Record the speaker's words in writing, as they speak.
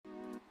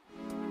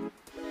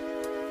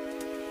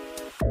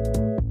Hey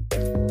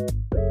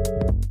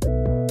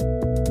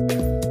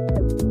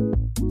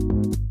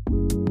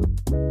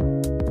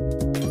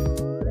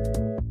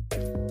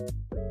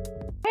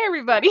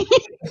everybody.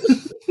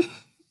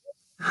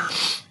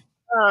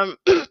 um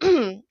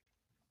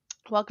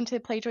Welcome to the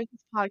Play Choices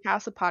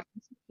podcast, the podcast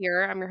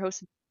here. I'm your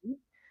host.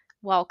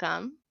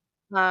 Welcome.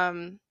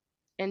 In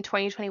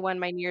 2021,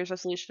 my New Year's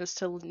resolution is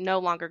to no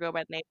longer go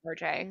by the name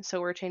RJ,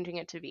 so we're changing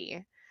it to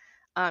V.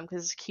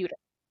 Because it's cute.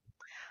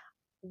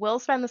 We'll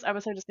spend this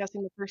episode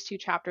discussing the first two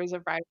chapters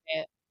of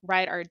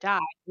Ride or Die,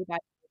 Ride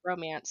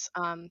Romance.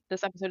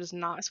 This episode is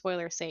not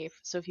spoiler safe,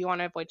 so if you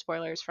want to avoid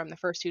spoilers from the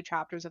first two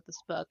chapters of this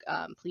book,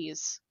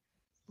 please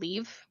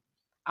leave.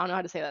 I don't know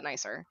how to say that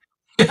nicer.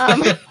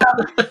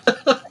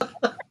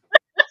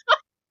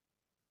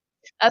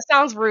 That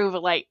sounds rude,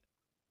 but like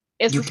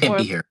it's You a can't spoiler.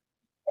 be here.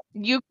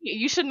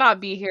 You should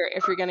not be here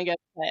if you're gonna get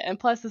upset. And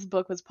plus, this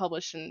book was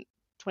published in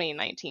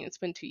 2019. It's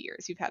been 2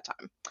 years. You've had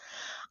time.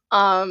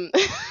 Um,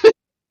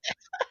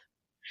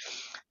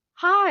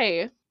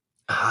 hi,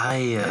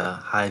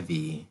 Hi,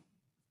 V.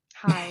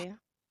 hi,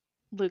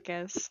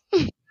 Lucas.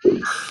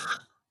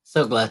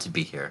 So glad to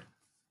be here.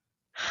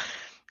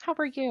 How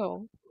are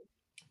you?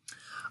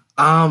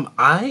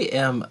 I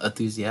am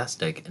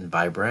enthusiastic and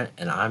vibrant,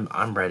 and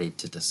I'm ready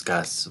to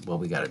discuss what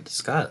we got to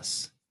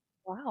discuss.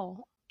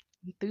 Wow,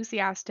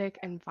 enthusiastic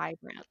and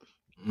vibrant.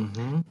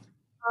 Mm-hmm.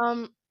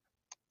 So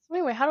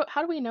anyway, how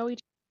do we know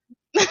each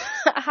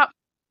how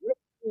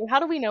how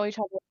do we know each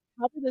other?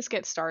 How did this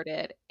get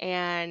started?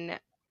 And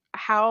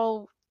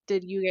how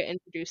did you get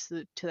introduced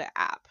to the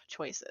app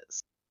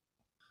choices?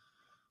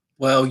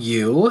 Well,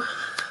 you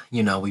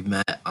know, we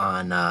met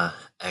on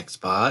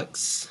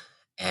Xbox,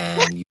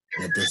 and you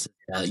said this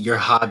is your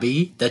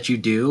hobby that you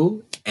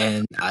do,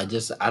 and I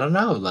don't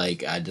know,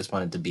 like, I just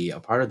wanted to be a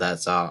part of that,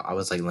 so I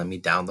was like, let me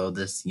download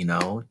this,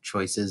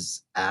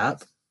 Choices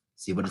app,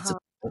 see what it's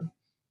Uh-huh.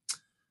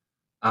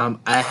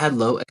 about. I had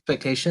low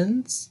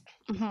expectations,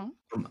 Hmm.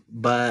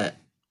 but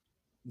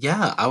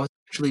yeah, I was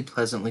actually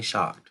pleasantly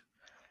shocked.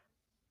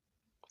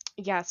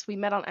 Yes, we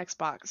met on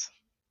Xbox.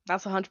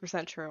 That's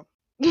 100% true.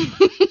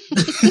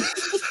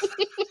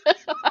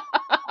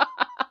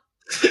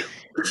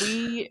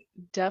 We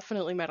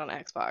definitely met on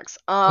Xbox.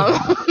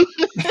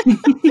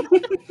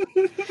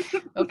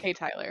 Okay,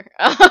 Tyler.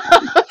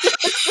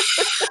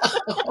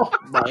 Oh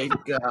my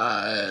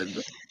god.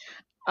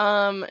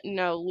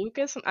 No,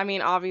 Lucas, I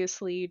mean,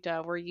 obviously,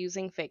 duh, we're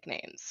using fake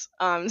names.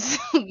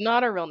 So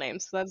not our real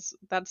names. That's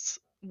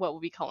what we'll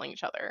be calling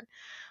each other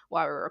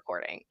while we're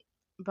recording.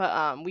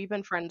 But we've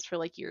been friends for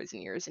like years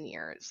and years and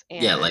years. Yeah,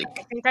 And I like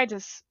think I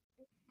just,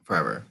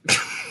 forever.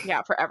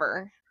 yeah,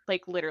 forever.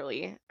 Like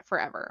literally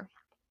forever.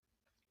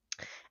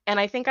 And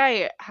I think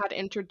I had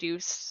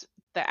introduced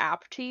the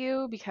app to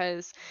you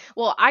because,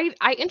 well, I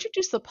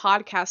introduced the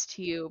podcast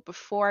to you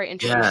before I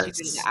introduced you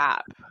to the Yes.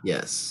 app.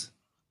 Yes.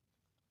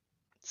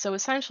 So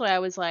essentially, I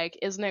was like,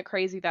 "Isn't it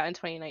crazy that in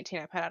 2019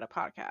 I put out a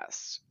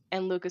podcast?"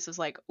 And Lucas is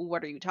like,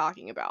 "What are you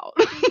talking about?"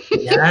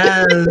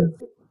 Yes.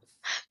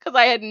 Because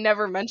I had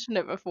never mentioned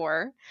it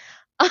before.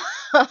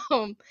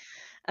 Um,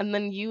 and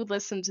then you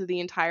listened to the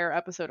entire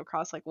episode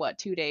across like what,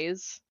 2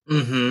 days?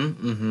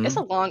 Mm-hmm. It's a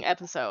Mm-hmm. long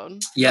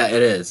episode. Yeah,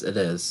 it is. It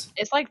is.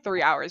 It's like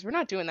 3 hours. We're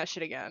not doing that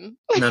shit again.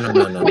 No, no,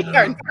 no, no, we no,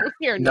 are no.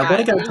 we are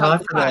Nobody not. We got don't have time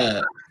the for time.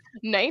 that.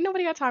 No, ain't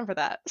nobody got time for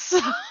that. So,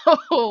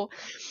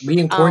 Me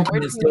in we're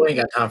quarantine still ain't doing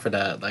got time for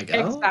that. Like,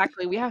 oh.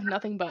 exactly. We have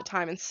nothing but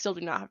time and still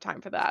do not have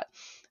time for that.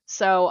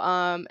 So,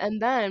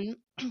 and then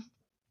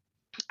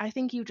I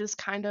think you just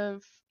kind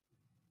of,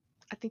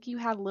 I think you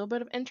had a little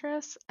bit of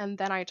interest, and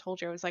then I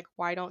told you, I was like,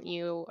 why don't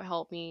you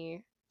help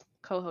me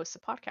co-host a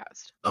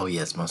podcast? Oh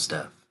yes, most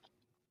def.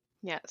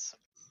 Yes.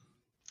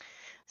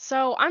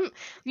 So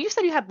you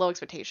said you had low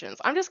expectations.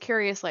 I'm just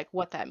curious, like,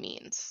 what that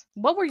means.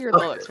 What were your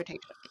low Okay.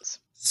 expectations?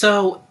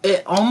 So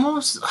it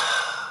almost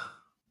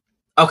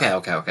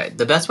okay.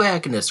 The best way I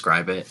can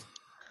describe it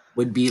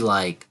would be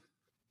like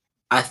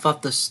I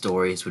thought the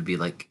stories would be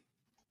like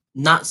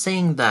not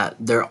saying that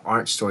there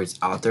aren't stories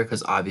out there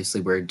because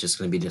obviously we're just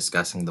going to be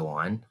discussing the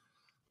one,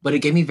 but it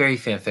gave me very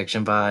fan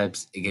fiction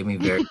vibes. It gave me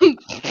very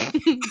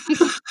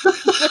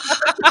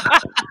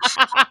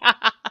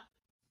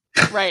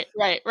Right,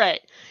 right, right,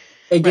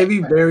 it gave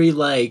right. me very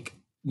like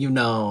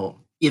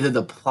either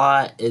the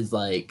plot is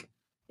like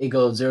it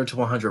goes 0 to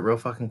 100 real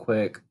fucking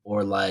quick,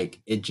 or like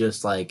it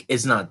just like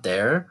it's not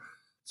there.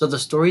 So the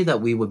story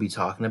that we would be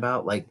talking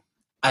about, like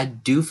I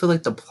do feel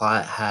like the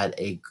plot had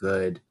a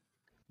good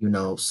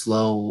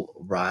slow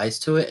rise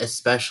to it,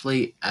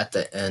 especially at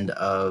the end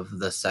of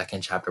the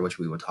second chapter, which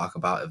we will talk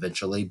about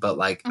eventually. But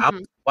like,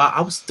 Mhm.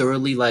 I was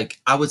thoroughly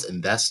like, I was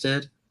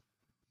invested.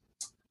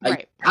 I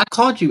Right. I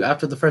called you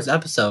after the first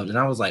episode, and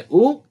I was like,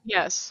 "Ooh,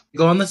 Yes.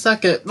 go on the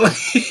second."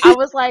 I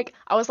was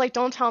like,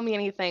 don't tell me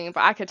anything,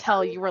 but I could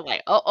tell you were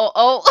like, oh, oh,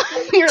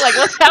 oh. You're like,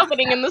 what's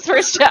happening in this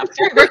first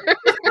chapter?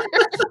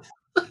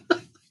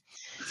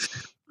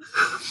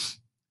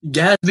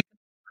 Yeah,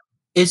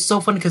 it's so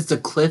funny because the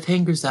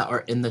cliffhangers that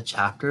are in the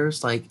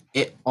chapters, like,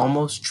 it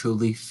almost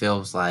truly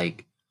feels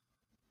like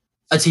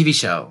a TV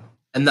show,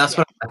 and that's Yeah.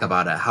 what like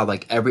about it. How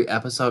like every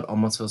episode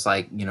almost feels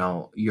like, you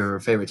know, your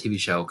favorite TV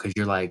show because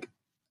you're like,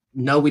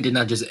 no, we did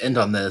not just end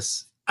on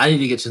this. I need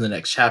to get to the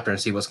next chapter and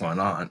see what's going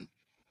on.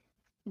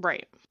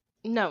 Right.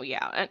 No,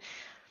 yeah. And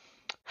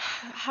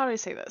how do I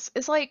say this?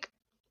 It's like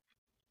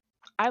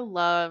I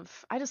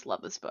just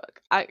love this book.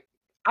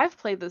 I've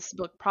played this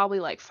book probably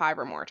like 5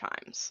 or more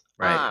times.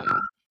 Right.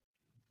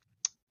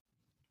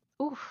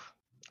 Oof.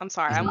 I'm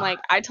sorry. I'm Mhm. like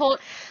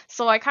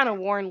so I kind of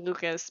warned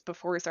Lucas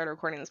before we started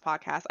recording this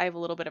podcast. I have a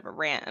little bit of a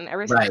rant, and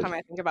every single Right. time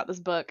I think about this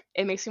book,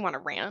 it makes me want to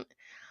rant.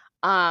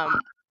 Um,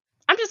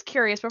 I'm just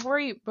curious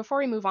before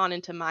we move on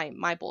into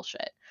my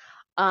bullshit.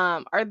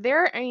 Are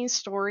there any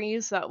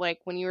stories that like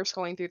when you were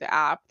scrolling through the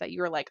app that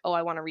you were like, "Oh,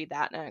 I want to read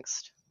that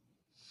next?"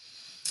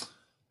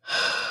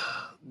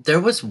 There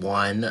was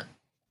one,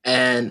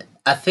 and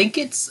I think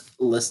it's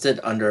listed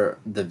under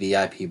the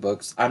VIP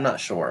books. I'm not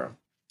sure,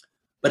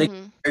 but it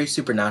Mhm. very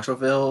supernatural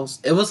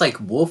feels. It was like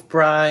Wolf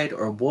Bride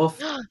or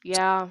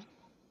Yeah.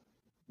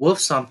 Wolf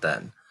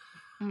something.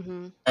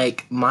 Mhm.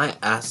 Like my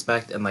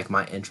aspect and like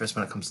my interest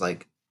when it comes to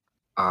like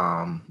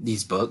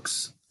these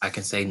books, I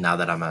can say now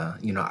that I'm a,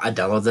 you know, I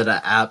downloaded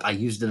an app, I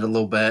used it a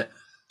little bit.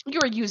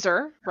 You're a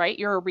user, right?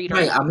 You're a Right, reader.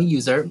 I'm a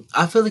user.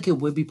 I feel like it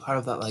would be part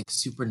of that like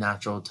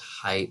supernatural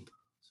type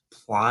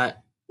plot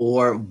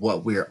or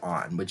what we're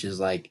on, which is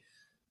like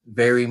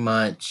very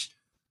much,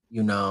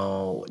 you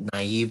know,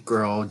 naive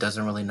girl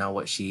doesn't really know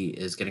what she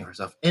is getting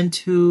herself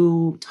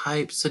into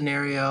type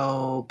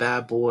scenario,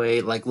 bad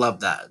boy, like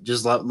love that.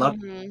 Just love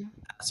Mhm.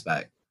 that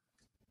aspect.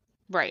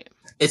 Right.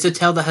 It's a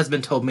tale that has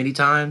been told many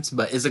times,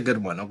 but it's a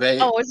good one, okay?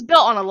 Oh, it's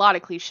built on a lot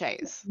of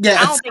cliches. I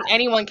Yes. don't think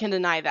anyone can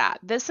deny that.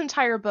 This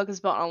entire book is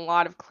built on a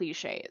lot of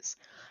cliches.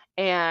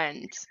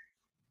 And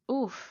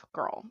oof,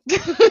 girl.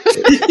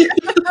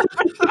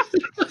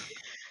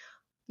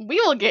 We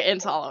will get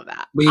into all of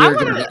that. We are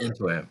gonna get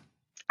into it.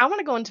 I want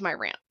to go into my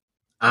rant.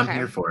 I'm Okay.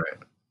 here for it.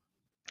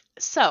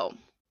 So,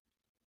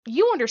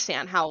 you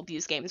understand how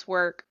these games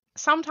work.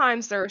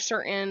 Sometimes there are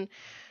certain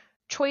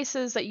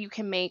choices that you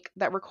can make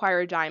that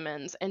require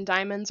diamonds, and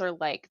diamonds are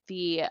like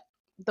the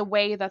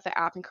way that the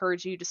app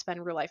encourages you to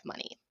spend real life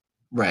money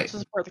Right. to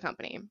support the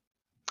company.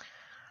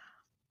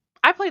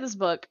 I played this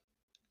book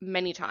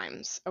many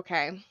times,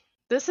 okay?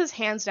 This is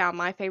hands down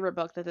my favorite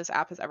book that this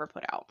app has ever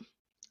put out.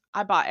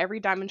 I bought every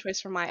diamond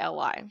choice from my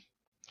LI.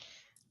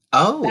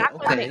 Oh, Back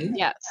when they okay.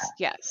 yes,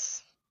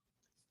 yes.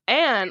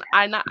 And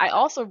I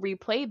also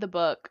replayed the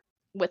book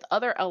with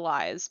other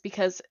LIs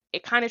because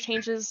it kind of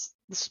changes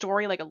the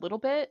story like a little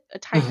bit, a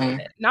tiny Hmm.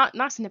 bit,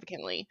 not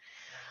significantly.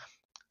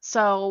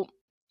 So,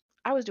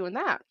 I was doing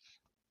that.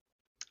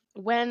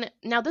 When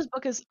now this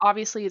book is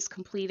obviously it's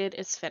completed,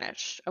 it's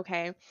finished,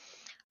 okay?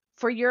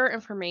 For your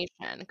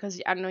information,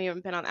 because I know you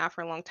haven't been on the app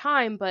for a long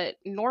time, but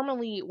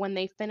normally when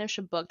they finish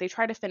a book, they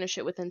try to finish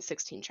it within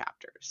 16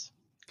 chapters.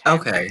 Okay.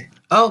 Okay.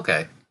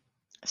 Okay.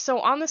 So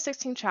on the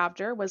 16th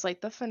chapter was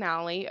like the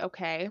finale,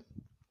 okay.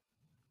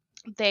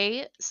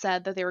 They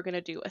said that they were going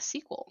to do a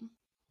sequel.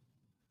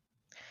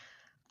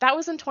 That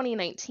was in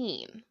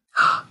 2019.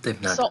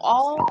 They've not So done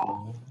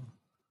this.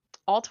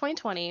 all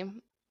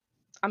 2020,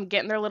 I'm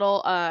getting their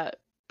little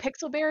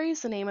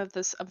Pixelberries, the name of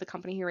the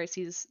company who writes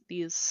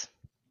these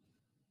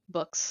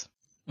books,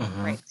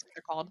 Hmm. right? That's what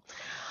they're called.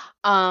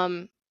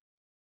 Um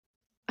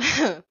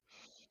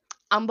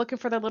I'm looking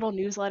for their little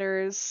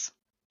newsletters.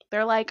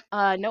 They're like,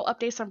 no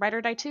updates on Ride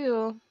or Die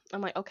 2.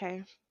 I'm like,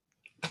 okay,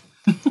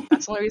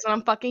 that's the only reason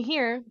I'm fucking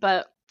here.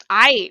 But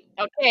okay.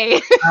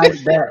 I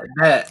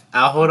bet.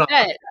 I'll hold on.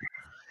 Bet.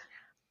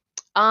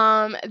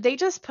 They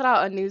just put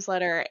out a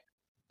newsletter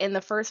in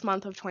the first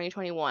month of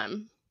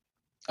 2021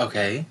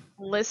 Okay.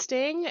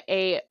 listing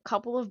a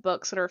couple of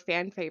books that are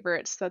fan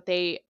favorites that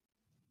they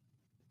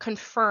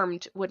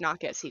confirmed would not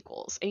get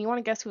sequels. And you want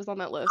to guess who was on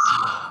that list?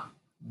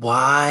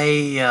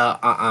 Why?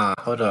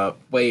 Hold up.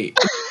 Wait.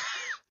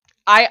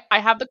 I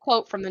have the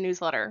quote from the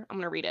newsletter. I'm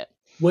gonna read it.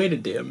 Wait a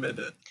damn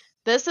minute.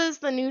 This is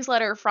the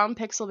newsletter from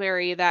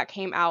Pixelberry that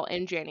came out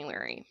in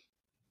January,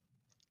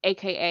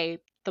 aka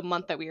the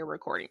month that we are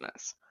recording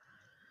this.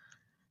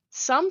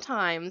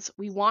 Sometimes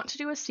we want to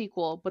do a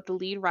sequel, but the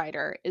lead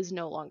writer is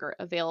no longer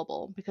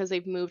available because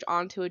they've moved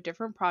on to a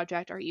different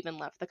project or even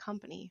left the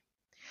company.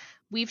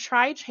 We've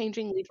tried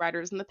changing lead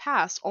writers in the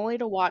past, only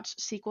to watch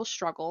sequels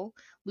struggle,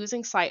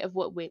 losing sight of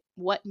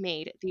what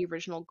made the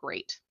original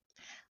great.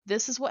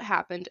 This is what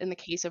happened in the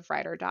case of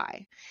Ride or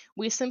Die.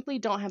 We simply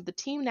don't have the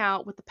team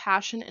now with the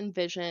passion and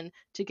vision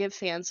to give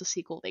fans the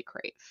sequel they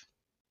crave.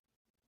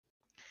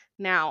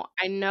 Now,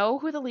 I know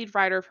who the lead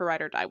writer for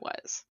Ride or Die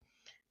was.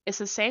 It's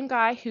the same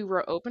guy who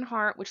wrote Open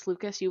Heart, which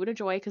Lucas you would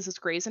enjoy because it's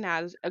Grey's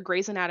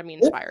Anatomy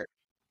inspired.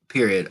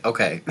 Period.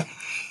 Okay.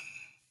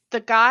 The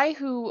guy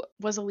who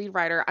was a lead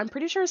writer, I'm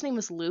pretty sure his name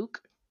was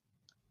Luke.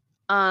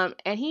 And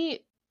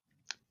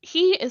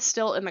he is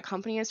still in the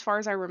company as far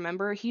as I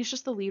remember. He's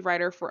just the lead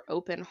writer for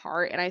Open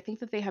Heart, and I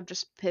think that they have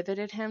just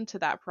pivoted him to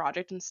that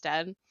project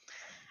instead.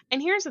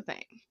 And here's the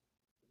thing.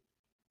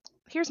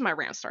 Here's my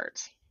rant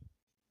starts.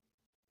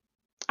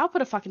 I'll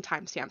put a fucking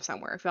timestamp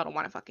somewhere if y'all don't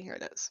want to fucking hear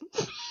this.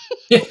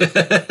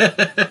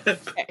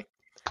 Okay.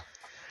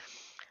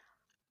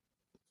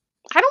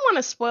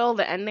 to spoil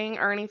the ending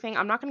or anything.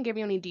 I'm not going to give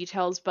you any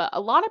details, but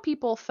a lot of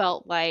people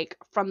felt like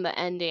from the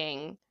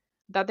ending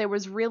that there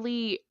was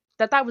really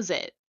that was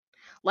it.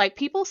 Like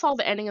people saw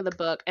the ending of the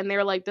book and they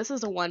were like, this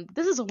is a one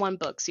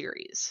book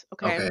series,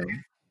 okay? Okay.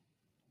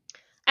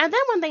 And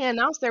then when they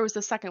announced there was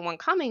the second one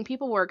coming,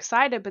 people were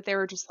excited, but they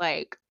were just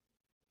like,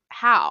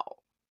 how?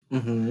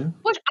 Mm-hmm.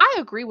 Which I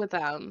agree with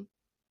them.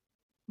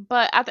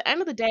 But at the end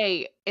of the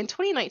day, in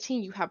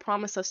 2019, you had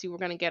promised us you were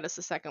going to get us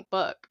a second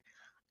book,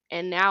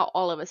 and now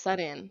all of a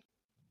sudden,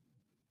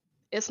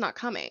 it's not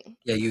coming.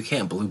 Yeah, you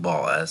can't blue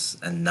ball us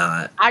and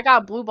not I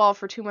got blue ball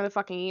for 2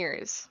 motherfucking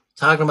years.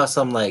 talking about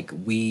some like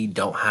we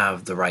don't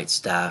have the right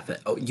staff.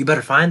 Oh, you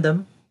better find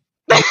them.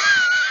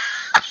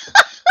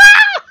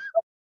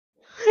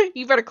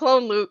 You better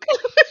clone Luke.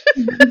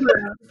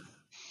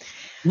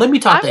 Let me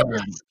talk I'm to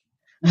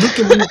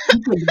him.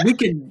 We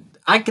can.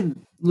 I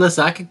can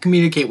listen. I can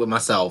communicate with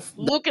myself.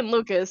 Luke and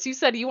Lucas. You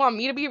said you want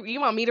me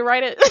to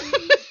write it?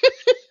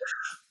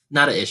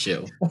 Not an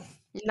issue.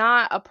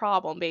 Not a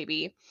problem,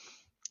 baby.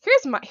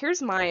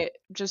 Here's my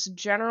just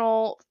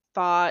general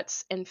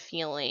thoughts and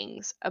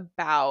feelings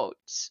about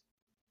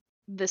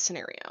this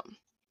scenario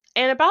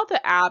and about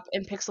the app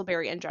and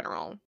Pixelberry in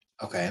general.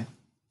 Okay.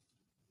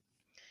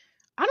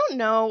 I don't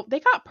know. They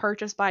got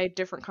purchased by a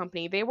different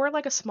company. They were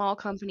like a small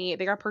company.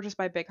 They got purchased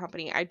by a big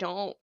company. I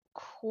don't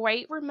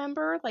quite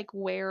remember like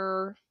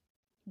when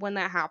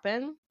that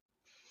happened.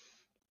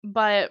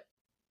 But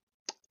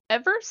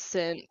ever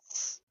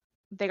since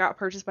they got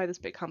purchased by this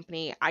big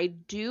company, I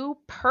do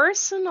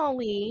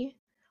personally,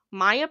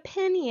 my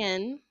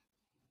opinion,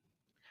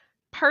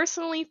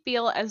 personally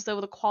feel as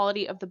though the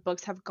quality of the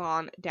books have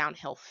gone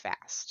downhill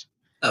fast.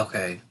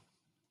 Okay.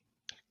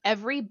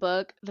 Every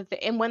book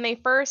and when they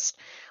first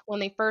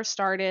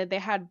started, they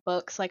had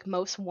books like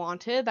Most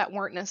Wanted that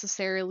weren't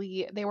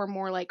necessarily, they were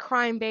more like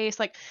crime based.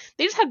 Like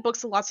they just had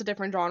books of lots of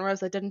different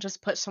genres that didn't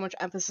just put so much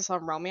emphasis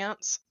on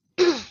romance.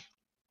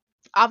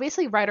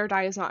 Obviously, Ride or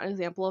Die is not an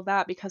example of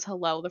that because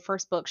hello, the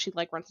first book she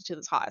like runs into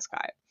this hottest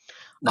guy.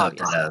 No,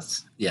 it Obviously.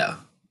 does. Yeah.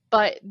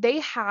 But they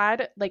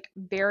had like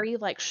very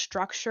like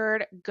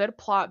structured good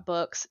plot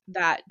books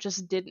that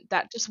just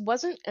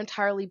wasn't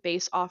entirely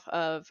based off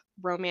of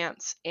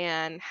romance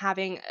and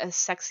having a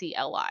sexy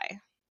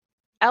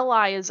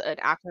li is an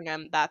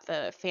acronym that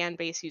the fan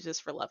base uses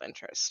for love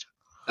interest.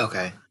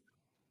 Okay.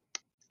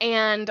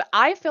 And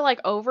I feel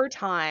like over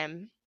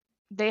time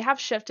they have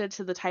shifted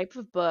to the type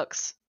of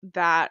books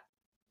that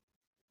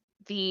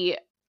the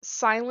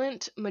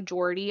silent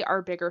majority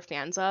are bigger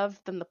fans of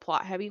than the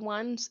plot heavy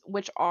ones,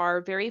 which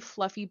are very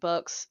fluffy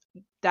books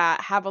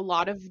that have a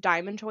lot of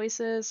diamond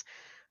choices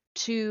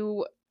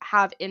to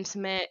have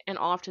intimate and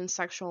often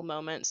sexual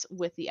moments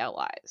with the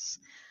allies.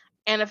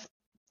 And if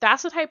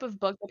that's the type of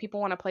book that people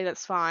want to play,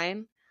 that's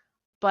fine.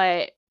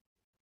 But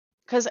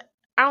because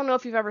I don't know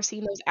if you've ever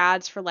seen those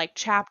ads for like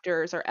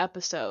chapters or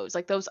episodes,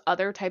 like those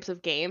other types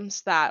of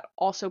games that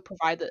also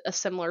provide a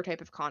similar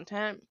type of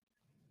content.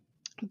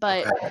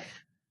 But Okay.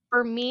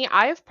 for me,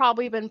 I've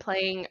probably been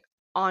playing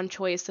on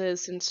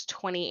choices since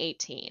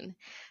 2018.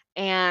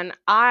 And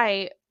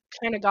I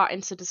kind of got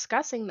into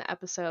discussing the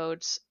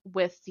episodes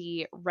with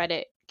the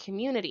Reddit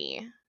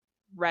community.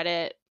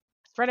 Reddit,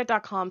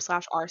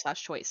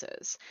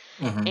 reddit.com/r/choices.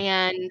 Mm-hmm.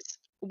 And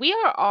we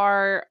are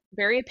our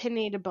very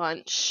opinionated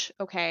bunch,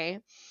 okay?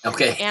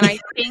 Okay. And I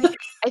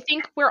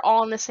think we're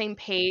all on the same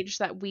page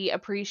that we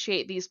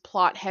appreciate these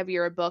plot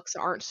heavier books that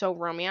aren't so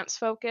romance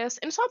focused.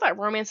 And it's not that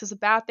romance is a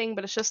bad thing,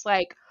 but it's just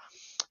like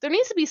there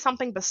needs to be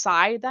something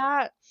beside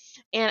that.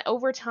 And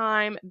over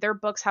time, their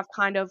books have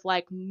kind of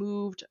like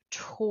moved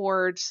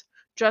towards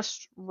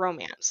just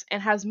romance and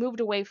has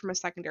moved away from a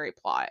secondary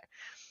plot.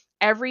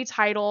 Every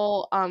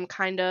title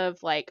kind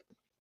of like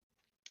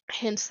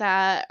hints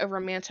at a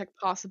romantic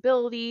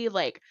possibility.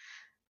 Like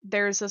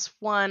there's this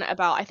one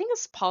about, I think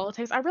it's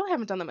politics. I really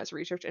haven't done that much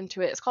research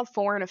into it. It's called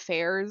Foreign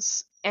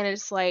Affairs, and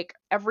it's like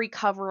every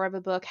cover of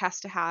a book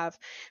has to have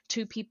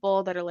two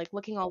people that are like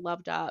looking all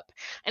loved up,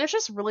 and it's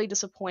just really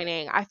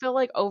disappointing. I feel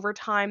like over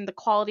time the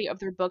quality of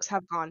their books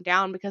have gone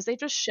down because they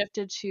just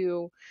shifted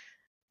to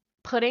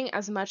putting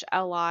as much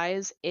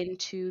allies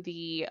into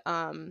the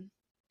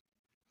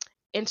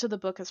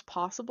book as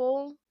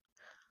possible,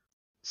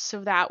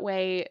 so that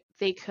way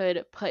they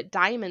could put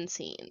diamond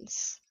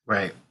scenes,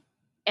 Right.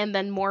 and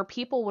then more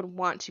people would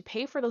want to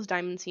pay for those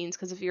diamond scenes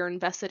because if you're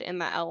invested in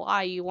that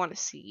li, you want to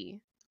see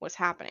what's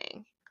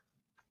happening.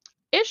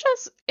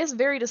 It's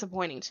very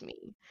disappointing to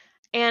me,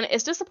 and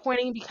it's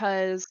disappointing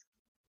because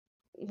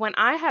when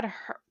I had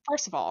heard,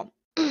 first of all,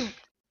 I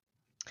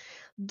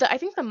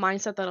think the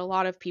mindset that a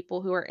lot of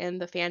people who are in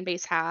the fan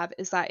base have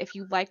is that if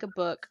you like a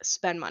book,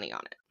 spend money on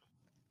it,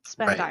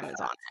 spend Right.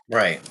 diamonds on it,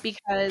 Right.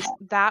 because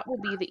that will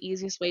be the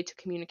easiest way to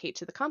communicate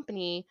to the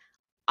company,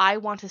 I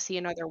want to see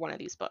another one of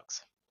these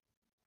books.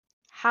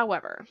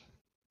 However,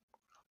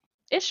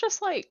 it's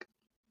just like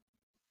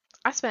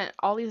I spent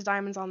all these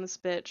diamonds on this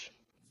bitch.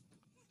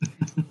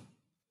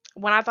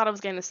 When I thought I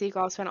was getting a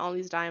sequel, I spent all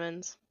these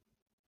diamonds.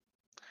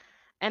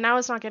 and now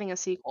it's not getting a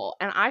sequel.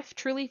 And I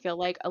truly feel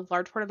like a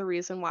large part of the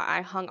reason why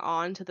I hung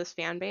on to this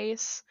fan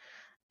base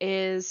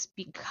is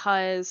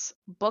because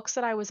books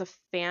that I was a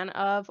fan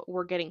of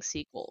were getting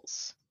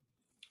sequels.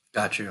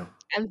 Got you.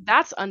 And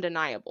that's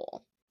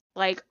undeniable.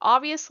 Like,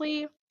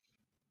 obviously,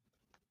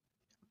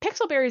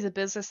 Pixelberry is a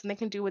business and they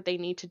can do what they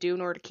need to do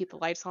in order to keep the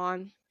lights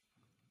on.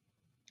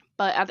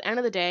 But at the end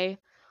of the day,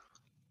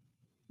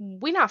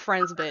 we not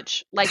friends,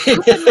 bitch. Like,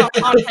 you putting out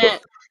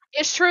content,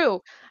 it's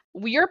true.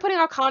 You're putting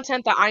out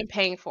content that I'm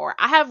paying for.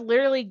 I have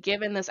literally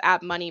given this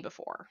app money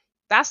before.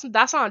 That's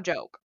not a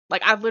joke.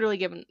 Like, I've literally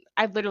given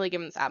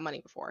this app money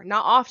before.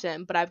 Not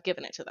often, but I've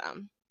given it to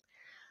them.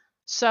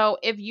 So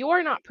if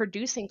you're not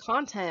producing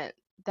content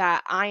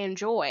that I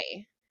enjoy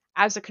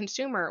as a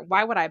consumer,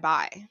 why would I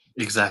buy?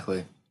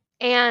 Exactly.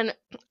 And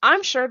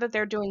I'm sure that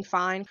they're doing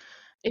fine.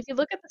 If you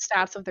look at the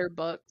stats of their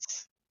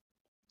books,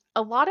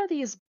 a lot of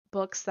these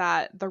books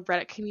that the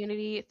Reddit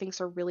community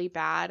thinks are really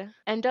bad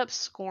end up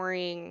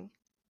scoring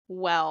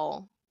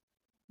well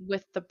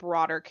with the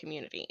broader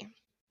community.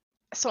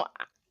 So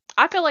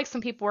I feel like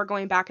some people were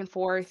going back and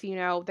forth. You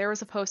know, there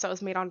was a post that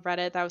was made on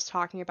Reddit that was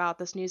talking about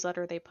this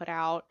newsletter they put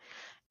out.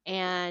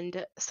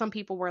 And some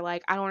people were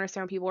like, I don't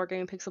understand why people are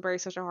giving Pixelberry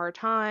such a hard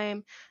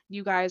time.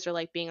 You guys are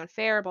like being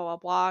unfair, blah, blah,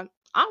 blah.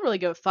 I don't really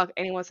give a fuck if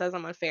anyone says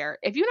I'm unfair.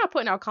 If you're not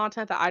putting out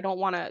content that I don't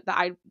want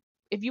to,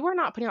 if you are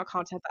not putting out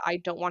content that I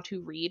don't want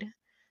to read,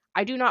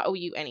 I do not owe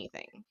you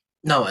anything.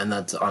 No, and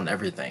that's on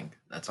everything.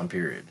 That's on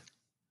period.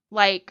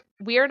 Like,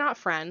 we are not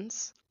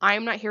friends. I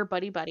am not here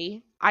buddy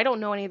buddy. I don't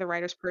know any of the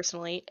writers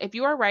personally. If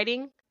you are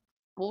writing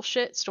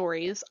bullshit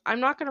stories, I'm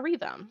not going to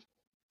read them.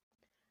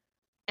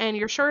 And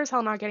you're sure as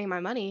hell not getting my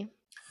money.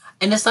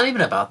 And it's not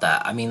even about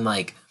that. I mean,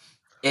 like,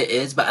 it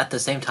is, but at the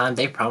same time,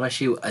 they promise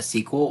you a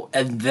sequel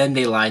and then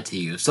they lie to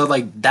you. So,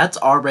 like,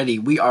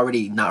 we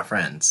already not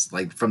friends,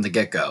 like, from the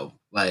get go.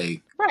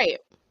 Like, Right.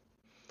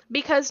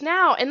 Because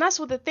now, and that's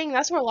what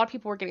that's what a lot of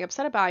people were getting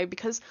upset about,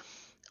 because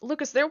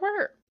Lucas, there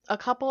were a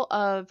couple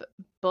of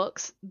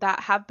books that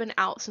have been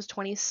out since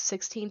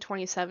 2016,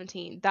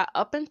 2017 that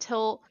up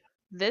until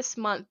this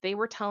month they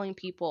were telling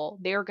people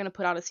they were going to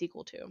put out a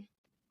sequel to.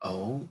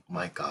 oh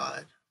my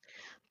God.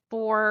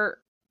 For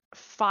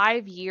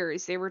 5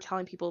 years, they were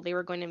telling people they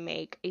were going to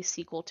make a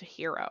sequel to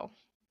Hero.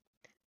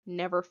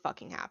 Never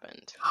fucking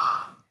happened.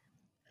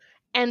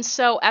 And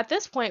so at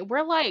this point,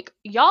 we're like,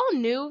 y'all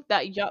knew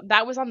that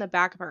that was on the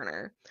back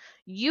burner.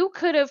 You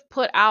could have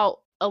put out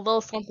a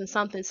little something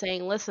something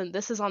saying, listen,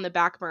 this is on the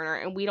back burner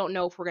and we don't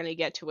know if we're going to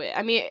get to it.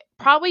 I mean,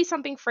 probably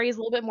something phrased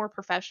a little bit more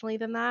professionally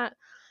than that,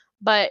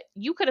 but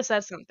you could have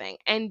said something.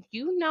 And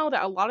you know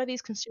that a lot of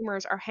these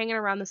consumers are hanging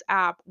around this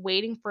app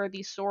waiting for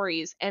these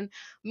stories. And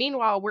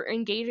meanwhile, we're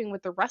engaging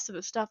with the rest of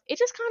the stuff. It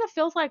just kind of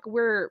feels like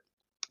we're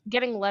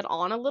getting led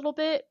on a little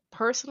bit,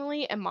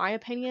 personally, in my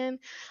opinion,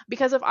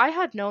 because if I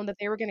had known that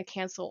they were going to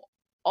cancel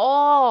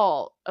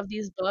all of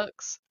these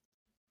books,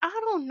 I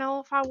don't know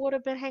if I would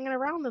have been hanging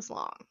around this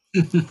long.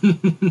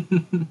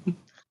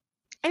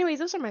 Anyways,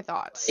 those are my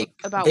thoughts Like,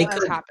 about they what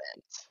has could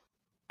happened.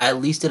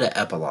 at least did an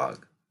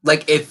epilogue.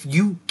 Like, if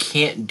you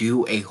can't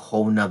do a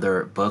whole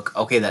nother book,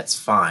 okay, that's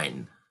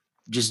fine.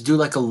 Just do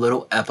like a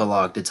little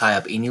epilogue to tie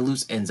up any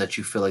loose ends that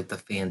you feel like the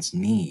fans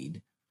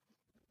need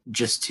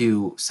just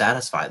to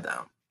satisfy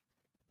them.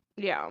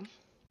 Yeah.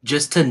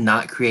 Just to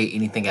not create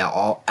anything at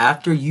all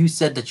after you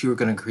said that you were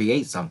going to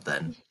create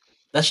something.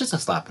 That's just a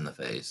slap in the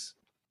face.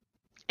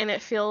 And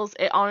it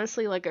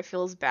honestly, like, it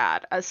feels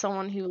bad as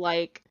someone who,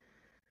 like,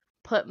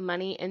 put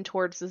money in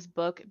towards this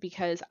book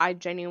because I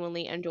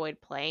genuinely enjoyed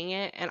playing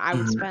it, and I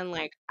would Mhm. spend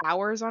like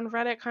hours on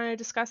Reddit kind of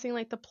discussing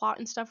like the plot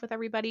and stuff with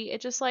everybody.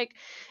 It just like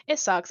it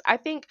sucks. I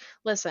think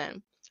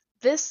listen,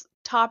 this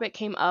topic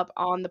came up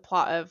on the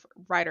plot of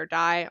Ride or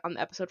Die on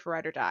the episode for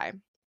Ride or Die.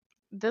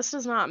 This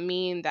does not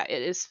mean that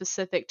it is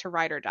specific to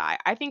Ride or Die.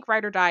 I think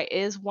Ride or Die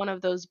is one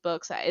of those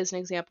books that is an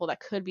example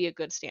that could be a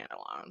good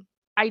standalone.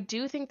 I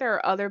do think there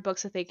are other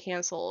books that they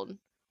canceled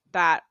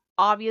that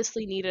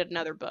obviously needed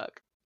another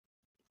book,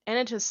 and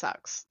it just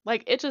sucks.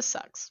 Like, it just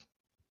sucks.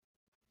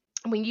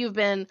 When you've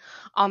been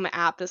on the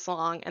app this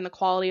long and the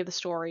quality of the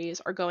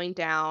stories are going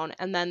down,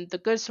 and then the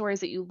good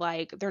stories that you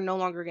like, they're no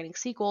longer getting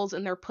sequels,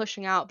 and they're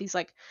pushing out these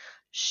like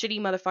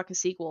shitty motherfucking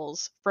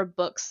sequels for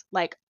books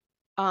like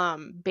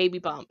Baby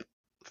Bump.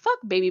 Fuck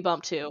Baby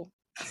Bump 2.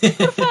 Who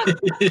the fuck?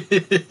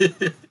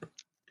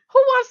 Who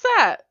wants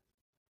that?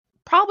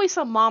 Probably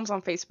some moms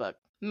on Facebook.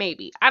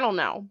 Maybe. I don't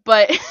know.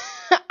 But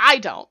I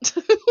don't.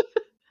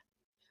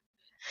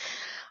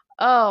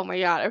 Oh my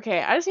god.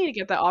 Okay, I just need to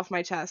get that off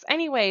my chest.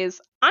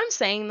 Anyways, I'm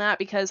saying that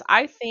because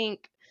I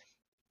think,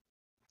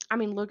 I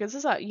mean, Lucas,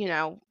 this is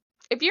a,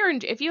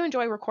 if you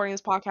enjoy recording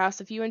this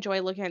podcast, if you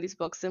enjoy looking at these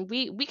books, then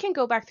we can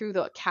go back through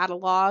the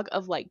catalog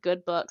of like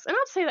good books. And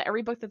not to say that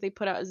every book that they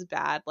put out is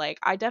bad. Like,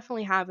 I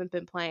definitely haven't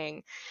been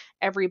playing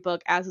every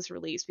book as it's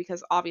released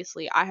because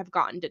obviously I have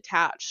gotten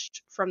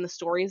detached from the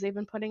stories they've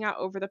been putting out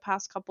over the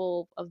past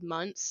couple of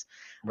months.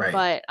 Right.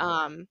 But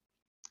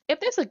if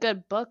there's a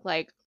good book,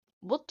 like,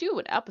 we'll do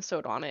an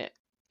episode on it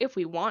if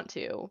we want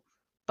to.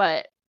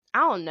 But I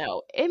don't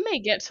know. It may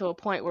get to a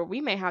point where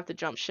we may have to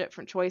jump ship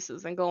from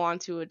choices and go on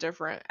to a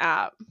different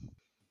app.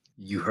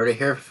 You heard it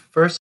here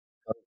first.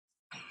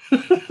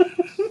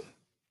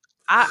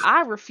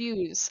 I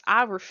refuse.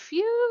 I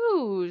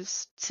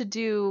refuse to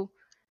do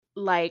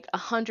like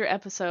 100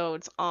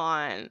 episodes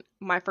on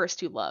My First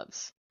Two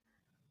Loves.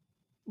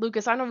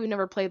 Lucas, I know you've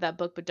never played that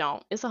book, but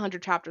don't. It's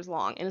 100 chapters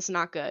long and it's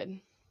not good.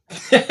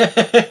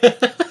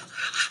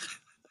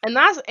 And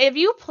that's if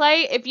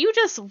you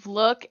just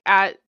look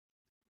at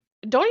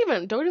don't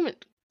even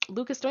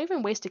Lucas, don't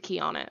even waste a key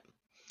on it.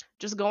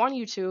 Just go on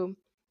YouTube,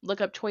 look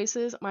up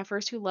Choices, My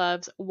First Two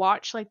Loves,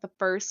 watch like the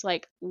first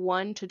like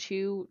 1 to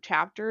 2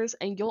 chapters,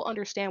 and you'll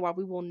understand why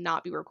we will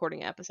not be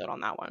recording an episode on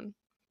that one.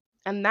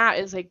 And that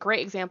is a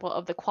great example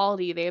of the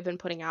quality they have been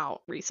putting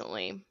out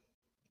recently.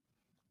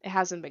 It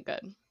hasn't been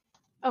good.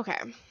 Okay,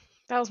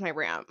 that was my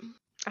rant.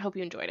 I hope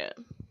you enjoyed it.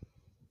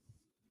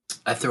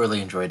 I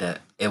thoroughly enjoyed it.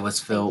 It was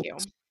Thank filled you.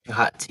 with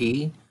hot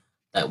tea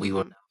that we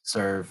will now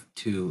serve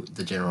to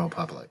the general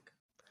public.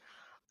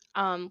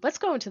 Let's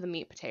go into the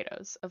meat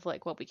potatoes of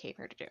like what we came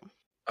here to do.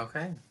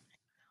 Okay.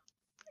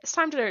 It's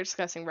time to start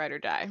discussing Ride or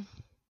Die,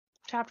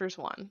 chapters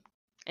 1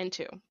 and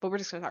 2, but we're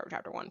just gonna start with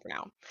chapter 1 for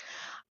now.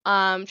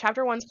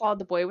 Chapter 1's called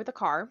The Boy with a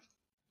Car.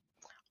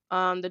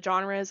 The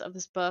genres of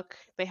this book,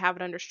 they have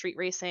it under street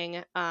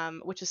racing,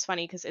 which is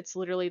funny because it's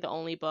literally the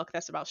only book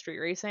that's about street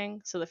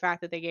racing. So the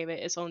fact that they gave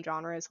it its own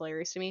genre is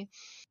hilarious to me.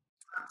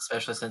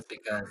 Especially since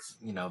because,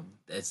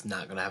 it's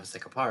not gonna have a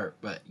second part,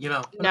 but you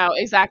know. No,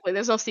 exactly.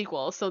 There's no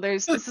sequel. So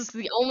this is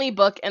the only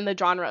book in the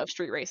genre of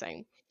street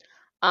racing.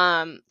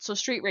 So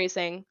street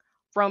racing,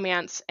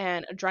 romance,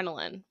 and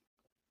adrenaline.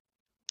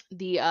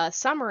 The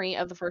summary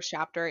of the first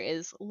chapter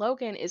is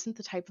Logan isn't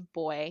the type of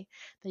boy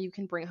that you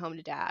can bring home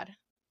to dad. ...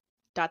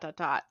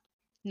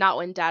 Not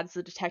when dad's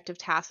the detective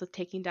tasked with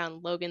taking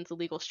down Logan's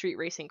illegal street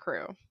racing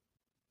crew.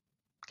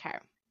 Okay.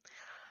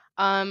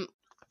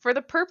 For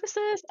the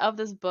purposes of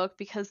this book,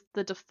 because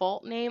the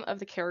default name of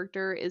the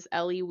character is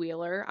Ellie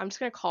Wheeler, I'm just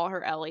gonna call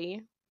her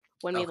Ellie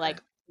when we Okay.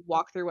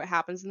 walk through what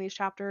happens in these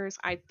chapters.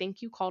 I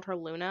think you called her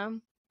Luna.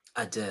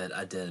 I did,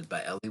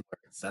 but Ellie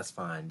works. That's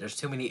fine. There's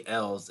too many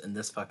L's in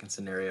this fucking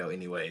scenario,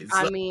 anyways.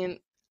 I mean,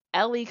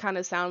 Ellie kind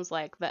of sounds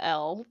like the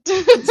L.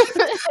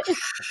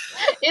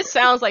 It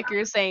sounds like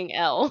you're saying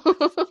L.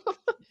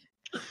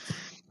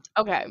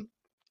 Okay.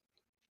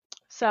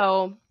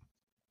 So,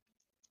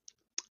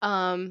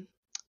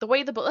 the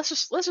way the book, let's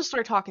just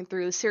start talking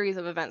through the series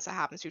of events that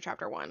happens through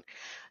chapter 1.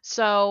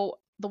 So,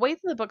 the way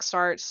that the book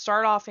start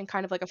off in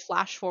kind of like a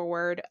flash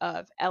forward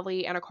of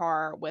Ellie in a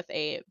car with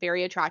a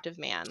very attractive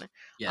man,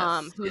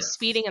 Yes. who is Yes.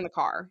 speeding in the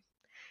car.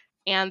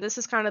 And this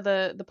is kind of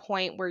the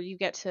point where you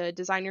get to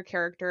design your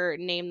character,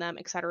 name them,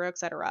 etc.,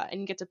 and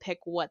you get to pick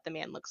what the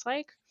man looks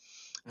like.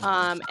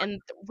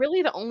 And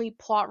really the only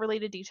plot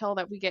related detail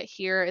that we get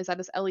here is that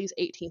it's Ellie's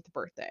 18th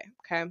birthday.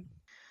 Okay.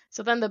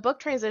 So then the book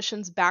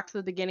transitions back to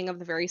the beginning of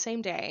the very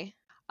same day,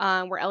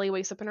 where Ellie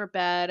wakes up in her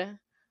bed.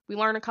 We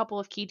learn a couple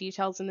of key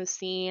details in this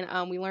scene.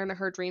 We learn that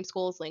her dream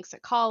school is Langston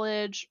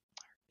College.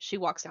 She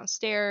walks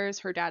downstairs.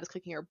 Her dad is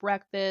cooking her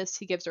breakfast.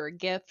 He gives her a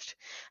gift.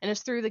 And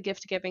it's through the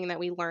gift giving that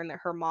we learn that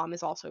her mom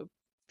is also,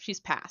 she's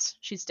passed.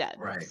 She's dead.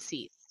 Right.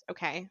 Deceased.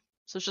 Okay.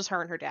 So it's just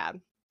her and her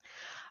dad.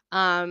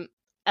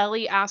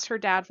 Ellie asked her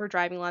dad for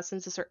driving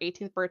lessons. It's her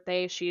 18th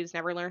birthday. She's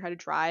never learned how to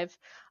drive.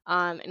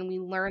 And we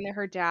learn that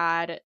her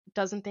dad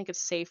doesn't think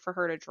it's safe for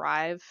her to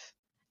drive.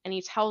 And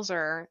he tells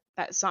her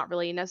that it's not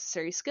really a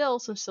necessary skill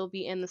since she'll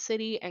be in the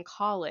city and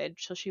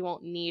college, so she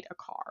won't need a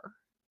car.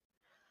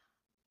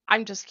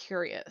 I'm just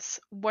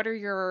curious. What are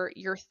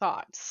your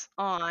thoughts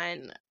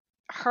on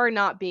her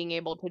not being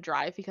able to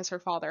drive because her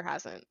father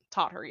hasn't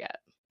taught her yet?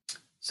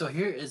 So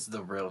here is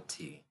the real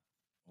tea.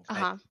 Okay.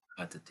 Uh-huh.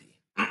 Not the tea.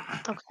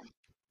 Okay.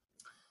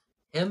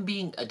 Him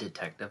being a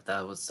detective,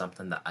 that was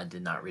something that I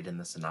did not read in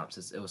the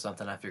synopsis. It was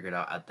something I figured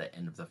out at the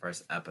end of the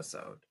first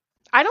episode.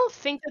 I don't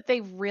think that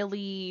they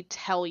really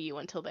tell you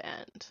until the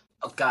end.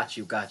 Oh, got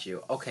you.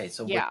 Okay,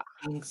 so with that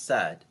being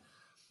said,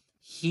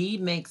 he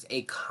makes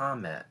a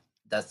comment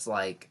that's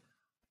like,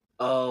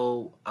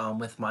 oh,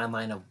 with my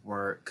line of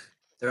work,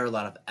 there are a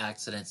lot of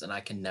accidents and I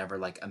can never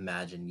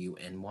imagine you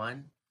in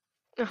one.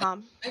 Uh-huh.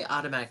 I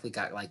automatically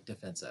got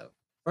defensive.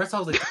 First I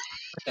was like,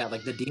 yeah,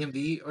 like the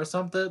DMV or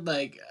something.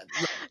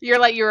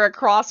 You're a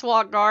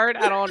crosswalk guard?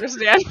 I don't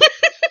understand.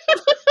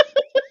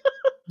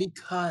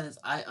 Because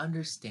I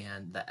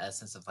understand the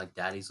essence of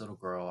daddy's little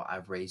girl.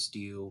 I've raised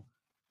you,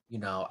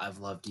 I've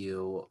loved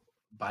you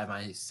by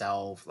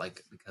myself,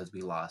 because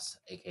we lost,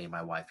 aka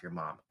my wife, your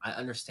mom. I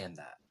understand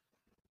that.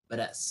 But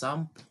at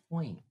some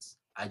point,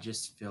 I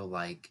just feel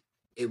like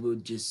that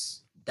would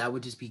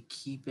just be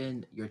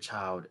keeping your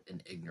child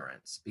in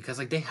ignorance, because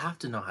they have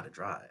to know how to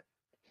drive.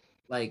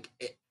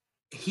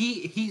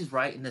 He's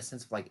right in the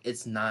sense of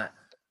it's not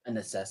a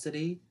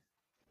necessity,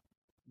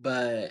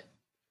 but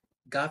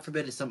God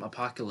forbid it's some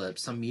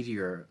apocalypse, some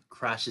meteor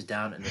crashes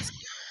down and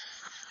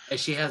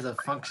she has a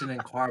functioning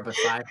car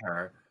beside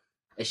her,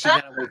 and she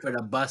gotta wait for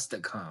the bus to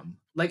come.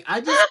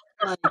 I just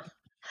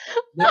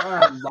There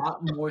are a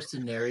lot more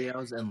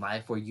scenarios in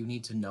life where you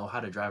need to know how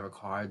to drive a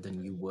car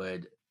than you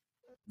would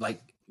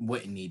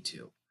wouldn't need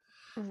to.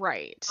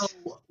 Right. So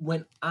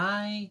when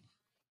I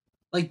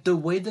like the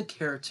way the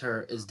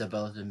character is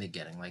developed in the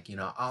beginning, like,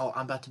 oh,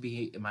 I'm about to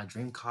be in my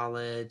dream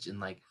college, and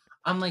like,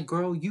 I'm like,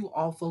 girl, you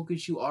all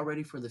focused, you all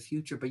ready for the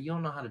future, but you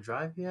don't know how to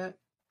drive yet.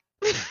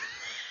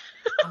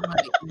 I'm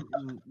like,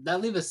 mm-mm. That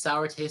leave a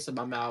sour taste in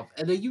my mouth.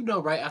 And then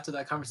right after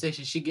that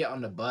conversation, she get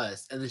on the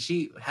bus, and then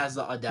she has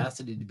the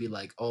audacity to be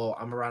like, "Oh,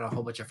 I'm around a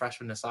whole bunch of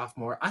freshmen and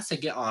sophomore." I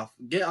said, get off,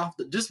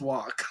 just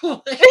walk,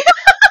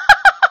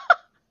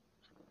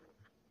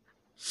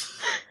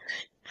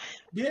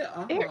 get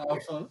Here,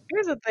 off."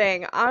 here's the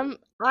thing. I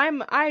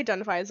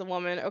identify as a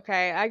woman,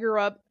 okay? I grew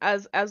up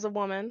as a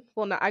woman.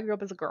 Well, no, I grew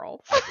up as a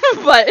girl.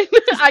 But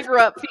I grew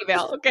up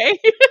female, okay?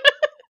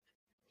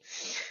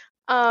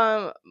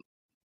 Um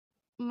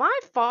my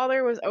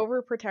father was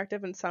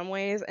overprotective in some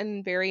ways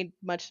and very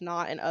much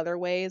not in other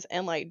ways,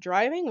 and like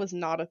driving was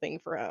not a thing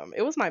for him.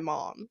 It was my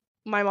mom.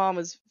 My mom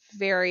was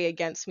very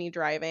against me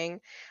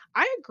driving.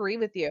 I agree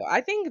with you.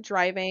 I think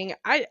driving,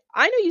 I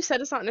know you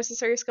said it's not a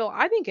necessary skill.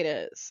 I think it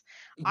is.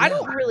 I Yeah,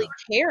 don't really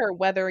care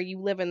whether you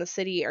live in the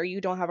city or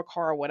you don't have a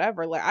car or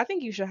whatever. Like I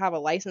think you should have a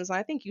license, and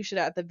I think you should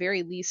at the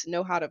very least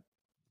know how to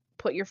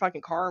put your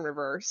fucking car in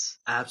reverse.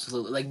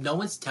 absolutely. Like, no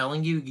one's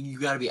telling you you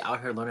got to be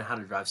out here learning how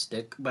to drive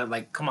stick, but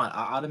like, come on,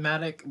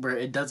 automatic where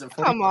it does it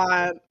for you. Come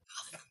on.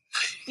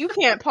 You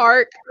can't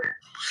park.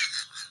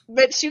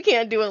 Bitch, you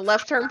can't do a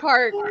left turn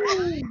park.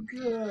 Oh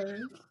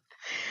god.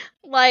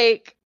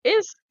 Like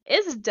it's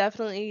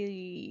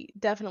definitely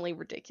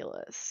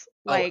ridiculous.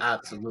 Oh, Like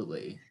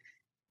absolutely.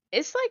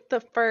 it's like the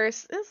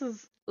first this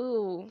is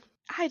ooh,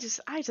 I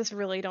just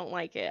really don't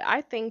like it.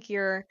 I think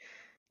you're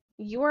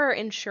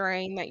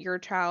ensuring that your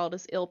child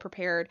is ill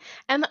prepared.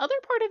 And the other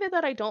part of it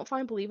that I don't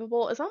find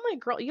believable is I'm like,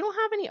 girl, you don't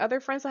have any other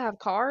friends that have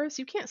cars?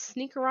 You can't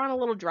sneak around a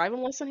little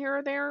driving lesson here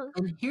or there?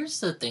 And here's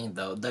the thing,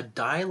 though, the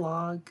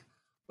dialogue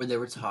where they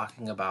were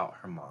talking about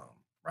her mom,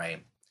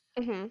 right?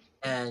 Mhm.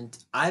 And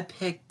I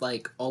picked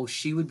like, oh,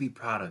 she would be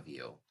proud of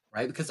you,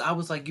 right? Because I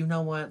was like, you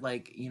know what,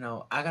 like,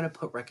 I gotta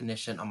put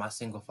recognition on my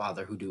single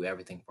father who do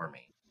everything for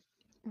me.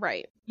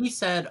 Right. He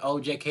said, "Oh,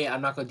 JK,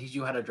 I'm not gonna teach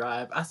you how to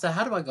drive." I said,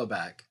 "How do I go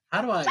back?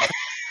 How do I?"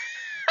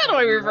 How do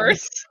I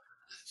reverse?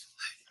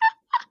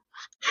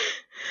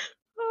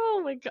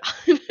 Oh my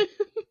god.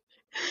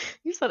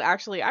 You said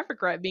actually I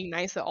regret being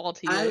nice at all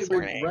to you I this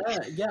morning.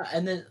 regret, yeah.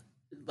 And then,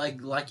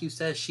 like you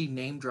said, she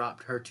name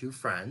dropped her two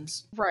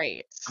friends.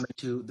 Right. I'm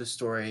into the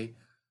story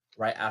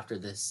right after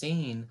this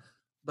scene,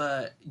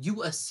 but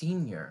you a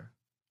senior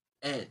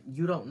and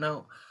you don't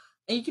know.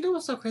 And you know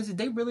what's so crazy?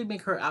 They really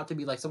make her out to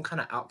be like some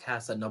kind of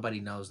outcast that nobody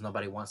knows,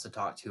 nobody wants to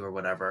talk to or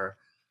whatever.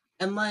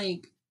 And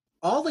like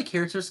all the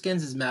character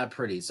skins is mad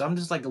pretty. So I'm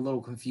just like a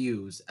little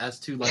confused as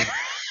to like,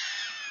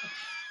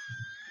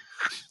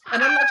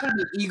 and I'm not trying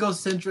to be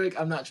egocentric.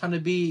 I'm not trying to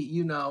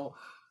be,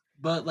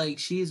 but like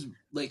she's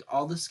like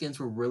all the skins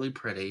were really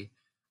pretty.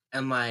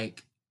 And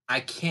like I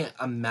can't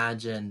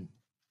imagine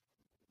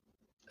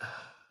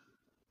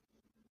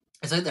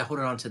it's like they're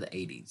holding on to the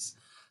 80s.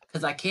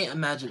 Because I can't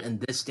imagine in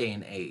this day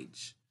and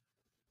age,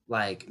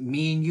 like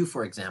me and you,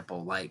 for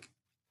example, like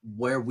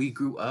where we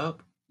grew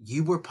up,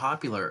 you were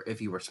popular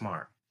if you were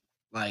smart.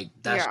 Like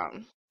that's,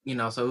 Yeah.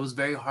 so it was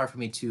very hard for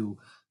me to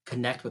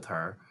connect with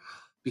her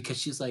because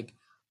she's like,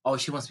 oh,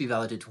 she wants to be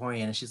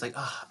valedictorian. And she's like,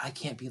 oh, I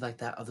can't be like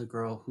that other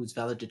girl who's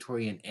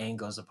valedictorian and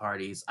goes to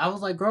parties. I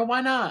was like, girl,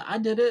 why not? I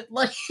did it.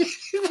 Like,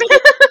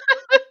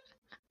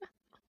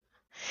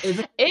 is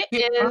It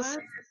it is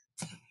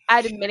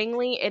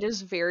admittingly it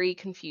is very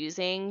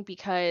confusing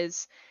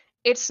because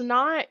it's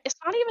not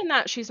even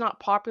that she's not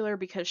popular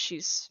because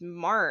she's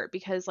smart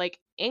because like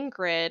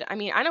Ingrid, I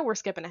mean, I know we're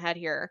skipping ahead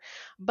here,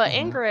 but Mhm.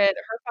 Ingrid,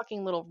 her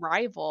fucking little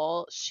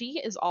rival,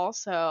 she is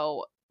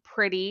also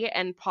pretty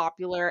and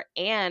popular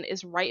and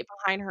is right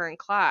behind her in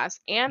class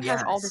and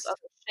has all this Yes. other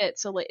shit.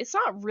 So like it's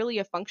not really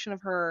a function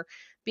of her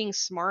being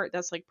smart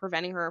that's like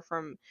preventing her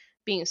from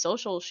being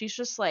social. She's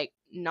just like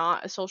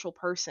not a social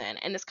person.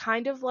 And it's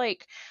kind of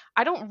like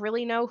I don't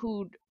really know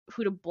who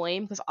to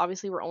blame because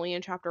obviously we're only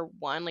in chapter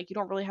 1. Like you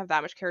don't really have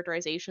that much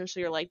characterization, so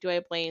you're like, do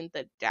I blame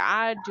the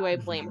dad? Do I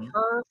blame Mhm.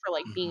 her for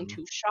like being Mhm.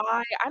 too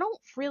shy? I don't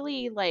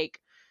really like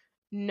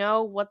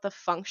know what the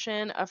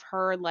function of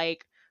her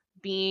like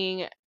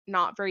being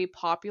not very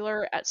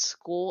popular at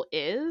school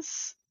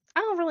is.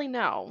 I don't really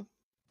know.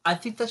 I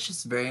think that's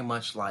just very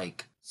much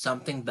like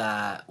something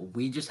that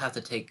we just have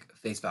to take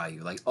face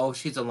value. Like, oh,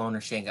 she's a loner,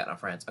 she ain't got no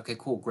friends. Okay,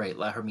 cool, great.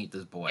 Let her meet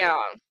this boy. Yeah.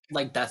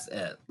 Like that's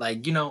it.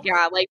 Like,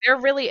 Yeah, like there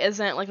really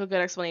isn't like a good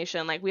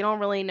explanation. Like we don't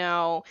really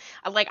know.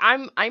 Like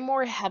I'm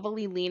more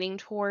heavily leaning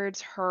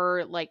towards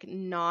her like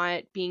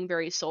not being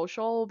very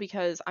social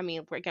because I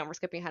mean, again, we're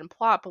skipping ahead in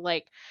plot, but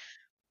like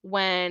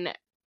when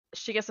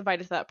she gets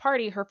invited to that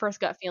party, her first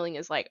gut feeling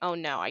is like, "Oh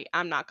no,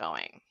 I'm not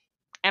going."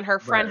 And her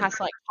friend right. has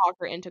to like talk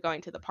her into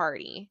going to the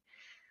party.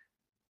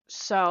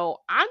 So,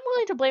 I'm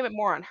willing to blame it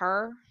more on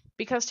her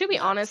because to be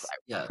honest,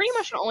 Yes. pretty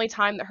much Yes. the only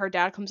time that her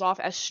dad comes off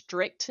as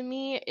strict to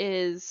me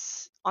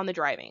is on the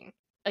driving.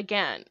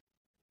 Again,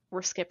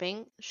 we're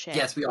skipping shit.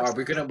 Yes, we are.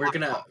 We're gonna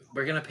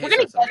pace get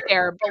ourselves.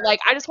 there, but like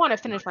I just want to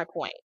finish my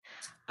point.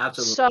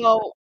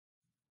 Absolutely.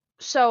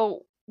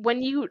 So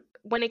when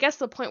it gets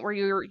to the point where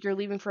you're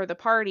leaving for the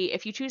party,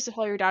 if you choose to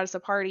tell your dad it's a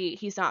party,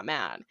 he's not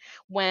mad.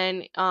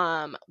 When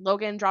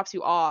Logan drops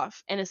you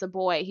off and it's a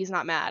boy, he's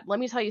not mad. Let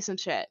me tell you some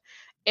shit.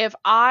 If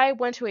I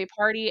went to a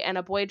party and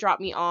a boy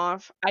dropped me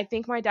off, I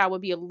think my dad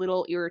would be a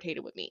little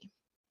irritated with me.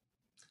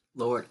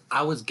 Lord,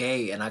 I was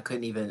gay and I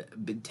couldn't even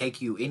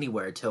take you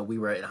anywhere till we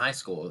were in high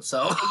school.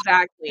 So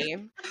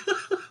Exactly.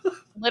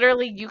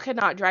 Literally, you could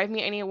not drive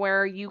me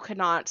anywhere. You could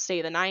not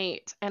stay the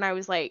night. And I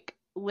was like,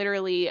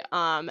 literally,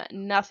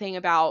 nothing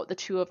about the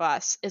two of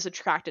us is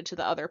attracted to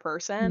the other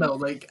person. No,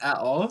 like at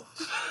all.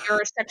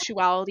 Your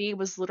sexuality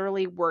was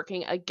literally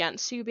working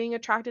against you being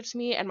attracted to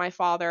me, and my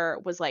father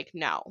was like,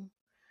 no.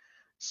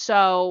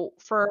 So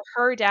for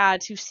her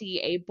dad to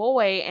see a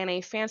boy in a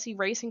fancy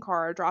racing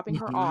car dropping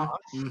her off,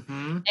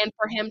 and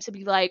for him to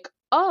be like,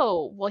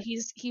 oh, well,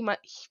 he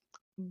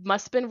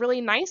must have been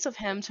really nice of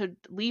him to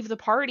leave the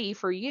party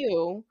for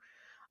you.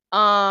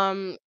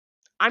 I'm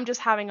just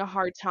having a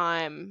hard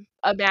time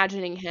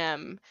imagining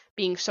him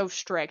being so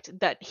strict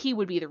that he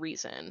would be the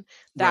reason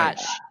that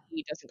Right.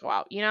 she doesn't go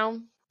out, you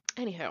know?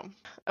 Anywho.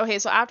 Okay,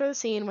 so after the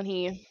scene when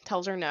he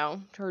tells her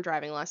no to her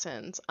driving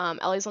lessons,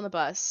 Ellie's on the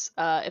bus.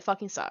 It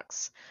fucking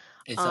sucks.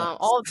 It sucks.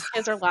 All of the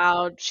kids are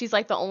loud. She's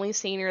like the only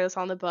senior that's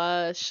on the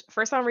bus.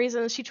 For some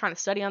reason, she's trying to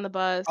study on the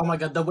bus. Oh my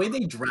god, the way they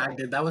dragged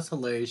it, that was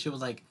hilarious. She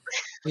was like,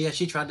 well, yeah,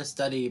 she tried to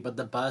study, but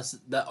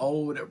the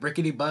old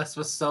rickety bus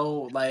was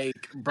so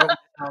like broke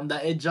down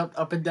that it jumped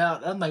up and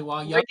down. I'm like,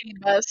 wow, y'all. Rickety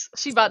bus.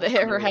 She about to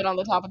hit her head on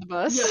the top of the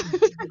bus.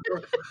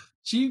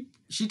 Yeah,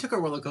 she took a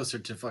roller coaster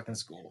to fucking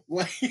school.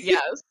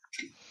 Yes.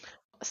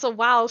 So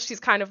while she's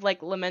kind of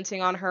like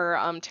lamenting on her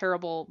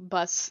terrible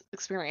bus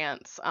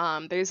experience,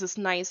 there's this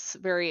nice,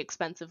 very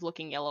expensive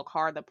looking yellow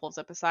car that pulls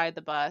up beside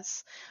the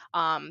bus.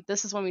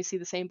 This is when we see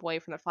the same boy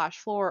from the flash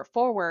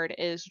forward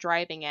is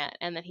driving it,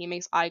 and then he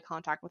makes eye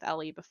contact with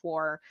Ellie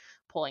before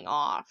pulling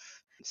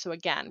off. So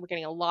again, we're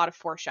getting a lot of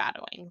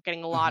foreshadowing. We're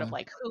getting a lot of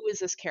like, who is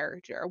this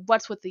character?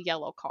 What's with the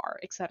yellow car,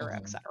 etc.,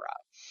 etc.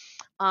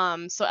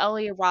 So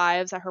Ellie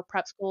arrives at her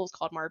prep school. It's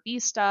called Mar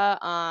Vista.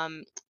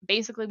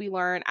 Basically, we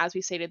learn, as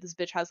we stated, this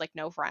bitch has like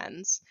no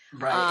friends.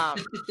 Right.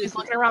 She's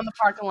looking around the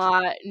parking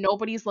lot.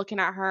 Nobody's looking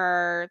at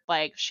her.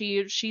 Like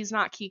she's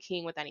not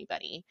kikiing with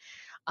anybody.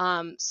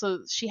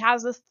 So she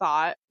has this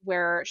thought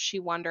where she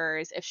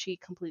wonders if she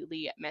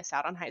completely missed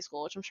out on high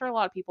school, which I'm sure a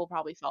lot of people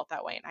probably felt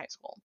that way in high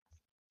school.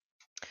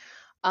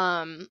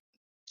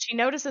 She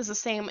notices the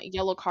same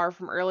yellow car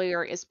from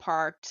earlier is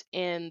parked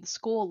in the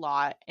school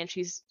lot, and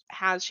she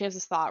has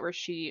this thought where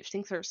she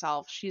thinks to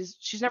herself she's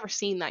never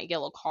seen that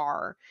yellow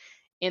car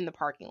in the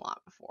parking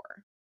lot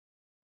before.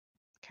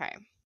 Okay.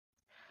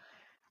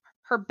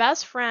 Her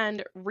best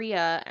friend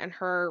Rhea and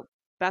her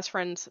best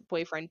friend's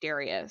boyfriend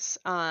Darius,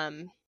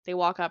 they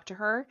walk up to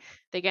her.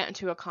 They get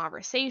into a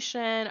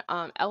conversation.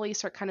 Ellie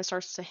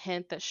starts to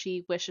hint that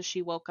she wishes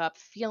she woke up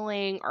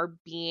feeling or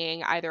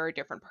being either a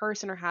different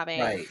person or having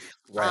Right.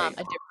 a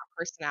different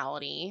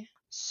personality.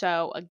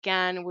 So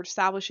again, we're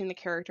establishing the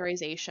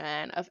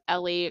characterization of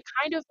Ellie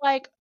kind of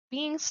like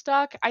being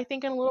stuck, I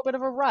think, in a little bit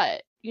of a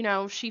rut. You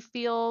know, she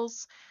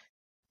feels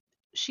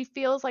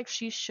like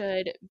she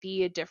should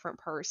be a different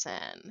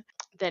person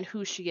than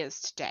who she is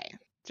today.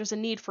 There's a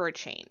need for a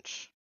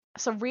change.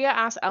 So Rhea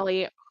asks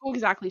Ellie who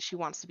exactly she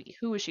wants to be.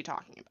 Who is she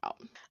talking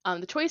about?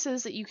 The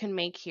choices that you can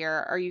make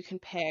here are you can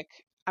pick,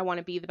 I want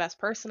to be the best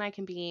person I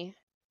can be.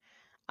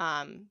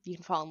 You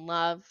can fall in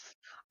love,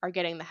 or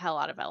getting the hell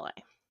out of LA.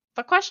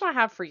 The question I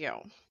have for you,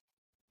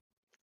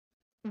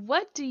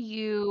 what do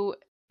you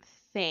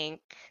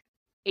think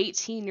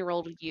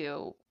 18-year-old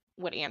you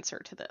would answer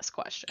to this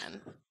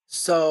question?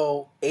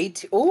 So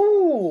 18.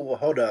 Ooh,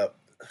 hold up.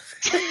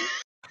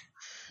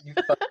 You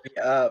fucked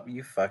me up.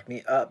 You fucked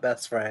me up,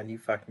 best friend. You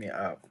fucked me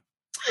up.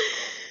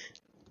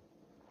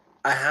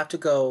 I have to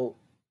go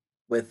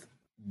with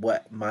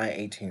what my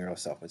 18-year-old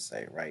self would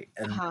say, right?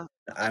 And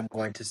I'm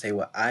going to say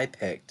what I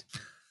picked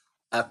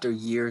after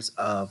years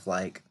of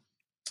like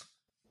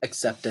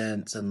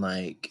acceptance and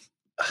like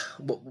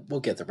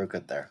we'll get there. We'll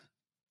get there.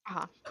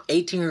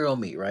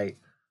 18-year-old me, right?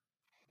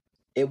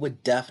 It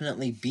would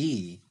definitely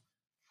be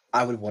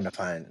I would want to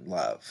find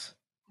love.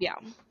 Yeah.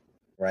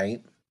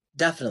 Right?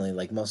 Definitely,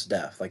 like most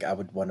deaf. Like I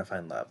would want to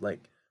find love.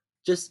 Like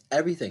just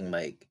everything,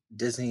 like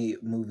Disney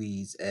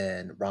movies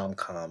and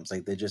rom-coms,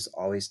 like they just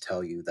always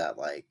tell you that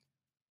like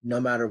no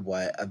matter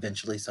what,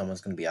 eventually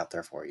someone's gonna be out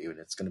there for you and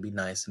it's gonna be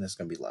nice and it's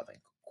gonna be loving.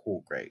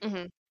 Cool, great.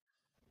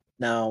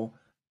 Now,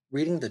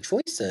 reading the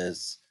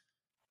choices,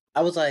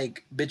 I was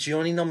like, bitch, you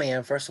don't need no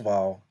man, first of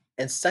all.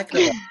 And second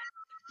of all,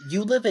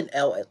 you live in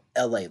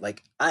LA.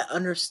 Like, I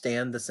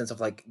understand the sense of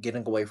like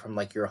getting away from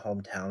like your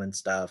hometown and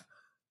stuff.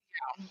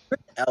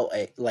 Yeah.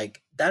 LA,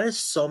 like that is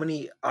so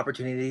many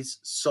opportunities,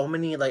 so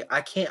many like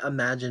I can't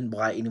imagine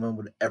why anyone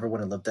would ever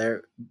want to live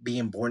there,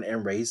 being born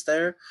and raised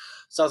there.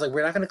 So I was like,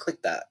 we're not gonna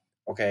click that,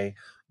 okay?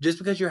 Just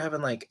because you're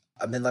having like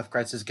a midlife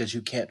crisis because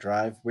you can't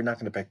drive, we're not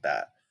gonna pick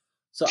that.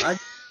 So I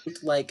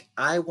like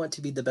I want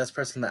to be the best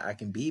person that I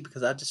can be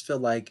because I just feel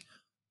like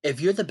if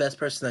you're the best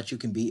person that you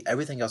can be,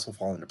 everything else will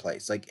fall into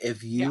place. Like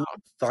if Yeah, you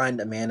find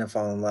a man and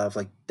fall in love,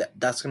 like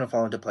that's gonna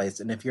fall into place.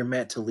 And if you're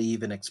meant to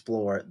leave and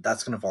explore,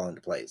 that's gonna fall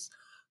into place.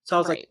 So I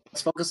was like, right.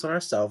 let's focus on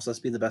ourselves. Let's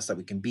be the best that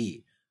we can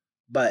be.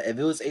 But if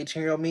it was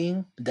 18-year-old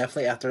me,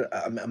 definitely after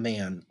a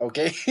man,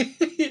 okay?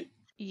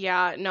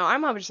 Yeah, no,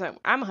 I'm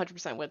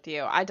 100% with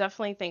you. I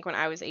definitely think when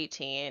I was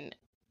 18,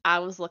 I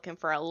was looking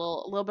for a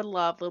little bit of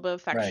love, a little bit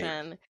of Right.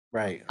 affection.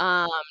 Right.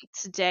 Um,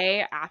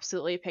 Today,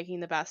 absolutely picking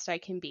the best I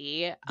can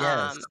be.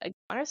 Yes. I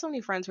have so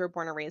many friends who were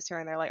born and raised here,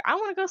 and they're like, I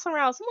want to go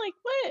somewhere else. I'm like,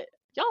 what?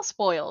 Y'all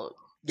spoiled.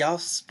 Y'all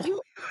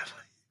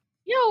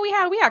You, we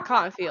had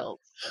cotton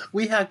fields.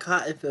 we had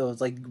cotton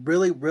fields, like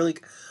really, really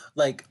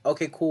like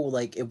okay, cool.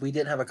 Like if we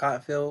didn't have a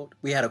cotton field,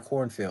 we had a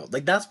cornfield.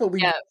 Like that's what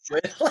we grew up Yes,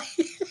 with. Like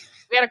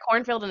we had a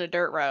cornfield and a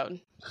dirt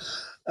road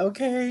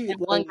okay, and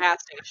one like gas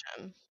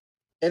station.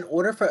 in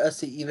order for us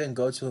to even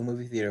go to a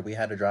movie theater, we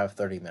had to drive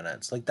 30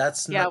 minutes. Like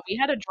that's Yeah, not we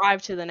had to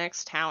drive to the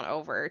next town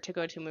over to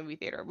go to a movie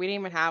theater. We didn't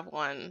even have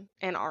one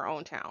in our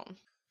own town.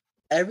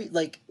 every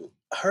like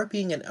her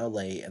being in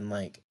LA and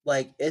like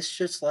it's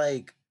just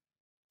like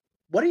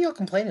what are y'all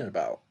complaining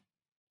about?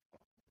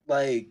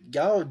 Like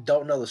y'all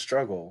don't know the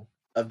struggle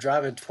of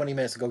driving 20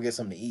 minutes to go get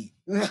something to eat.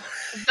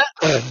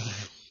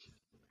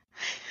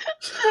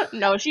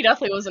 No, she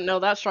definitely doesn't know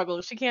that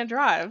struggle. She can't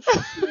drive.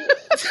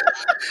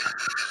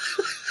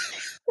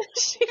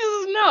 She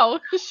doesn't know.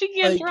 She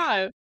can't Like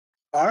drive.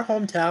 our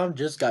hometown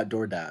just got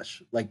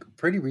DoorDash, like,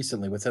 pretty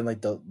recently, within, a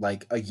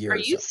Are year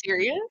or you so.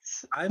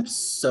 serious? I'm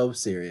so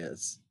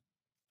serious.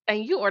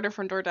 And you order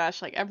from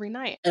DoorDash like every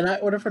night. And I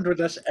order from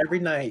DoorDash every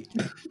night.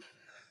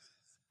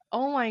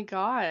 Oh my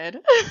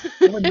god.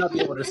 I would not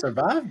be able to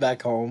survive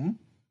back home.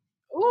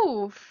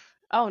 Oof.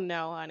 Oh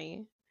no,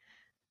 honey.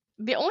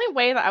 The only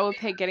way that I would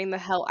pick getting the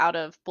hell out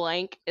of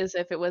blank is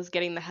if it was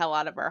getting the hell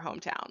out of our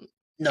hometown.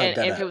 No, And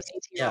if deadass. it was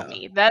 18-year-old Yeah.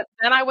 me, that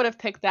then I would have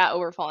picked that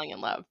over falling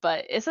in love.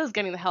 But it says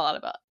getting the hell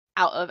out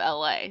of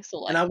LA. So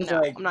And like, I was no,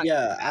 like, I'm not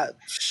gonna do yeah, that.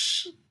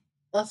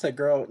 I said,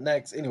 "Girl,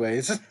 next."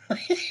 Anyways.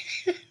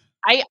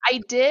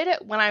 I did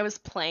when I was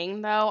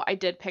playing though, I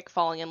did pick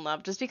falling in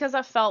love just because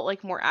that felt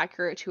like more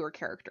accurate to her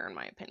character in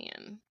my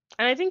opinion.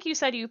 And I think you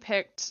said you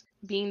picked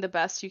being the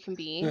best you can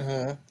be.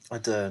 Mhm. I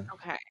did.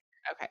 Okay.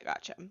 Okay,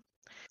 gotcha.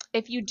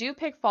 If you do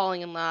pick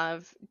falling in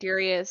love,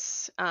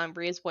 Darius,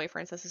 Rhea's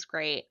boyfriend, says is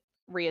great.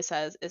 Rhea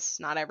says it's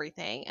not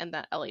everything and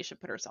that Ellie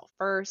should put herself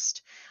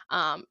first.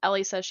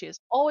 Ellie says she has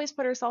always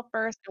put herself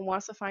first and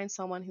wants to find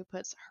someone who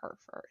puts her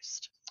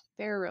first.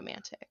 Very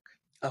romantic.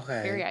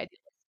 Very Okay. idealistic.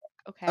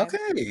 Okay.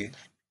 Okay.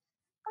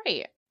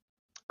 Great.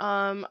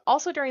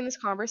 Also during this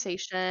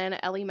conversation,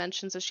 Ellie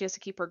mentions that she has to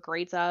keep her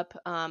grades up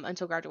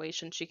until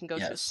graduation. She can go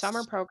to a summer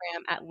Yes.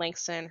 program at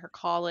Langston, her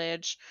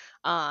college,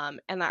 and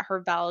that her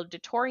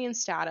valedictorian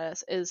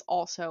status is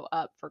also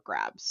up for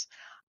grabs.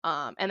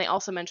 And they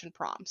also mentioned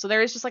prom. So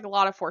there is just like a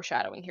lot of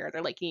foreshadowing here.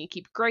 They're like, you need to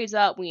keep your grades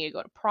up. We need to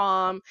go to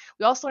prom.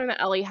 We also learned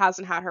that Ellie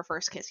hasn't had her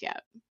first kiss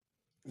yet.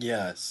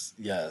 Yes.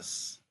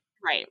 Yes.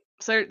 Right.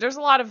 So there's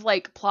a lot of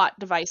like plot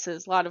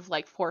devices, a lot of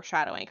like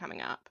foreshadowing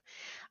coming up.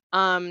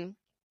 Um,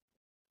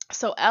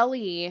 so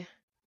Ellie,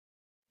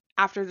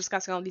 after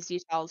discussing all these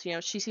details,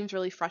 she seems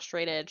really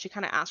frustrated. She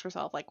kind of asks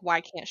herself, like,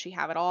 why can't she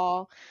have it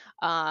all?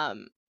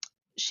 Um,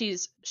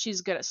 she's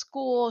good at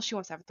school. She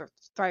wants to have a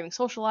thriving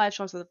social life.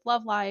 She wants to have a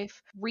love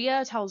life.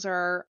 Rhea tells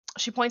her,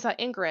 she points out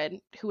Ingrid,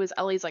 who is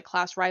Ellie's like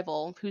class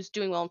rival, who's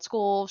doing well in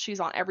school. She's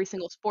on every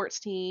single sports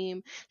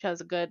team. She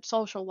has a good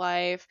social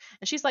life,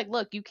 and she's like,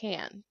 look, you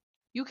can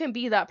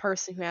be that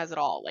person who has it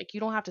all. Like, you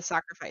don't have to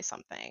sacrifice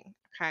something.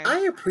 Okay. I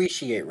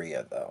appreciate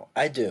Rhea though.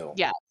 I do.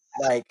 Yeah.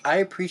 Like I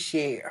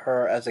appreciate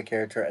her as a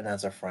character and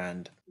as a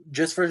friend.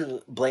 Just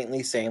for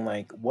blatantly saying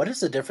like, what is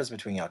the difference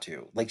between y'all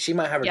two? Like she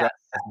might have a Yeah. driver's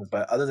license,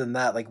 but other than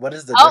that, like what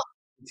is the Oh,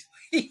 difference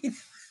between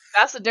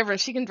that's the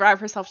difference. She can drive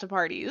herself to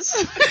parties.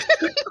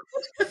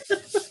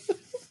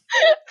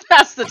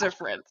 That's the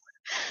difference.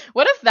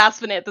 What if that's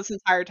been it this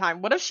entire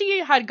time? What if she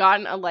had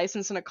gotten a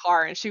license in a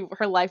car and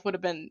her life would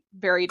have been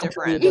very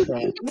completely different?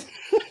 different?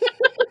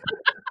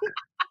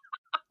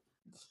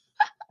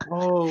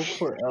 Oh,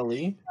 poor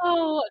Ellie.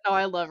 Oh, no,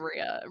 I love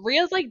Rhea.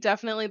 Rhea's like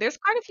definitely there's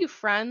quite a few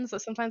friends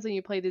that sometimes when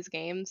you play these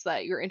games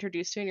that you're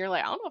introduced to and you're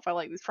like, I don't know if I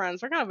like these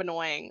friends. They're kind of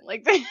annoying.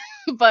 Like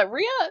but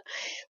Rhea,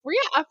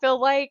 I feel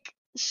like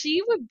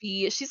she's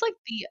like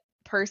the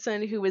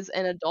person who is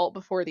an adult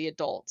before the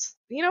adults.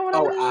 You know what I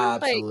Oh, mean?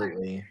 Like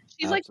absolutely.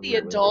 she's like the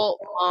Absolutely. adult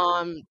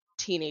mom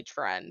teenage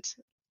friend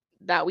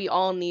that we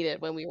all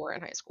needed when we were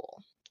in high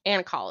school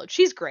and college.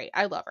 She's great.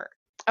 I love her.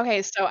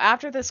 Okay, so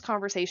after this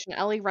conversation,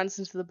 Ellie runs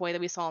into the boy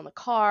that we saw in the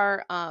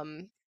car.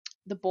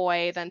 The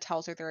boy then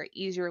tells her there are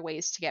easier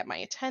ways to get my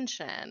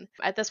attention.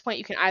 At this point,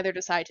 you can either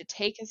decide to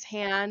take his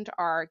hand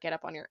or get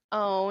up on your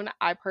own.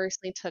 I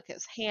personally took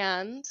his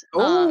hand,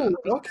 Oh,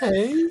 because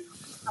okay.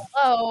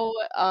 hello,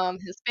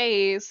 his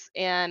face,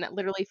 and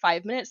literally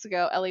 5 minutes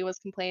ago, Ellie was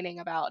complaining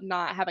about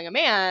not having a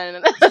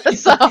man.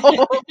 So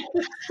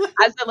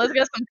I said, let's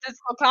get some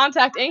physical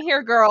contact in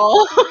here,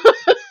 girl.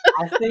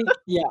 I think,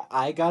 yeah,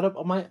 I got up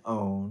on my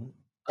own,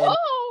 and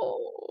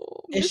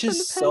Oh, it's Miss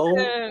just so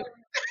Independent.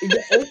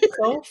 yeah, it's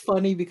so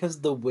funny because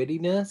the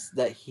wittiness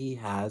that he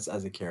has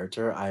as a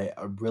character, I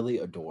really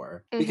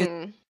adore. Because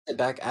Hmm. it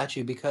back at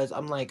you because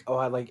I'm like, "Oh,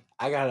 I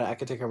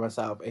can take care of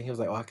myself," and he was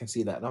like, "Oh, I can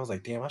see that," and I was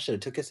like, "Damn, I should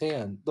have took his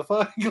hand." The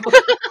fuck?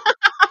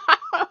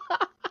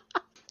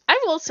 I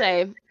will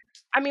say,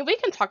 I mean, we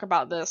can talk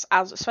about this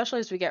as especially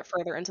as we get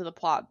further into the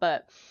plot,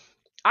 but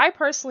I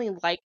personally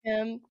like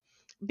him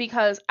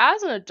because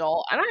as an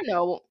adult, and I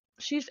know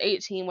she's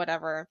 18,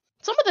 whatever.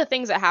 Some of the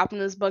things that happen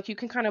in this book, you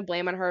can kind of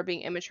blame on her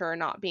being immature and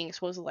not being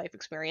exposed to life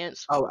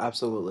experience. Oh,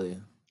 absolutely.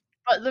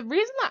 But the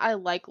reason that I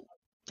like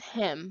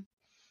him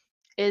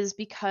is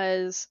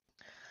because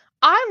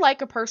I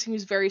like a person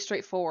who's very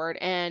straightforward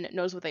and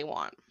knows what they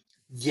want.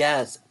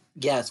 Yes,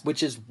 yes,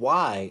 which is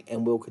why,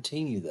 and we'll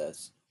continue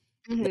this,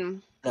 Hmm.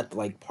 at the,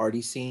 like,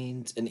 party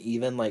scenes and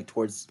even, like,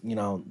 towards,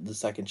 the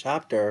second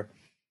chapter,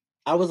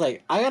 I was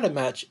like, "I gotta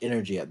match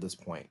energy at this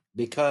point,"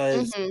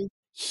 because Hmm.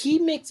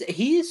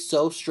 he is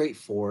so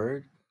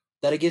straightforward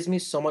that it gives me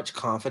so much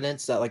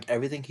confidence that, like,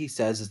 everything he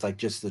says is, like,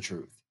 just the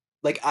truth.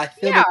 Like, I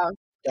feel like Yeah, I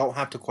don't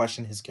have to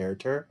question his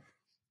character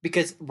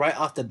because right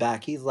off the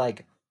bat, he's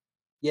like,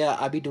 "Yeah,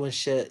 I be doing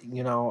shit,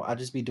 I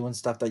just be doing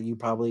stuff that you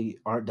probably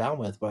aren't down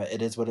with, but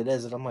it is what it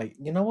is," and I'm like,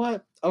 "You know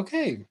what?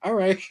 Okay,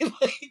 alright."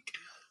 Like,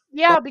 but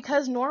yeah,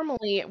 because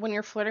normally when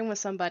you're flirting with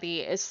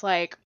somebody, it's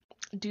like,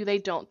 do they,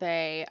 don't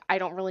they? I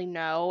don't really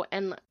know.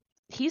 And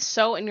he's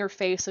so in your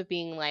face of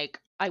being like,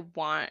 I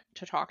want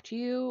to talk to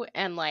you,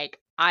 and like,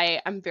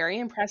 I'm very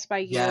impressed by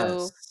you,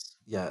 yes,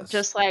 yes.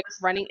 just like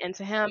running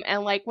into him.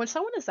 And like, when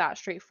someone is that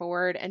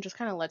straightforward and just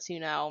kind of lets you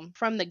know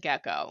from the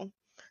get-go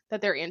that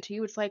they're into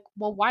you, it's like,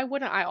 well, why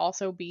wouldn't I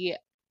also be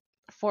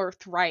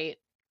forthright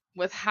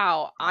with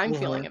how I'm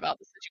feeling Mhm. about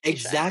the situation?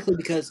 Exactly,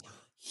 because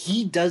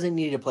he doesn't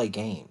need to play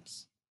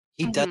games.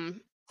 He does Hmm.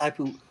 type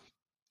who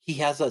he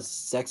has a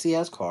sexy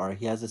ass car,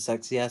 he has a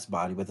sexy ass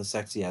body with a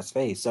sexy ass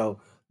face. So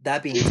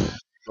that being said,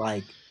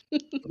 like, you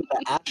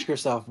gotta ask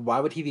yourself, why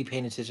would he be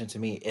paying attention to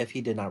me if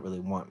he did not really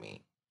want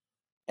me?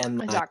 And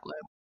like Exactly.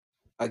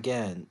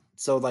 again,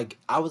 so like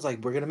I was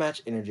like, we're gonna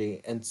match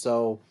energy. And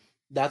so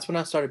that's when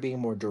I started being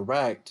more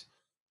direct.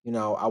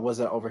 I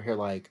wasn't over here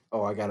like,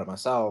 oh, I got it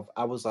myself.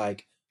 I was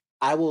like,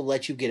 I will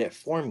let you get it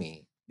for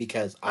me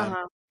because I'm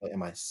Uh-huh. it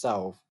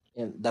myself.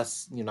 And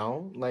that's,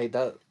 like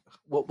that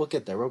we'll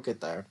get there. We'll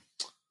get there.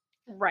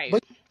 Right.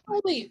 But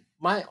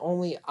my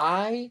only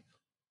I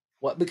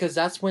what because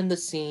that's when the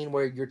scene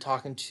where you're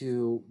talking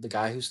to the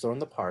guy who's throwing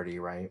the party,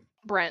 right?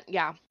 Brent,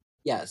 yeah.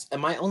 Yes,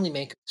 and my only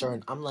main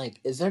concern, I'm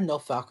like, is there no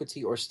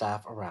faculty or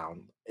staff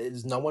around?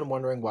 Is no one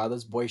wondering why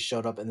this boy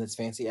showed up in this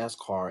fancy ass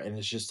car and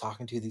is just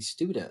talking to these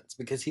students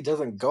because he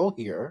doesn't go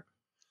here?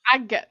 I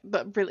get,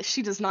 but really,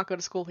 she does not go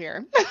to school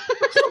here.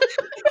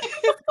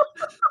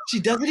 She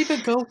doesn't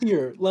even go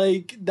here.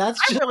 Like that's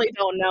I just. really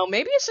don't know.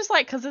 Maybe it's just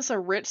like because it's a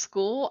rich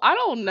school. I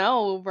don't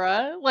know,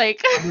 bruh.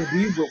 Like, I mean,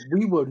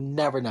 we will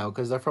never know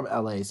because they're from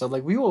LA. So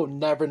like we will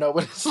never know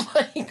what it's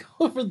like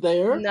over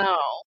there. no.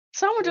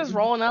 Someone just Mhm.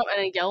 rolling up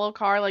in a yellow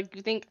car. Like,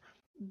 you think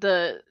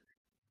the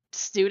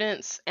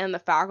students and the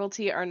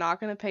faculty are not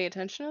going to pay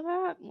attention to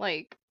that?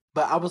 Like,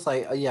 But I was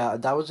like, yeah,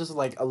 that was just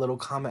like a little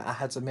comment I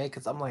had to make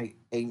because I'm like,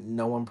 ain't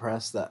no one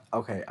pressed that.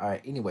 Okay, all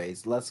right.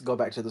 Anyways, let's go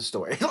back to the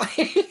story.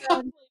 Like,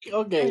 I'm like,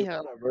 okay,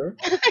 yeah. whatever.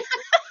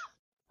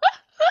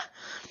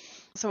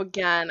 So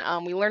again,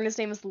 we learn his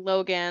name is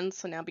Logan,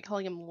 so now I'll be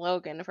calling him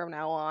Logan from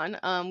now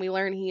on. We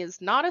learn he is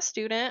not a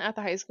student at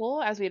the high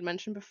school, as we had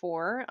mentioned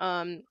before.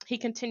 He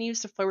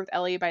continues to flirt with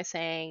Ellie by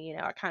saying,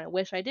 I kind of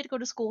wish I did go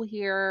to school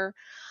here.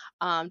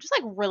 Just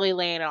like really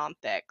laying it on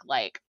thick.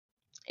 Like,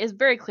 it's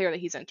very clear that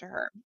he's into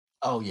her.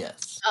 Oh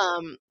yes.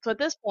 So at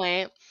this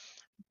point,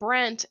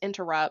 Brent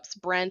interrupts.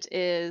 Brent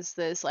is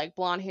this like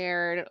blonde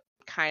haired,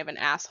 kind of an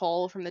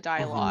asshole from the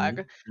Mm-hmm.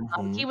 dialogue.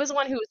 He Mm-hmm. was the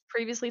one who was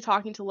previously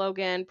talking to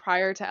Logan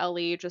prior to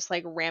Ellie just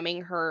like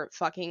ramming her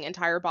fucking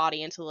entire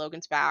body into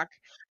Logan's back.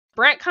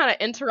 Brent kind of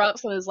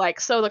interrupts and is like,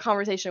 so the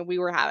conversation we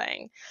were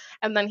having.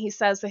 And then he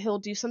says that he'll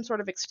do some sort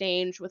of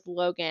exchange with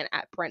Logan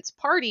at Brent's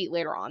party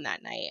later on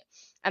that night.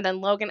 And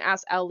then Logan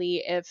asks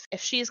Ellie if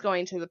she's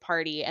going to the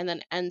party and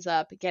then ends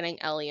up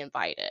getting Ellie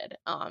invited.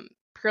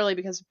 Purely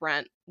because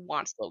Brent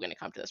wants Logan to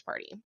come to this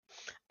party.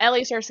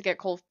 Ellie starts to get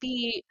cold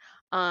feet.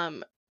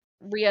 Um,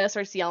 Rhea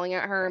starts yelling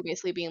at her and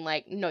basically being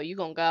like, "No, you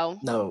gonna go."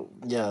 No,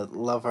 yeah,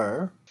 love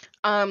her.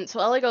 So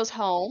Ellie goes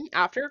home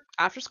after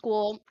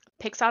school,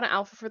 picks out an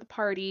outfit for the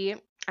party.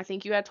 I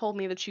think you had told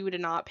me that you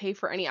did not pay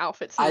for any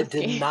outfits in I this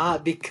did game.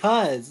 not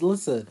because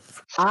listen,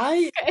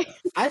 I Okay.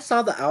 I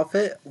saw the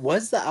outfit.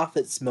 Was the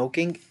outfit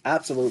smoking?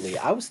 Absolutely.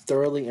 I was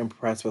thoroughly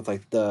impressed with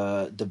like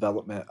the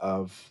development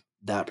of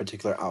that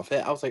particular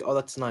outfit. I was like, "Oh,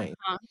 that's nice."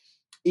 Uh,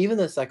 Even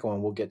the second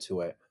one, we'll get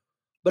to it.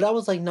 But I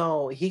was like,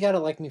 "No, he gotta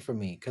like me for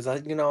me," because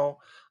like,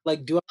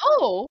 do I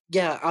oh,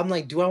 yeah, I'm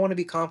like, "Do I wanna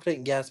be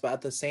confident?" Yes, but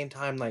at the same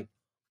time, like,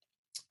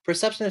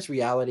 perception is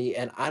reality,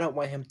 and I don't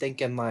want him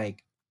thinking,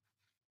 like,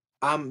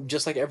 I'm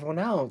just like everyone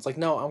else. Like,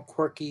 "No, I'm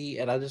quirky,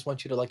 and I just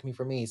want you to like me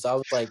for me." So I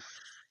was like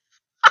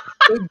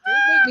it did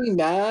make me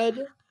mad.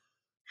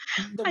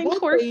 The I'm one thing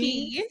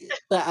quirky.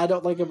 that I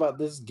don't like about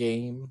this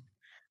game,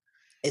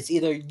 it's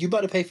either you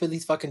about to pay for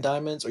these fucking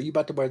diamonds or you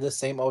about to wear this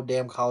same old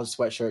damn college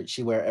sweatshirt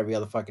she wear every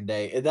other fucking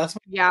day, and that's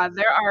Yeah,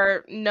 there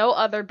are no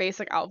other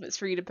basic outfits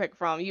for you to pick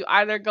from. You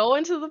either go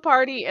into the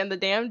party in the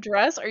damn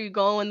dress or you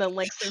go in the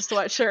Langston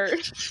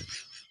sweatshirt.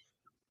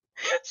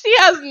 She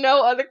has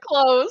no other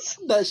clothes.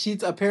 that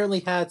she's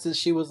apparently had since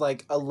she was,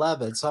 like,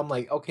 11, so I'm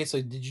like, "Okay,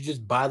 so did you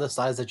just buy the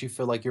size that you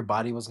feel like your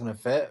body was gonna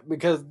fit?"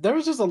 Because there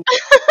was just a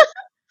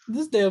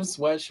this damn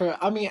sweatshirt,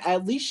 I mean,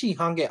 at least she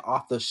hung it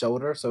off the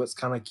shoulder, so it's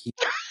kinda cute.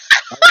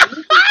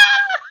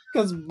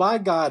 'Cause my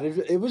god, if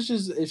it was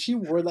just if she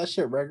wore that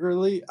shit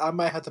regularly, I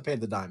might have to pay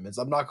the diamonds,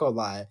 I'm not gonna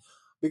lie.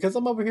 Because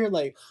I'm over here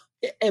like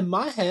in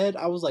my head,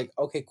 I was like,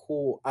 "Okay,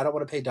 cool, I don't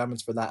wanna pay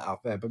diamonds for that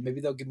outfit, but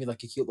maybe they'll give me,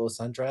 like, a cute little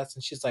sundress,"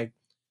 and she's like,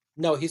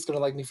 "No, he's gonna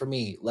like me for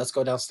me. Let's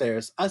go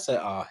downstairs." I said,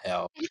 "Oh,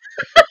 hell."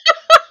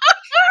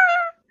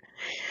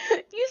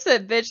 You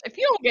said, "Bitch, if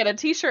you don't get a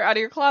t-shirt out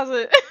of your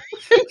closet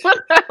and put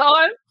that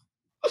on."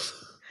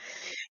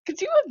 Could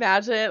you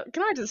imagine?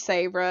 Can I just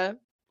say, bruh,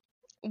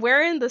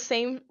 wearing the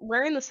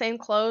same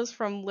clothes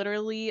from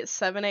literally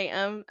 7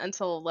 a.m.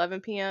 until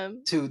 11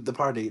 p.m. To the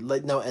party,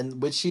 like, no,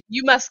 and when she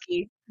You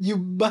musky. you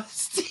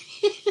must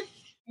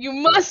You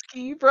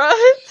musky, bruh.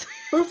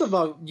 First of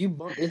all, you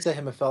bumped into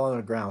him and fell on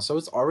the ground, so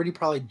it's already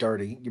probably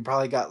dirty. You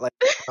probably got, like,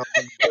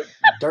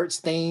 dirt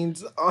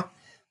stains on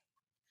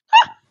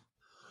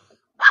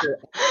Yeah,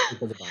 I should have paid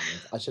for the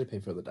diamonds. I should have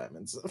paid for the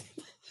diamonds.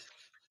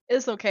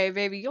 It's okay,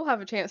 baby. You'll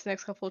have a chance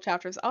next couple of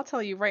chapters. I'll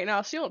tell you right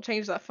now, she don't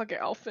change that fucking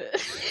outfit.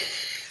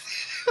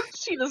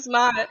 She does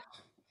not.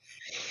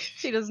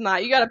 She does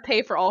not. You gotta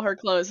pay for all her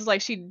clothes. It's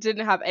like she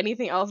didn't have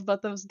anything else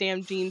but those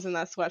damn jeans and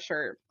that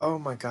sweatshirt. Oh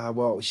my god,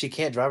 well, she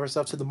can't drive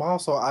herself to the mall,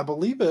 so I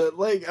believe it,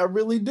 like, I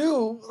really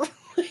do.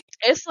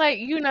 It's like,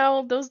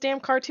 those damn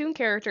cartoon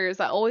characters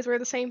that always wear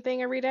the same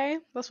thing every day.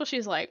 That's what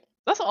she's like.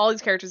 That's what all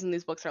these characters in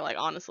these books are like,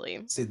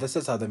 honestly. See, this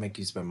is how they make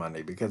you spend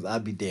money because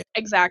I'd be damned.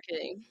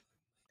 Exactly.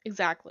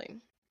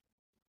 Exactly.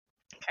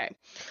 Okay.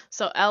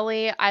 So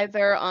Ellie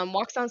either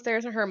walks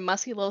downstairs in her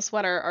musky little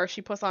sweater or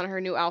she puts on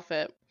her new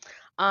outfit.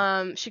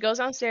 She goes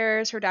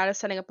downstairs. Her dad is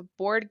setting up a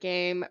board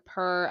game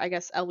per, I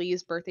guess,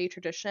 Ellie's birthday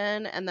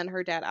tradition, and then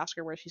her dad asks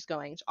her where she's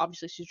going.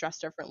 Obviously, she's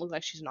dressed different. Looks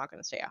like she's not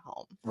going to stay at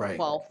home. Right.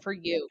 Well, for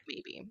you,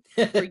 maybe.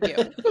 For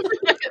you,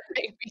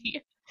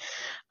 maybe.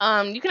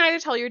 You can either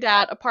tell your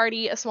dad a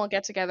party, a small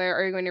get together,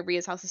 or you're going to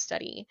Ria's house to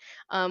study.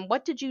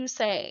 What did you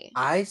say?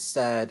 I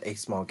said a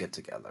small get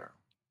together.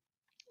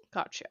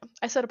 Gotcha.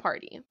 I said a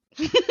party.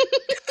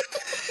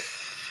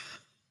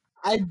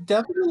 I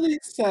definitely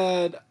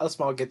said a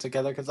small get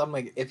together because I'm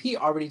like, if he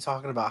already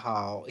talking about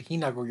how he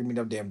not gonna give me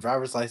no damn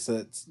driver's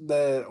license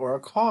or a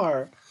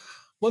car,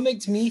 what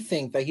makes me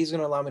think that he's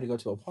gonna allow me to go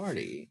to a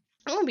party?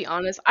 I'm gonna be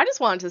honest. I just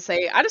wanted to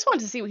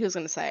see what he was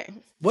gonna say.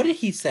 What did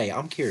he say?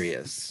 I'm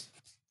curious.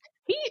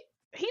 He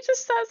he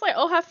just says like,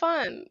 "Oh, have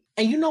fun."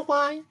 And you know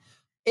why?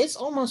 It's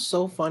almost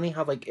so funny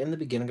how, like, in the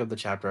beginning of the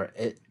chapter,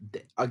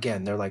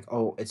 again, they're like,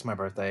 "Oh, it's my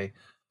birthday,"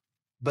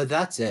 but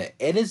that's it.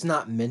 It is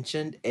not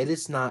mentioned. It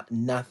is not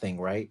nothing,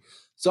 right?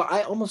 So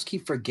I almost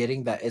keep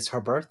forgetting that it's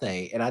her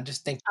birthday, and I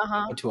just think Uh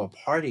huh. to a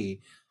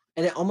party,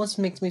 and it almost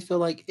makes me feel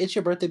like it's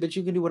your birthday, but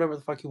you can do whatever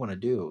the fuck you want to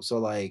do. So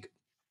like,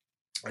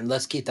 and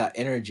let's keep that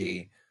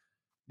energy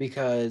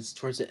because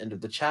towards the end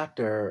of the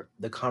chapter,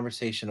 the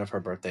conversation of her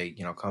birthday,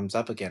 comes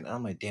up again. And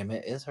I'm like, damn,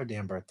 it is her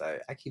damn birthday.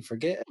 I keep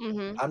forgetting.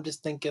 Mhm. I'm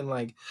just thinking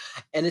like,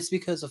 and it's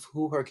because of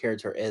who her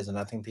character is, and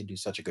I think they do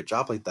such a good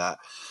job like that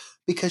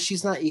because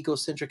she's not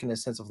egocentric in the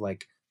sense of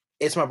like,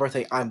 it's my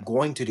birthday, I'm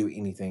going to do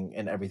anything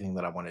and everything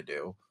that I want to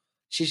do.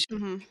 She's,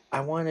 Mhm. I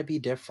want to be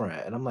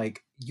different, and I'm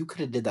like, you could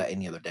have did that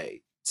any other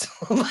day. So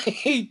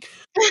like,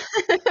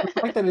 the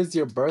fact that it's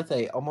your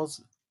birthday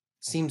almost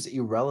seems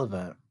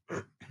irrelevant.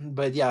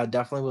 But yeah,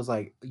 definitely was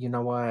like, you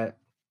know what?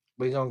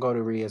 We're gonna go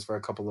to Ria's for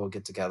a couple little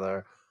get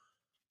together.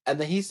 And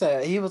then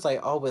he was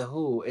like, oh, with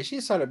who? And she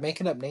started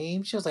making up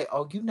names. She was like,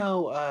 oh,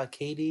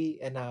 Katie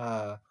and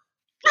I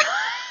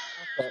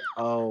said,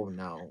 oh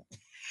no.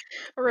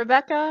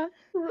 Rebecca,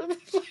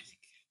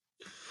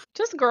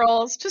 just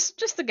girls,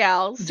 just the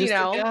gals, Just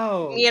the Me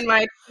gals. and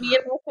my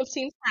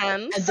 15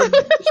 And friends. then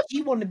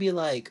he wanted to be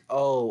like,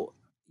 oh,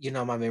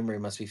 my memory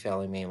must be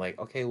failing me. Like,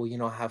 okay,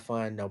 well, have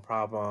fun, no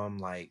problem.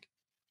 Like,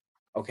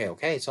 okay,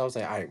 okay. So I was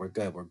like, all right, we're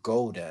good, we're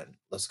golden.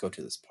 Let's go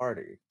to this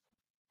party.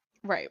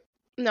 Right.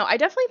 No, I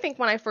definitely think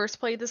when I first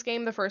played this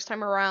game the first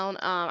time around,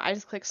 I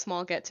just clicked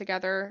small get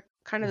together,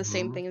 kind of the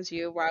same Mhm. thing as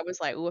you, where I was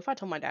like, "Ooh, if I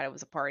told my dad it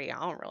was a party, I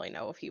don't really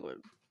know if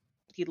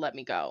he'd let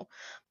me go."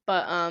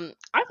 But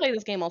I played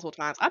this game multiple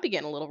times. I'd be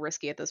getting a little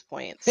risky at this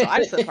point, so I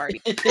just said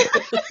party. Sometimes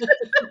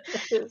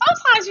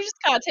you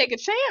just gotta take a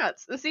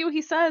chance and see what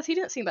he says. He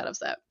didn't seem that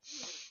upset.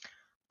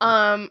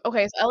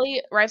 Okay, so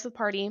Ellie arrives at the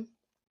party,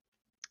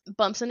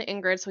 bumps into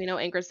Ingrid, so we know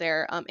Ingrid's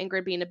there.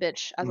 Ingrid being a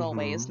bitch as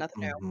always, Mhm,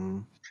 nothing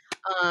new.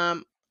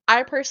 mhm.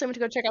 I personally went to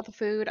go check out the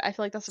food. I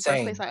feel like that's the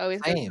first place Same, I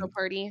always go to a same,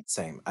 party.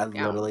 same. I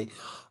Yeah. literally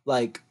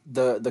like,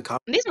 the And these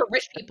conversation. are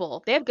rich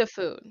people. They have good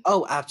food.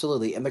 Oh,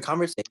 absolutely, and the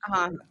conversation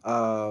Uh-huh.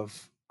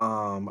 of,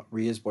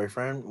 Rhea's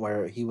boyfriend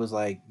where he was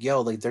like,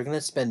 "Yo, like, they're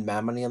gonna spend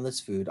mad money on this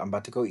food, I'm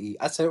about to go eat."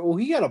 I said, "Oh,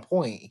 he got a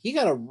point. He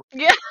got a."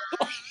 Yeah.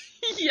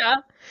 Yeah.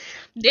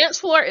 Dance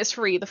floor is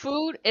free. The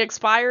food, it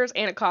expires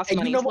and it costs And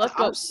you money. know So what? let's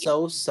I'm go eat.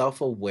 so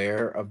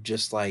self-aware of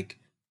just, like,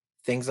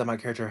 things that my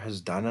character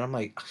has done, and I'm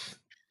like,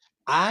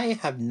 I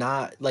have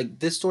not like,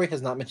 this story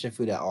has not mentioned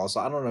food at all, so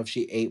I don't know if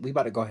she ate. We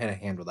about to go ahead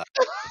and handle that.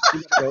 We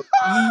about to go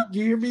eat,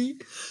 you hear me?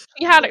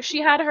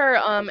 She had her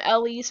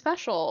Ellie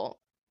special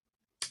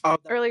Oh,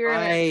 that's earlier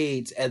in the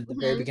right. At the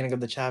very Mhm. beginning of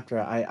the chapter,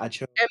 And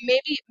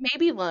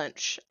maybe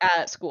lunch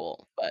at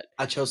school, but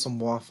I chose some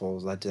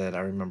waffles. I did, I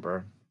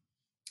remember.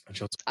 I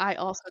chose. I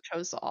also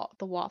chose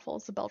the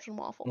waffles, the Belgian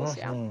waffles.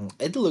 Yeah. Mhm.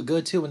 It did look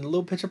good too when the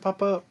little picture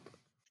pop up.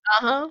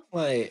 Uh-huh.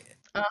 Like,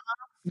 Uh-huh.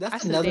 I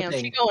that's said, another "Damn,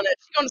 thing. she going to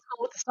school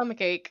with a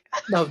stomach ache."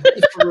 No,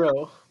 for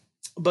real.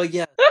 But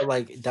yeah, so,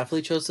 like,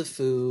 definitely chose the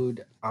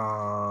food.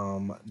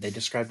 They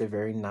described it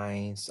very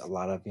nice. A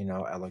lot of,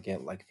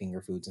 elegant like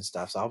finger foods and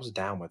stuff. So I was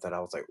down with it. I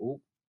was like,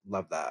 "Ooh,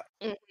 love that."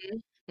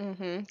 Mhm.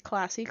 Mhm.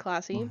 Classy,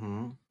 classy.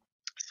 Mhm.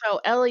 So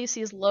Ellie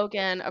sees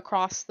Logan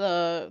across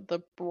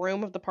the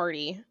room of the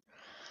party,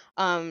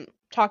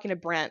 talking to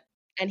Brent,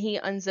 and he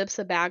unzips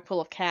a bag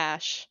full of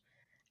cash,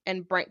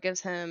 and Brent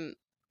gives him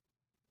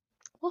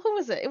well, who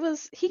was it? It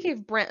was he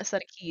gave Brent a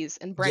set of keys,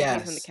 and Brent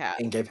gave him the Yes, cash.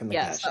 and gave him the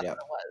Yes, cash. that's Yep.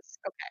 what it was.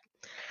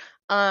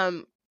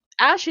 Okay.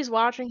 As she's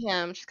watching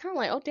him, she's kind of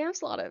like, "Oh, damn,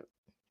 it's a lot of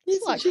She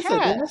said, "Damn,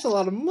 cash. that's a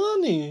lot of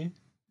money."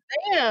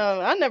 Damn,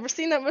 I never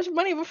seen that much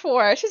money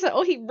before." She said,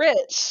 "Oh, he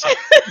rich."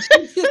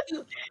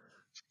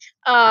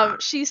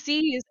 She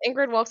sees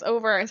Ingrid walks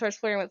over and starts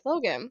flirting with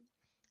Logan.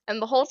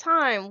 And the whole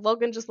time,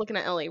 Logan just looking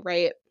at Ellie,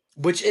 right?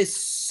 Which is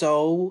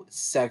so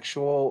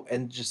sexual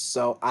and just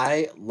so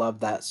I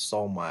love that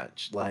so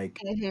much. Like,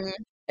 Mhm.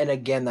 and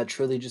again, that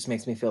truly just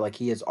makes me feel like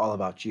he is all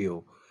about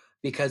you.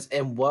 Because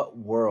in what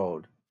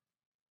world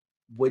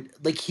would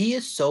like he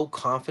is so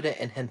confident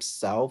in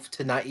himself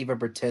to not even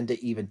pretend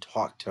to even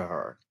talk to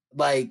her.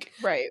 Like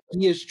Right.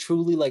 he is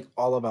truly like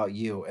all about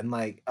you. And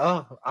like,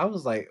 oh, I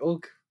was like, oh,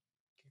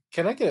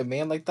 can I get a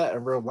man like that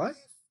in real life?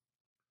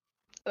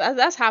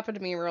 That's happened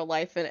to me in real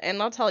life,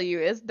 and I'll tell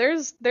you, is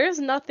there's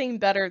nothing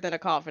better than a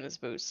confidence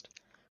boost.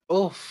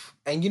 Oof.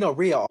 And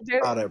Rhea all There,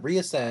 about it.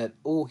 Rhea said,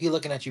 "Oh, he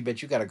looking at you,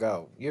 bitch. You gotta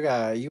go. You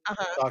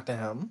uh-huh. talk to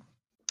him."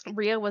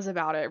 Rhea was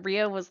about it.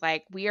 Rhea was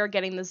like, "We are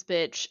getting this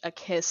bitch a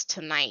kiss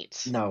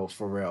tonight. No,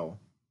 for real.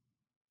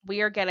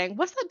 We are getting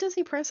what's that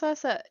Disney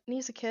princess that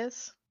needs a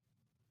kiss?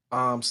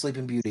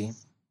 Sleeping Beauty.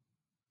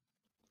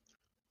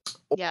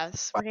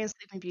 Yes, we're getting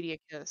Sleeping Beauty a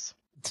kiss."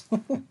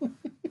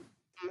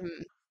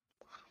 Mhm.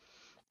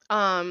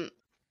 Um,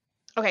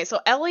 Okay, so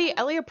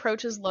Ellie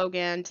approaches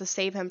Logan to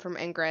save him from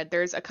Ingrid.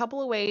 There's a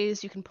couple of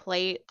ways you can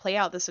play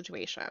out the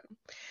situation.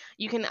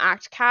 You can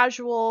act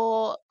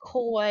casual,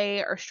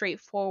 coy, or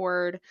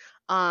straightforward.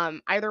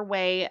 Either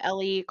way,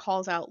 Ellie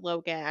calls out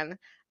Logan,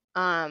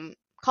 um,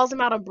 calls him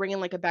out on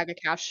bringing like a bag of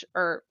cash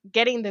or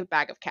getting the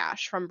bag of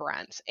cash from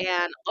Brent.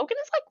 And Logan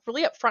is like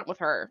really upfront with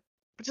her,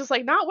 which is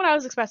like not what I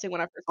was expecting when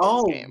I first played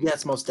this Oh, game.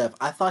 yes, most def.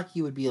 I thought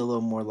he would be a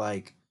little more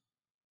like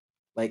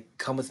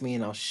come with me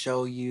and I'll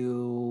show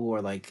you,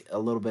 or like a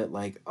little bit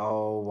like,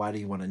 oh, why do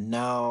you want to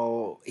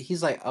know?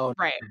 He's like, oh,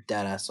 Right.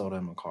 dad, I sold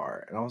him a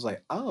car, and I was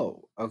like,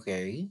 oh,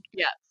 okay.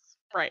 Yes.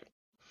 Right.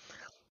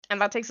 And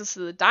that takes us to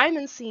the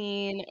diamond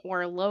scene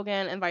where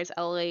Logan invites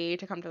Ellie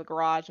to come to the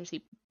garage and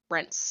see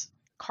Brent's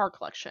car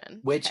collection.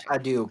 Which Okay. I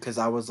do because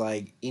I was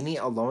like, any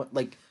alone,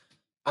 like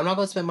I'm not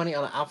gonna spend money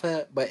on an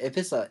outfit, but if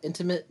it's an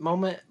intimate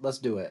moment, let's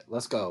do it.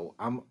 Let's go.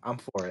 I'm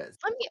for it.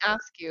 Let me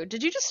ask you,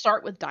 did you just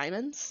start with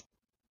diamonds?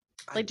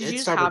 I Like, did you did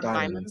just start with have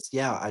diamonds? diamonds.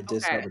 Yeah, I did Okay.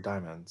 start with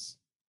diamonds.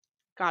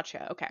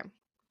 Gotcha. Okay.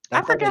 I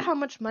I thought forget they, how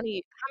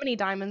many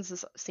diamonds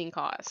this scene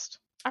cost.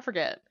 I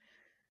forget.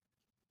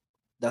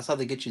 that's how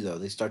they get you though.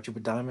 They start you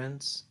with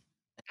diamonds.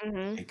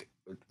 Hmm. Like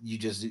you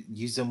just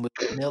use them with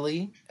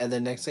Millie, and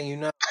then next thing you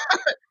know,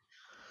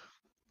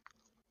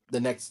 the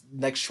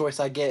next choice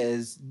I get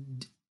is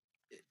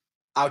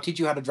I'll teach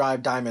you how to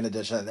drive Diamond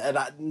Edition, and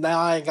now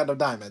I ain't got no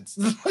diamonds.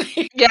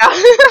 Yeah.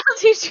 I'll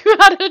teach you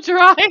how to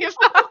drive.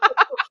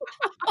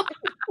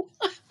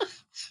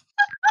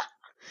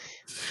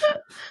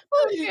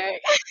 Okay.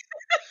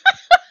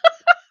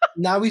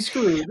 Now we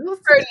screwed.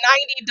 For 90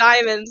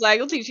 diamonds, like,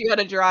 I'll teach you how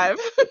to drive.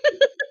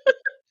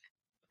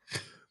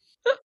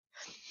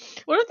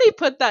 What if they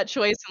put that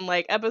choice in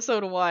like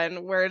episode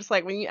 1 where it's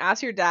like when you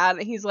ask your dad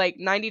and he's like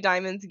 90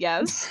 diamonds,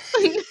 yes.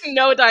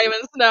 No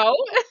diamonds, no.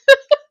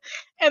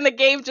 And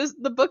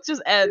the book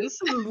just ends.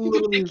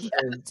 Literally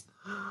ends.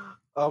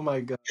 Oh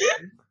my god.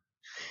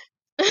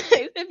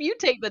 If you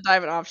take the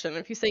diamond option,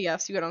 if you say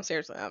yes, you go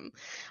downstairs to him.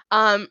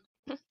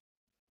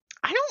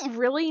 I don't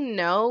really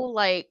know,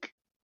 like,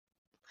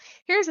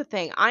 here's the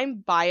thing. I'm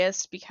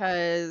biased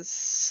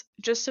because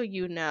just so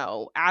you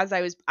know, as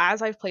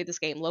I've played this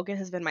game, Logan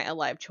has been my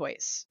alive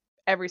choice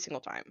every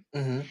single time.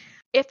 Mm-hmm.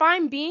 If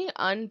I'm being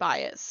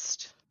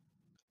unbiased,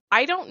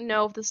 I don't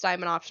know if this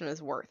diamond option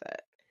is worth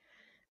it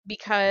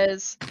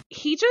because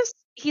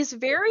he's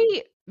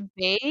very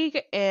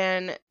vague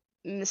and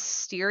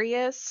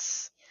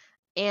mysterious,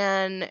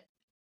 and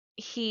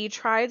he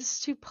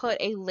tries to put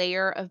a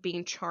layer of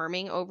being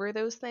charming over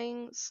those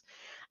things.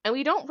 And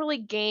we don't really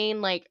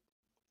gain like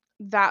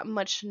that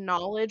much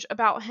knowledge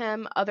about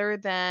him other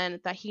than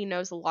that he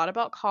knows a lot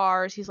about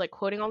cars. He's like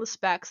quoting all the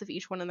specs of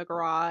each one in the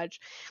garage,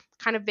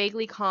 kind of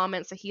vaguely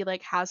comments that he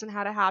like hasn't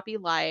had a happy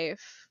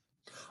life.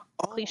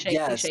 Oh Cliche,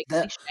 yes, cliche,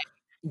 that cliche.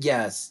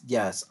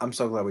 yes. I'm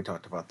so glad we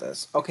talked about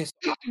this. Okay, so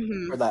I paid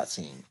Mhm, for that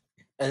scene,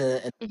 and then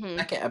in the mhm,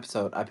 second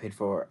episode, I paid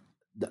for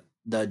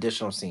the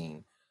additional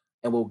scene,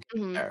 and we'll get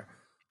mhm. there.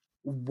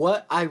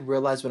 What I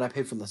realized when I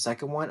paid for the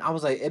second one, I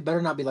was like, it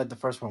better not be like the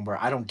first one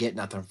where I don't get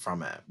nothing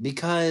from it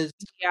because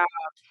Yeah,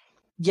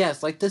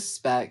 yes, like the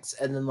specs,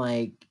 and then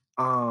like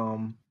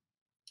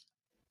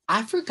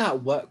I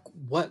forgot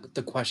what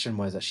the question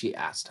was that she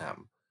asked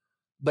him,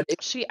 but it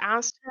she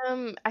asked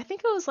him, I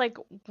think it was like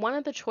one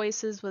of the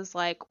choices was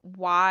like,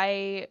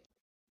 why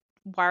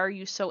are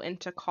you so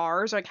into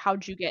cars? Like,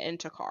 how'd you get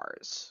into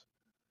cars?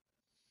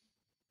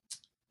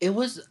 it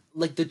was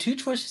like the two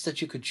choices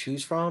that you could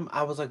choose from.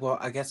 I was like, well,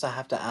 I guess I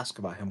have to ask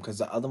about him because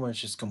the other one is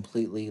just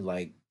completely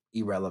like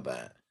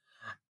irrelevant.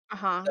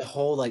 Uh-huh. The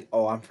whole like,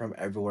 oh, I'm from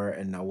everywhere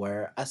and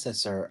nowhere. I said,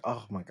 sir,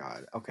 oh my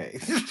god, okay.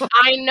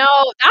 I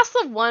know. That's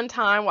the one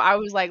time where I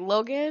was like,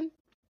 Logan,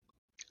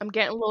 I'm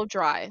getting a little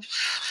dry.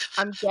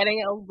 I'm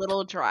getting a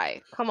little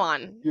dry. Come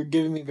on. You're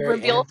giving me very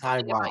Reveal anti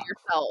something about WAP.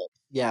 yourself.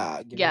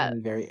 Yeah, giving Yeah, me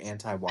very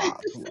anti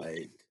WAP.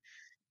 Like,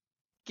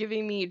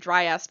 giving me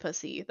dry ass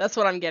pussy. That's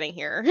what I'm getting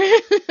here.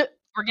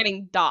 We're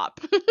getting dop.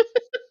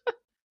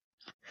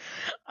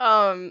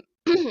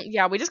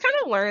 Yeah, we just kind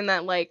of learned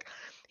that like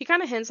he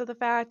kind of hints at the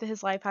fact that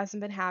his life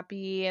hasn't been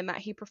happy and that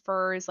he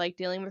prefers like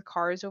dealing with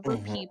cars over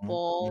mm-hmm,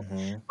 people,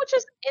 mm-hmm. which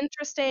is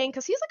interesting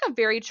because he's like a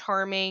very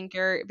charming,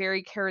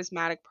 very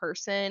charismatic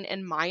person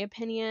in my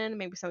opinion.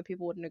 Maybe some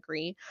people wouldn't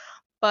agree,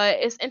 but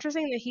it's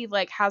interesting that he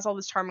like has all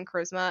this charm and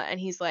charisma and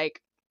he's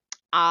like,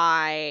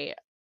 I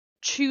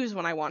choose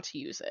when I want to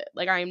use it.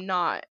 Like I'm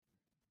not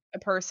a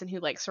person who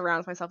like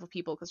surrounds myself with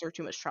people because they're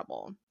too much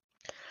trouble.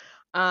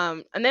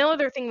 And the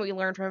other thing we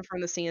learned from him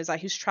from the scene is that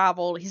he's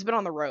been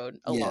on the road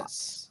a lot.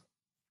 Yes.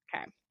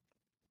 Okay.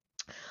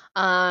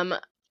 Um,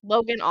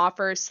 Logan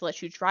offers to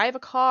let you drive a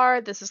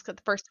car. This is the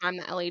first time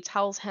that Ellie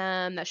tells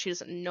him that she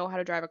doesn't know how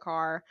to drive a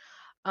car.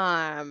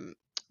 Um,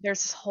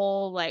 there's this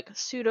whole like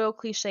pseudo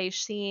cliche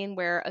scene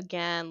where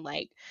again,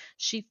 like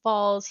she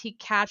falls, he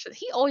catches,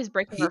 he always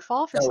breaking He her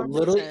fall for no, some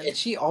literally, reason. and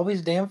she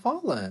always damn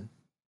falling.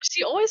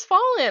 She always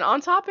falling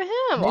on top of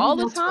him Maybe all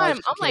the that's why time.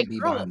 she I'm like, can't be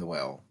girl, behind the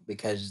wheel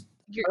because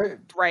you're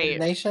her right.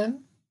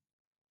 coordination.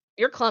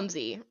 You're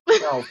clumsy.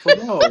 No, for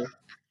real.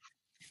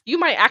 You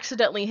might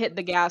accidentally hit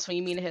the gas when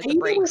you mean to hit And the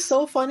you know what's brakes.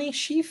 so funny?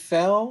 She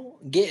fell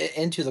get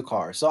into the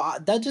car, so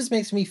that just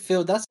makes me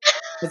feel that's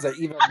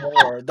even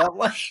more that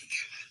like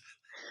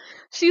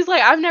She's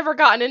like, I've never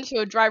gotten into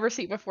a driver's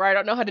seat before. I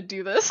don't know how to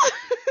do this.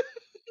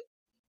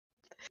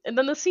 And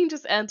then the scene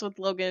just ends with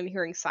Logan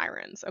hearing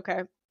sirens.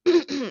 Okay.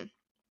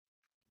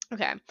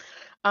 Okay.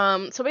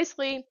 So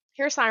basically,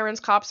 hear sirens,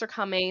 cops are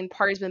coming,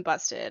 party's been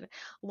busted.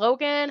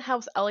 Logan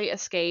helps Ellie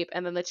escape,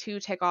 and then the two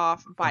take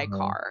off by Mhm,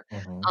 car.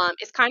 mhm.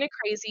 It's kind of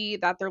crazy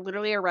that they're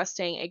literally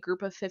arresting a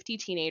group of 50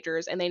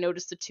 teenagers, and they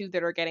notice the two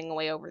that are getting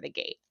away over the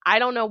gate. I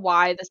don't know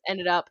why this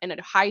ended up in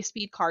a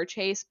high-speed car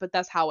chase, but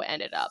that's how it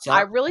ended up.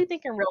 I So really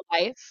think in real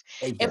life,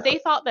 if yeah. they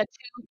thought that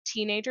two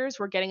teenagers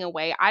were getting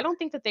away, I don't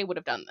think that they would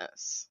have done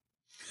this.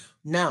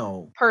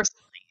 Now,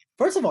 Personally,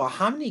 first of all,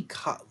 how many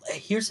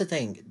here's the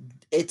thing,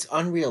 it's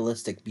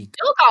unrealistic because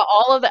you look got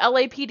all of the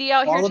LAPD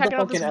out here checking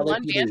out this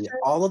one mansion.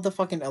 All of the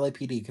fucking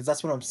LAPD, because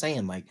that's what I'm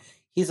saying, like,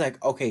 he's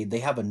like, "Okay, they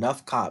have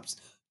enough cops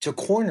to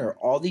corner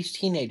all these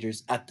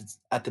teenagers at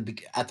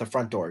the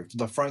front door,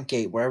 the front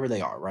gate, wherever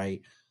they are,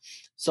 right?"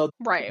 So,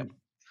 Right.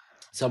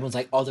 someone's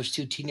like, "Oh, there's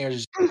 2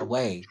 teenagers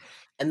away,"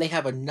 and they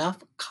have enough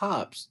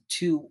cops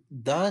to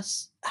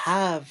thus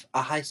have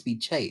a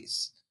high-speed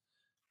chase.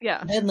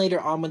 Yeah. Then later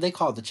on, when they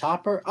call the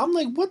chopper, I'm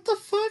like, "What the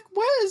fuck?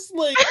 Where's,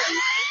 like"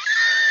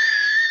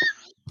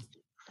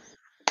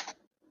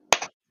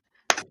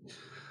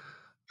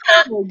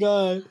 Oh my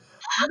god.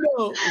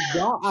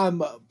 While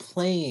I'm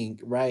playing,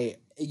 right,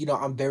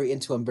 I'm very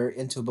into it,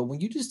 but when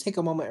you just take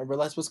a moment and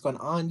realize what's going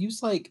on, you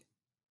just like,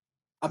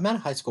 I'm at a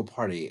high school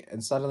party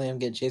and suddenly I'm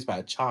getting chased by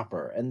a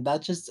chopper, and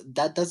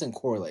that doesn't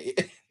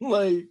correlate.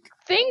 Like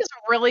things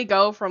really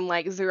go from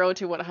like 0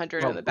 to 100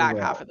 in No, the for back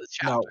half real. of this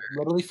No, chapter.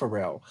 literally for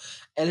real.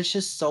 And it's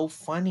just so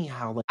funny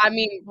how like I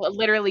mean,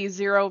 literally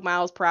 0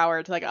 miles per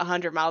hour to like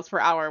 100 miles per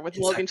hour with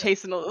Logan exactly.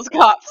 chasing all those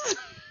cops.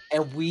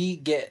 And we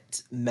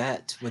get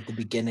met with the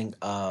beginning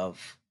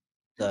of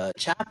the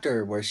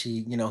chapter where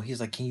she, he's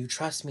like, "Can you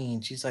trust me?"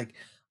 And she's like,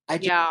 "I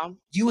just, Yeah.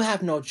 you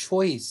have no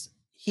choice.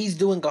 He's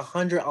doing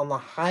 100 on the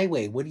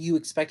highway. What do you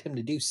expect him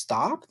to do?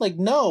 Stop? Like,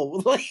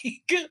 no." Like,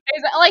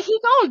 Like, he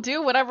gonna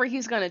do whatever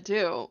he's gonna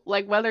do,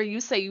 like, whether you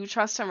say you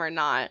trust him or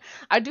not.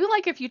 I do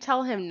like if you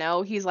tell him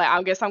no, he's like,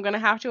 "I guess I'm gonna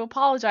have to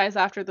apologize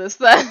after this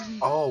then."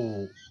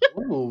 oh,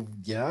 oh,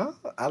 yeah,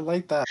 I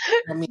like that.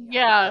 I mean,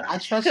 Yeah, I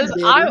trust you, 'cause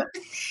Daddy.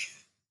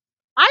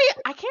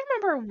 I can't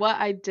remember what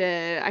I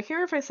did. I can't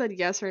remember if I said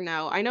yes or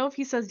no. I know if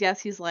he says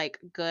yes, he's like,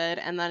 "Good,"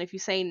 and then if you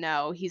say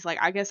no, he's like,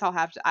 "I guess I'll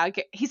have to."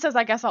 He says,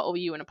 "I guess I'll owe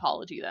you an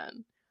apology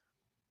then."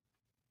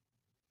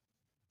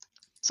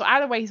 So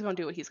either way, he's gonna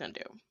do what he's gonna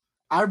do.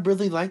 I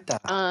really like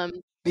that Um,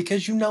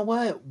 because you know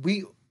what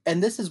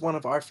and this is one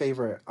of our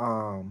favorite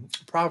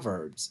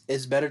proverbs.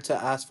 It's better to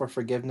ask for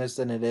forgiveness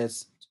than it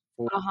is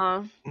for.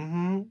 uh-huh.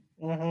 Mm-hmm.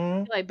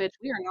 Mm-hmm. Like, bitch,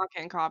 we are not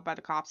getting caught by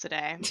the cops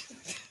today.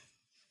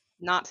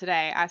 Not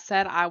today. I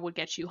said I would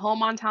get you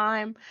home on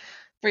time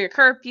for your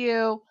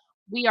curfew.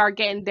 We are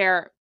getting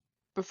there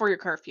before your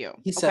curfew.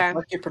 He said, Okay.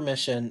 "Fuck your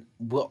permission.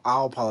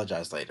 I'll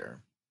apologize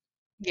later."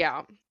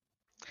 Yeah.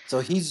 So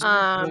he's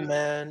Um,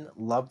 man.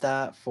 Love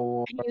that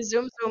for he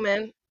zoom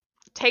in,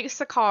 takes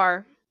the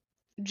car,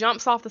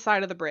 jumps off the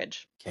side of the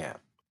bridge.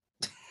 camp.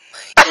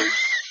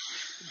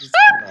 Just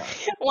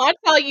When I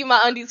tell you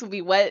my undies will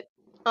be wet,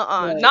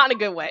 like, not in a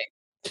good way.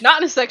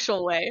 Not in a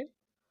sexual way.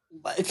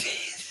 like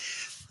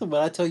when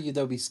I tell you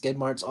there'll be skid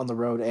marks on the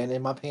road and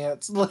in my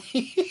pants, like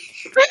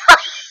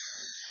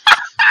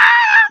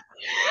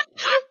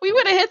We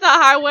would have hit the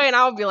highway and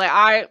I would be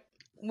like,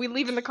 we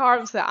leaving the car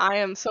and said, "I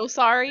am so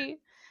sorry.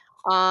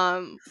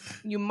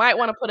 You might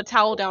want to put a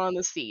towel down on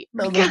the seat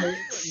no,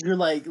 because you're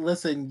like,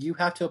 listen, you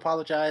have to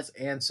apologize,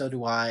 and so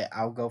do I.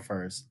 I'll go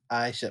first.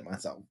 I shit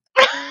myself.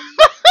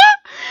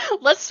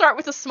 let's start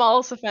with the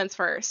smallest offense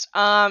first.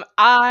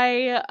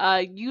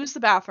 I used the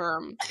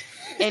bathroom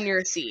in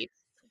your seat.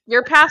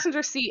 Your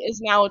passenger seat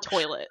is now a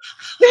toilet.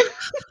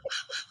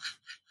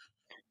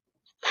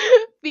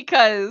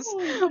 Because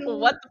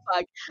what the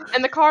fuck?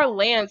 And the car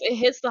lands, it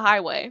hits the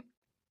highway.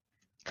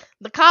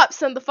 The cops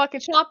send the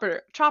fucking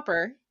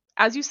chopper,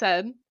 as you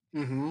said.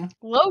 Mm-hmm.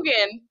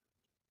 Logan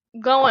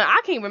going,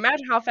 I can't even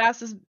imagine how fast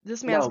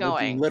this man's No, like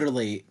going.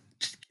 literally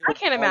I kills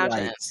can't all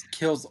imagine. lights,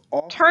 kills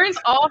all. Turns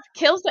off,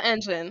 kills the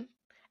engine,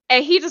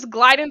 and he just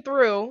gliding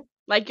through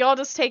like y'all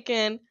just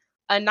taking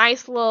a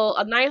nice little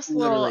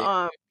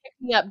Literally, pick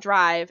me up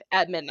drive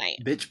at midnight.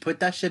 bitch, put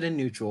that shit in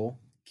neutral,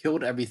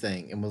 killed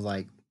everything, and was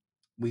like,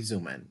 "We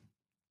zoom in."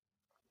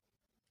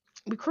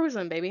 We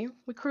cruising, baby.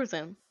 We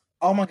cruising.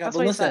 Oh my god! That's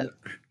But what he said.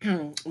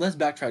 listen, let's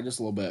backtrack just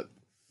a little bit.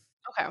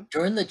 Okay.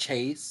 During the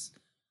chase,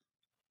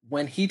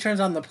 when he turns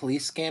on the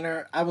police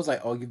scanner, I was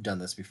like, "Oh, you've done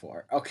this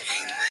before." Okay.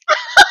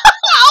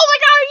 Oh my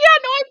god, yeah,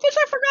 no, bitch,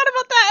 I forgot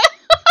about that.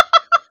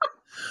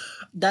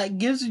 That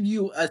gives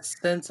you a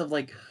sense of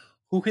like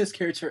who his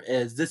character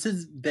is. This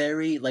is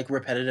very like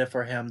repetitive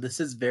for him. This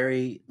is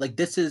very like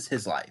this is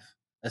his life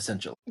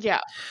essentially. Yeah.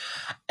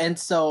 And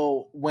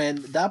so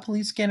when that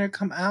police scanner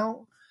come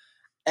out,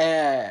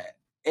 and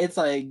it's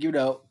like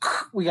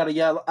we gotta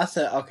yell. I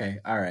said okay,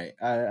 all right.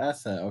 I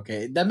said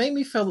okay. That made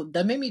me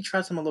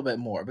trust him a little bit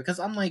more because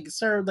I'm like,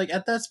 sir, like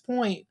at this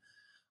point,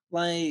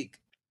 like,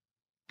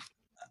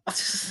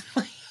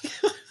 like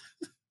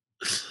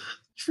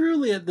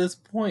truly at this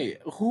point,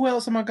 who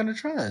else am I gonna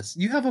trust?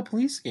 You have a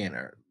police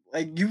scanner.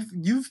 Like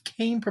you've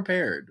came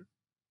prepared.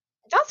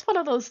 That's one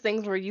of those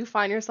things where you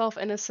find yourself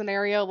in a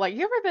scenario like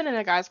you ever been in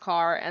a guy's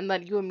car and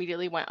then you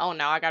immediately went, "Oh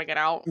no, I gotta get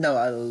out." No,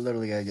 I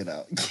literally gotta get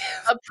out.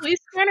 A police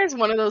scanner is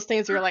one of those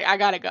things where you're like, "I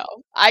gotta go.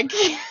 I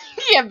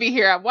can't be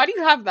here. Why do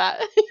you have that?"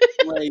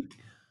 Like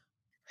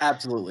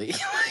absolutely.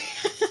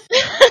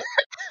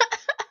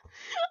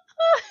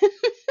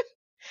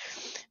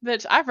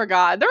 Bitch, I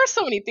forgot. There were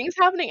so many things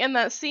happening in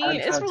that I'm scene.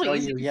 It's trying to really tell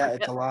easy you, to yeah, it's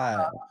forget. a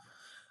lot.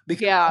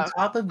 Because on Yeah.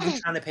 top of you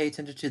trying to pay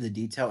attention to the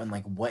detail and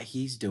like what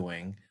he's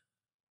doing,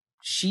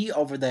 she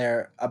over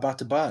there about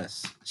to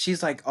bust.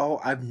 She's like, "Oh,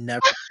 I've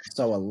never been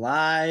so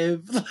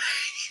alive."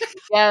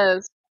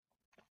 Yes.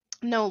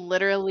 No,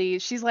 literally.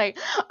 She's like,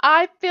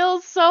 "I feel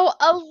so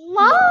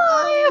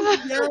Alive, alive.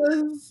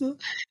 yes.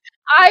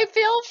 I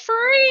feel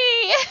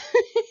free.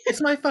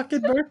 It's my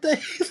fucking birthday.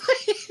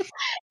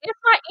 It's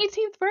my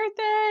 18th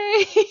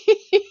birthday."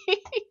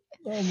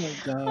 Oh my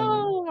god.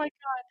 Oh my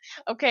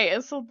god. Okay,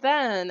 and so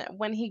then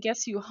when he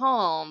gets you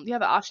home, you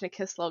have the option to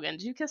kiss Logan.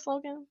 Did you kiss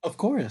Logan? Of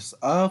course,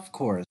 of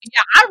course. Yeah,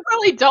 I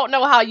really don't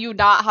know how you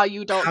don't How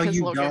kiss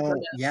you Logan for don't,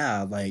 this.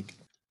 yeah, like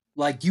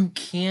you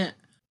can't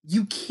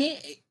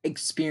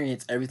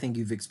experience everything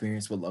you've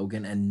experienced with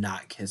Logan and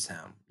not kiss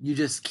him. You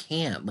just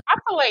can't. Like, I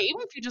feel like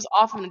even if you're just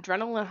off an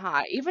adrenaline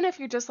high, even if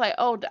you're just like,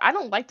 "Oh, I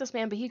don't like this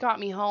man, but he got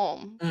me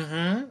home,"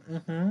 mm-hmm,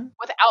 mm-hmm.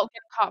 without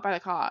getting caught by the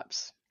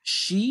cops.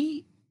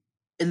 She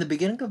in the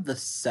beginning of the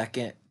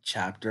second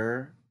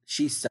chapter,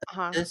 she said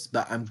Uh-huh. this,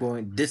 but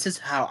this is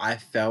how I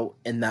felt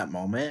in that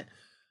moment.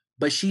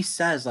 But she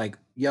says, like,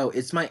 yo,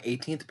 it's my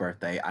 18th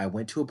birthday. I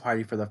went to a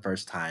party for the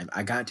first time.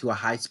 I got into a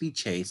high speed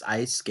chase. I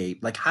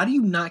escaped. Like, how do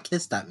you not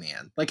kiss that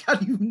man? Like, how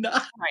do you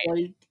not? Right.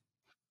 Like,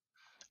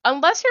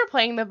 Unless you're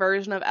playing the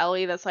version of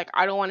Ellie that's like,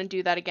 I don't want to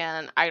do that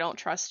again. I don't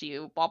trust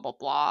you, blah blah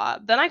blah.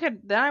 Then I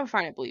would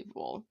find it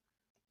believable.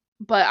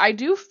 But I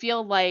do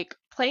feel like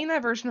playing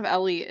that version of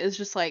Ellie is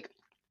just like,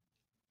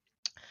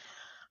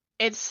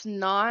 it's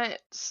not.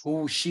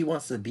 who she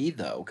wants to be,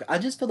 though. I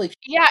just feel like,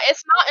 Yeah,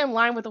 it's not in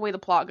line with the way the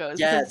plot goes,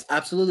 because yes,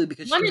 absolutely,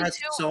 because 1 she and has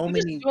 2, so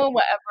many. you're just doing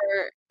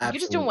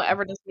Absolutely.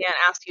 whatever this man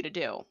asks you to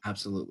do,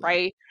 Absolutely.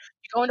 right?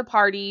 You go into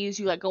parties,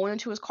 you like go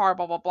into his car,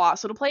 blah blah blah.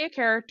 So to play a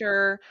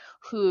character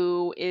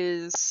who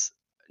is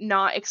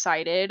not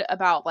excited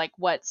about like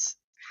what's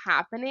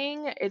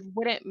happening, it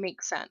wouldn't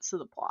make sense to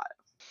the plot.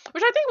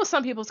 Which I think was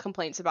some people's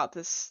complaints about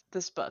this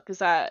book, is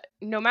that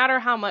no matter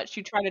how much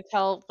you try to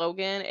tell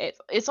Logan,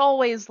 it's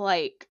always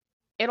like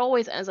it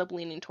always ends up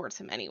leaning towards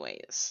him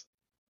anyways.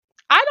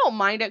 I don't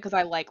mind it because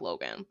I like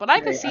Logan, but I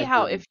could Right, see I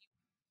how do.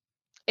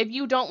 if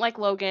you don't like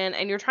Logan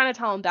and you're trying to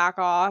tell him back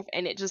off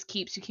and it just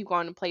you keep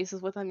going to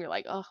places with him, you're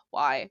like, oh,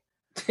 why?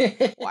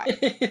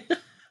 Why?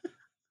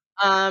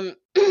 Um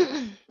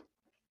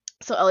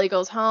so Ellie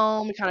goes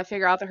home, we kind of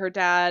figure out that her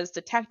dad's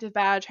detective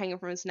badge hanging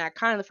from his neck.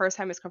 Kind of the first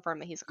time it's confirmed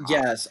that he's a cop.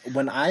 Yes,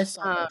 when I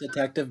saw Um, that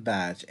detective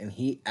badge and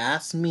he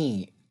asked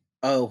me,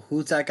 "Oh,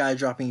 who's that guy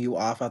dropping you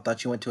off? I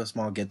thought you went to a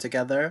small get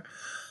together."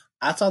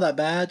 I saw that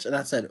badge and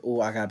I said,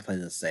 "Oh, I gotta play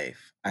this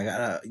safe. I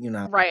gotta,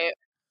 right.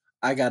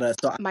 I gotta."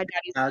 So I My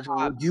daddy's a casual.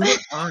 cop. You were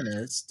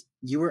honest.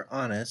 You were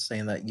honest,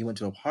 saying that you went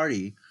to a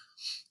party,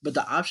 but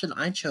the option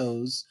I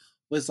chose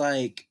was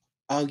like,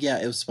 "Oh yeah,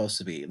 it was supposed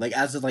to be." Like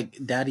as of like,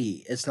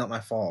 "Daddy, it's not my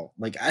fault."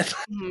 Like I,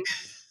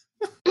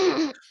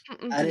 Mhm.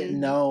 I didn't Mhm.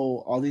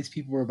 know all these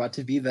people were about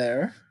to be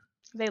there.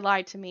 They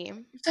lied to me.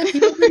 You said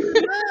people be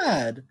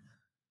mad.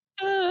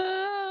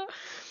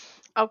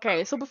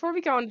 Okay, so before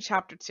we go into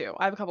chapter 2,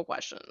 I have a couple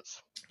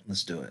questions.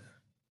 Let's do it.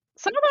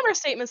 Some of them are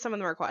statements, some of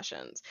them are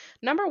questions.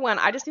 Number 1,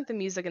 I just think the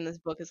music in this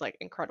book is like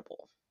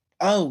incredible.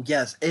 Oh,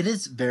 yes, it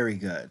is very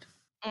good.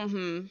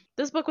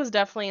 This book was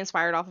definitely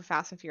inspired off of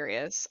Fast and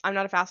Furious. I'm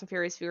not a Fast and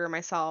Furious viewer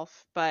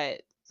myself,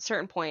 but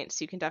certain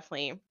points you can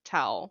definitely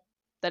tell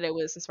that it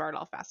was inspired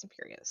off Fast and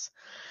Furious.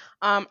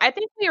 I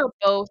think we are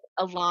both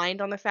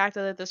aligned on the fact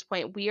that at this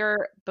point we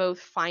are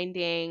both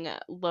finding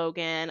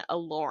Logan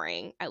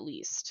alluring, at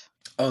least.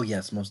 Oh,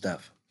 yes, most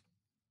def.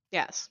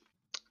 Yes.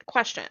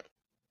 Question.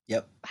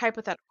 Yep.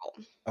 Hypothetical.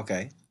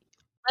 Okay.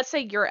 Let's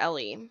say you're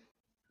Ellie.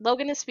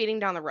 Logan is speeding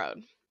down the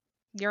road.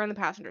 You're in the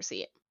passenger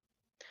seat.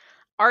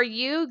 Are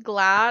you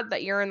glad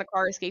that you're in the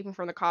car escaping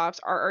from the cops,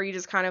 or are you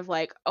just kind of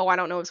like, oh, I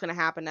don't know what's going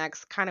to happen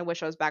next? Kind of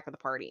wish I was back at the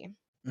party.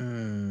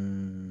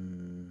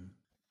 Mm.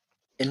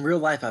 In real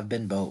life, I've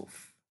been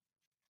both.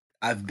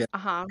 I've been Uh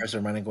huh. the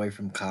person running away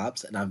from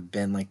cops, and I've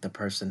been like the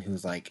person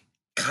who's like,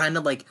 kind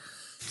of like,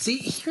 see,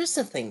 here's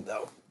the thing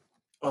though.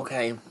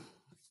 Okay.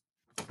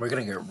 We're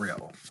gonna get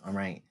real, all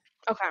right?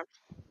 Okay.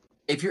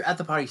 If you're at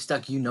the party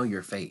stuck, you know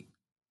your fate.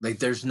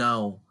 Like,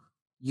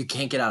 you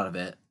can't get out of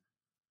it.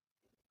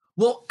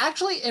 Well,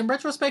 actually, in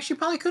retrospect, she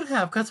probably could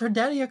have because her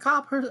daddy a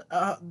cop.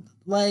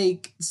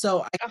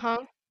 So Uh huh.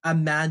 I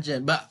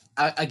imagine, but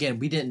again,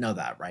 we didn't know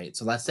that, right?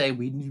 So let's say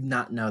we do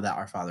not know that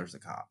our father's a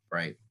cop,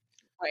 right?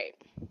 Right.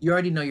 You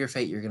already know your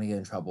fate. You're gonna get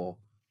in trouble.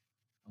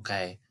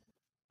 Okay.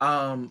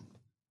 Um,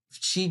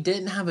 she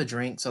didn't have a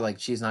drink, so like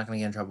she's not gonna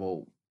get in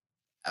trouble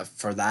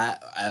for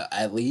that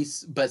at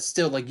least. But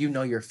still, like you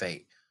know your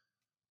fate.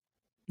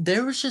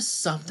 There was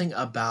just something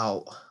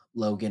about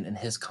Logan and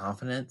his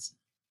confidence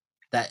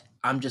that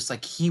I'm just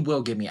like, he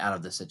will get me out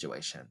of this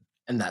situation,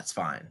 and that's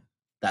fine.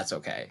 That's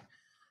okay.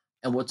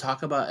 And we'll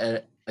talk about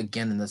it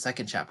again in the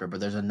second chapter, but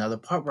there's another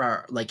part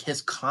where like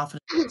his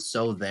confidence is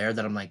so there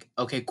that I'm like,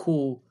 okay,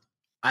 cool.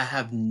 I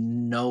have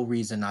no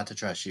reason not to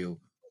trust you.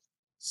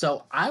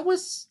 So I would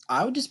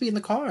just be in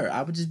the car.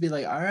 I would just be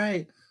like, all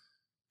right,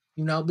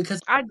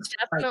 because I like,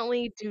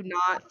 definitely do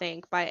not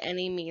think by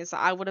any means that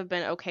I would have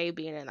been okay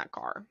being in that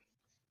car.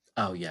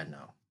 oh yeah,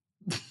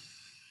 no.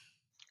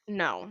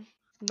 No,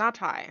 not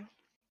Ty.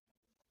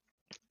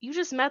 You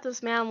just met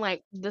this man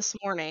like this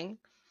morning.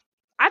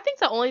 I think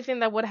the only thing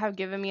that would have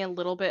given me a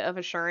little bit of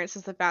assurance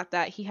is the fact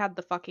that he had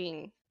the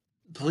fucking,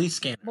 Police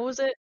scanner. what was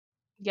it?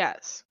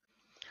 Yes.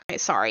 Okay,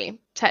 sorry,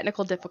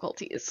 technical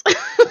difficulties.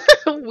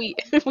 we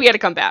we had to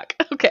come back.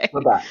 Okay.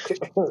 We're back.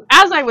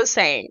 As I was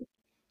saying,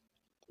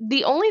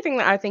 the only thing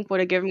that I think would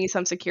have given me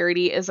some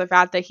security is the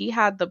fact that he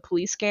had the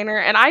police scanner,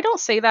 and I don't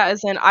say that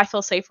as in I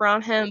feel safe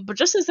around him, but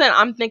just as in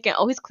I'm thinking,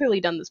 oh, he's clearly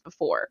done this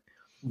before.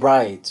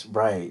 Right,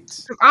 right.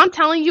 'Cause I'm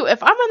telling you,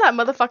 if I'm in that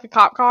motherfucking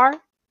cop car,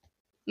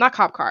 not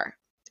cop car,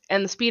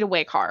 and the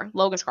speedaway car,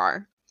 Logan's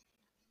car,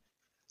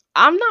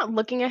 I'm not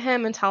looking at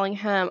him and telling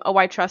him, oh,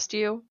 I trust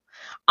you.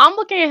 I'm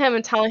looking at him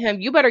and telling him,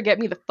 you better get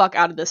me the fuck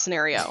out of this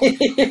scenario.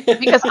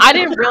 Because I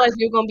didn't realize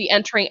we were going to be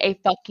entering a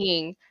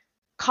fucking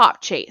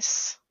cop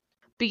chase.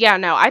 But yeah,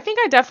 no, I think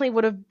I definitely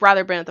would have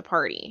rather been at the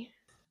party.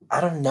 I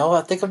don't know.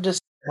 I think I'm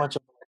just so much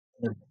of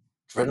an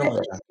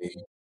adrenaline junkie.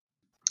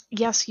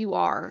 Yes, you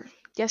are.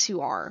 Yes, you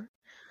are.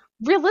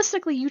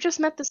 Realistically, you just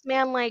met this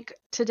man like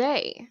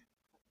today.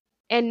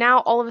 And now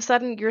all of a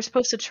sudden you're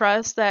supposed to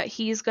trust that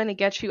he's going to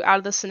get you out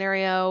of the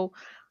scenario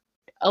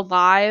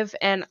alive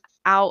and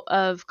out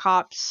of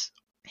cops'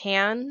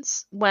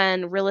 hands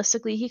when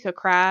realistically he could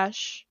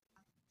crash.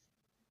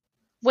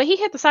 When he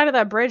hit the side of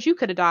that bridge, you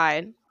could have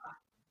died.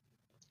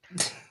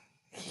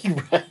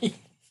 Right?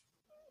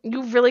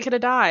 You really could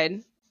have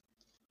died.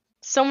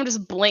 Someone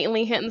just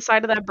blatantly hitting the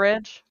side of that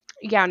bridge.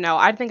 Yeah, no,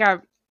 I think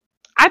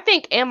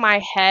in my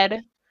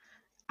head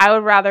I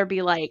would rather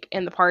be like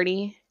in the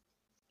party,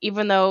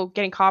 even though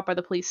getting caught by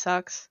the police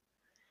sucks.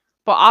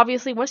 But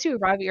obviously, once you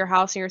arrive at your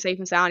house and you're safe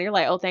and sound, you're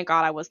like, oh, thank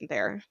God I wasn't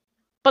there.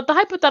 But the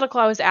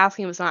hypothetical I was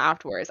asking was not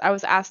afterwards. I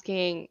was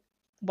asking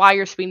why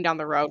you're speeding down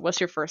the road.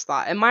 What's your first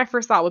thought? And my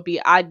first thought would be,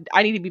 I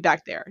need to be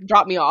back there.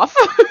 Drop me off.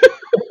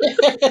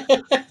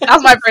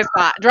 That's my first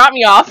thought. Drop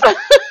me off.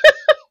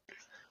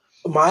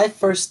 My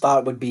first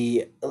thought would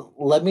be,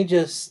 let me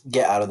just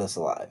get out of this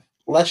alive.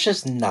 Let's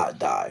just not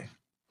die.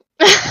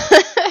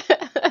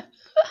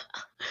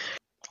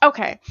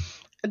 Okay.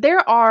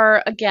 There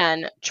are,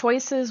 again,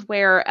 choices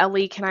where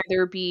Ellie can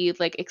either be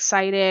like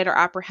excited or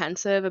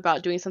apprehensive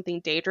about doing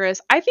something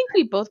dangerous. I think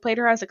we both played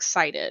her as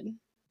excited.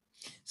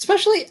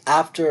 Especially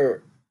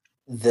after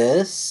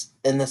this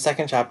in the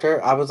second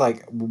chapter, I was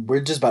like,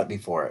 we're just about to be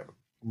for it.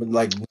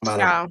 Like, no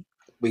matter Yeah. what,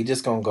 we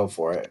just gonna go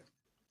for it.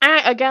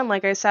 Again,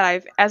 like I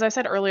said, as I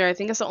said earlier, I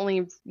think it's the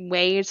only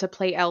way to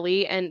play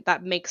Ellie, and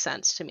that makes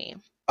sense to me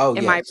Oh,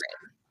 in my yes.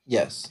 brain.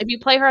 Yes. If you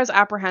play her as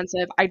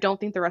apprehensive, I don't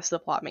think the rest of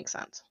the plot makes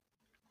sense.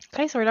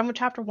 Okay, so we're done with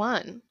chapter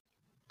 1.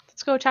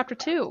 Let's go to chapter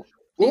 2.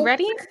 Are you Ooh,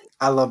 ready?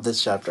 I love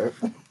this chapter.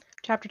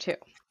 Chapter 2,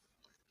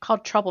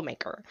 called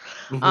Troublemaker.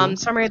 Mhm.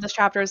 Summary of this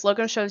chapter is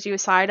Logan shows you a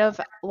side of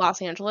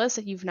Los Angeles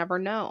that you've never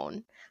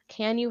known.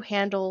 Can you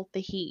handle the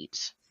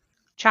heat?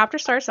 Chapter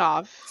starts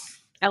off,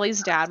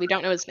 Ellie's dad, we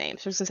don't know his name,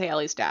 so we're just gonna say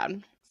Ellie's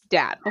dad.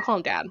 Dad, we'll call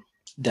him Dad.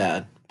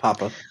 Dad,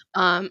 Papa.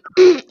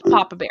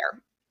 Papa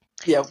Bear.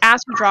 Yep.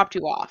 Asked who dropped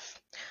you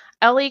off.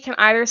 Ellie can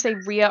either say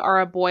Rhea or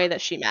a boy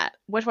that she met.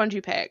 Which one do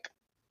you pick?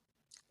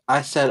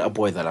 I said a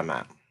boy that I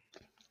met.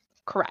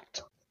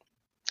 Correct.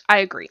 I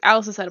agree. I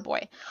also said a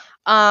boy.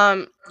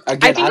 Again, I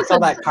think saw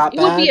that cop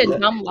it would be badge. a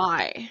dumb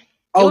lie. It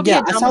Oh would be yeah,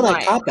 a I dumb saw that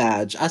lie. cop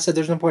badge. I said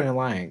there's no point in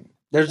lying.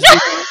 There's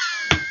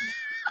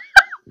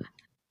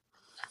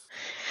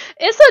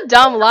It's a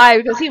dumb lie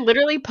because he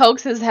literally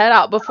pokes his head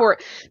out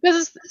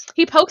because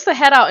he pokes the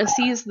head out and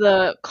sees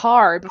the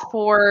car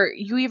before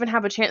you even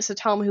have a chance to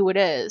tell him who it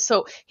is.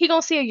 So he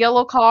gonna see a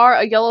yellow car,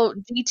 a yellow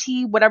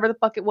GT, whatever the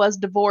fuck it was,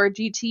 Devore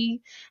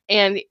GT,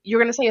 and you're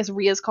gonna say it's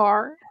Rhea's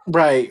car?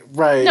 right.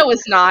 No,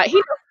 it's not. He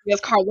knows what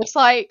Rhea's car looks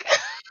like.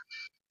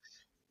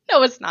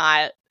 No, it's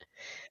not.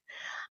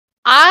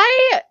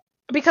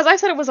 Because I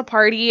said it was a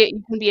party,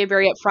 you can be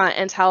very upfront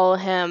and tell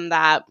him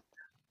that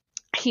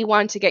he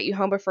wanted to get you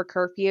home before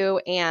curfew,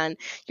 and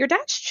your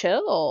dad's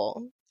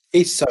chill.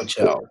 He's so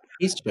chill.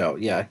 He's chill.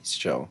 Yeah, he's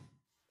chill.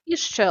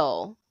 He's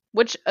chill.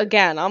 Which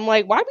again, I'm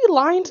like, why be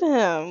lying to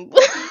him?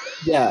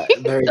 Yeah, He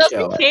very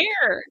chill. doesn't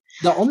care.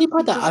 The only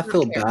part He that does I not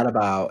feel care. bad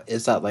about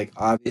is that, like,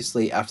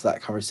 obviously after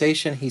that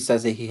conversation, he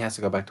says that he has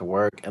to go back to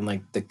work, and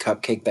like the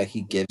cupcake that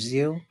he gives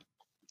you,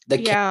 the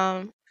cake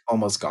Yeah.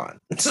 almost gone.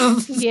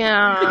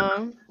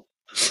 Yeah.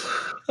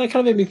 That kind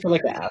of made me feel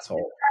like an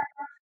asshole.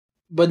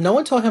 But no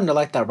one told him to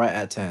light that right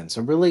at 10.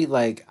 So really,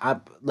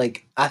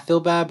 I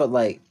feel bad, but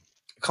like,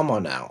 come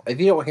on now.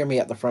 If you don't hear me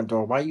at the front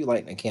door, why are you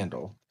lighting a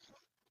candle?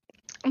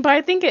 But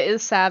I think it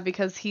is sad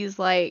because he's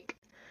like,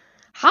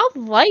 how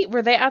light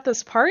were they at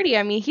this party?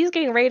 I mean, he's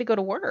getting ready to go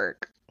to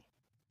work.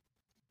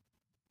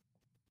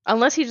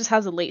 Unless he just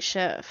has a late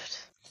shift.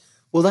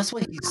 Well, that's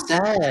what he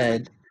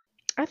said.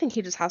 I think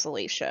he just has a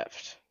late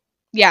shift.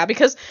 Yeah,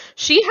 because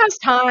she has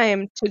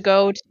time to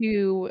go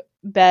to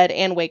bed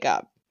and wake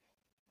up.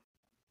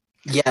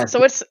 Yes.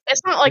 So it's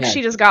not like Yes.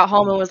 she just got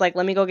home and was like,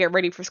 let me go get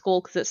ready for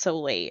school because it's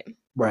so late.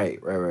 Right.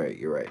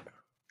 You're right.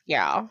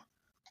 Yeah.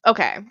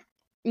 Okay.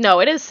 No,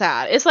 it is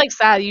sad. It's like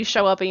sad you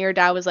show up and your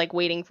dad was like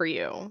waiting for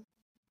you.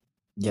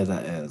 Yeah,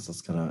 that is.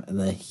 That's gonna, and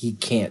then he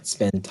can't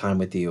spend time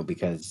with you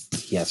because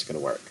he has to go to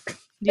work.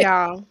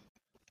 Yeah.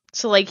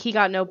 So like he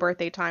got no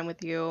birthday time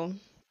with you.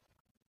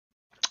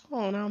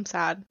 Oh, now I'm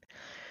sad.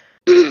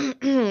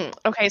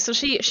 Okay, so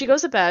she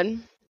goes to bed.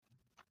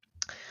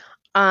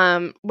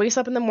 Wakes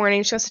up in the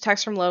morning, she gets a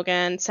text from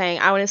Logan saying,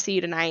 I want to see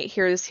you tonight.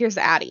 Here's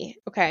the Addy.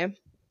 Okay.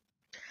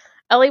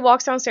 Ellie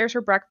walks downstairs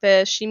for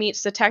breakfast. She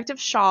meets Detective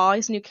Shaw,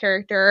 his new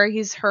character.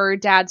 He's her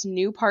dad's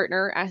new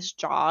partner at his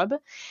job.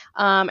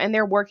 And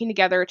they're working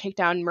together to take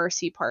down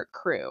Mercy Park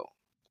crew.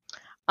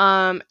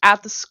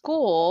 At the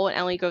school, and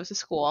Ellie goes to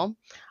school,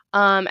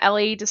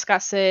 Ellie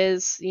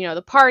discusses,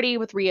 the party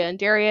with Rhea and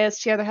Darius.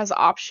 She either has the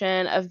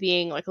option of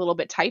being like a little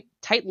bit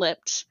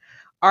tight-lipped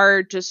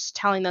or just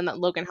telling them that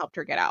Logan helped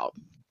her get out.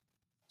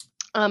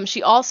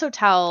 She also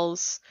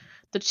tells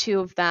the two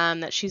of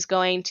them that she's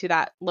going to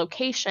that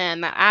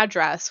location, that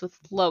address with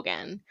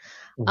Logan.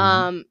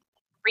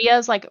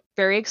 Rhea's like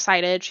very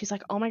excited. She's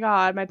like, oh my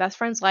god, my best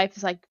friend's life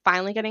is like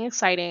finally getting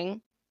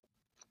exciting.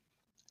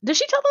 Did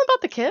she tell them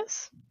about the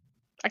kiss?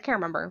 I can't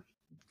remember.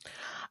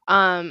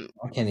 I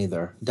can't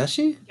either. Does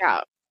she?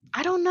 Yeah.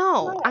 I don't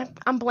know.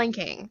 I'm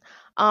blanking.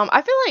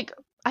 I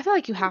feel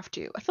like you have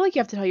to. I feel like you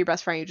have to tell your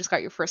best friend you just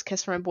got your first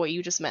kiss from a boy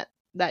you just met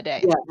that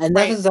day. Yeah, and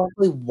right? that's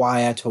exactly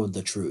why I told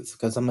the truth,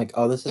 because I'm like,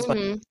 oh, this is my.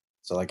 Mhm.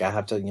 So like, I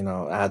have to,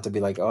 I have to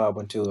be like, oh, I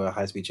went to a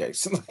high speed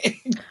chase.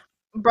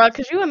 Bruh,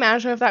 could you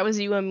imagine if that was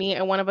you and me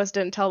and one of us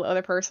didn't tell the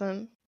other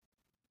person?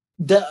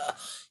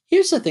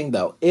 Here's the thing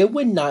though, it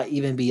would not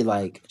even be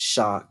like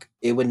shock.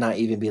 It would not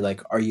even be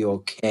like, are you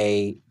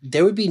okay?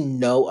 There would be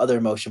no other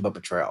emotion but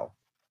betrayal.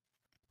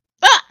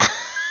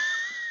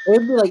 It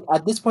would be like,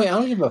 at this point, I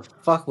don't give a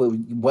fuck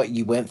what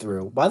you went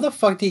through. Why the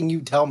fuck didn't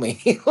you tell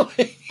me?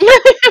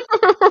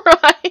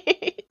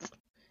 Right.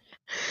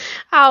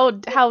 How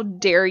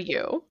dare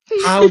you?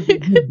 How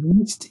did you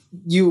beast?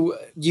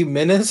 You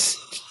menace?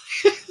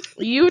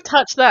 You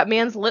touched that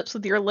man's lips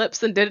with your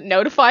lips and didn't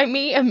notify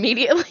me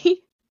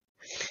immediately.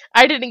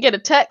 I didn't get a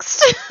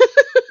text.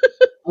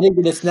 I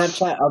didn't get a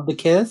Snapchat of the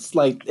kiss.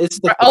 Like, it's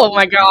the oh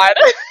my god.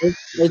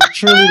 it's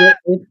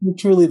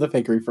truly the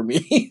fakery for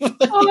me.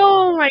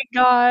 Oh my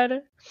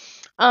god.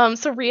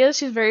 So Rhea,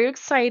 she's very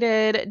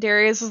excited.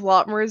 Darius is a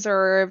lot more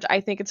reserved.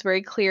 I think it's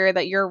very clear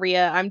that you're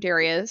Rhea, I'm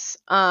Darius.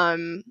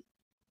 In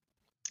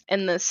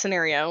this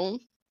scenario.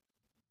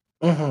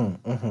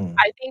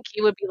 I think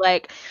he would be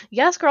like,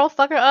 yes, girl,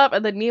 fuck her up.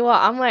 And then meanwhile,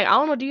 I'm like, I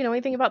don't know, do you know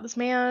anything about this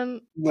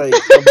man? Like,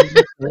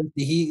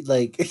 he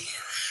like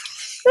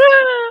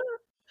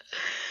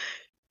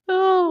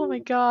oh my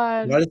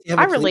god. why does he have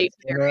I a relate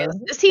to camera? Darius.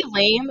 Is he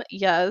lame?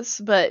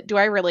 Yes. But do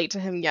I relate to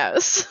him?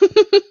 Yes.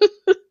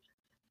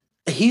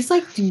 He's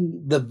like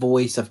the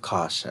voice of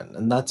caution,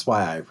 and that's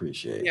why I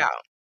appreciate it. Yeah.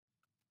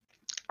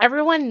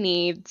 Everyone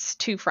needs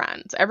two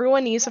friends.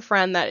 Everyone needs a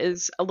friend that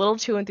is a little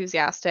too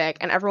enthusiastic,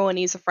 and everyone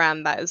needs a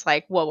friend that is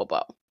like, whoa, whoa,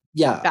 whoa.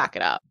 Yeah. Back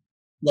it up.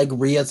 Like,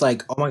 Rhea's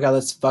like, oh my god,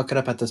 let's fuck it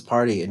up at this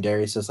party. And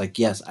Darius is like,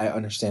 yes, I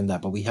understand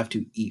that, but we have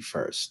to eat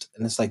first.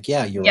 And it's like,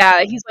 yeah, you're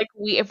right. He's like,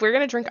 if we're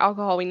gonna drink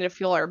alcohol, we need to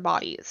fuel our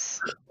bodies.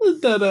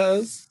 That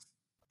is.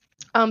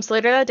 So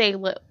later that day,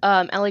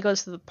 Ellie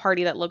goes to the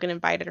party that Logan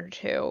invited her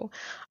to.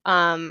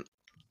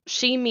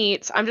 She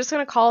meets, I'm just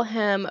gonna call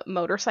him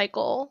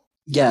Motorcycle.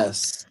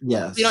 Yes. We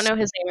don't know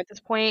his name at this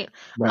point.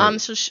 Right.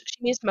 So she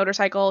meets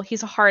Motorcycle.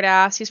 He's a hard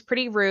ass. He's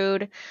pretty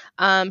rude.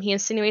 He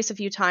insinuates a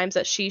few times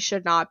that she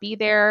should not be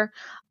there.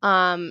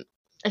 And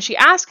she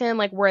asks him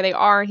like where they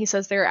are, and he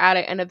says they're at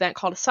an event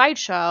called a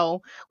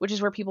sideshow, which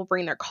is where people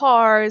bring their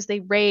cars, they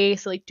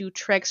race, they like do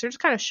tricks. They're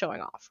just kind of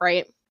showing off,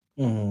 right?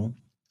 Mm-hmm.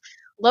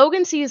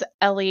 Logan sees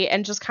Ellie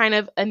and just kind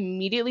of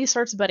immediately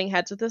starts butting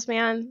heads with this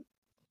man,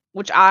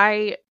 which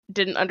I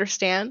didn't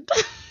understand.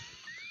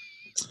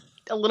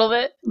 A little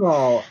bit.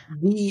 Well,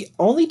 the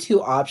only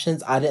two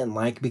options I didn't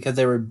like because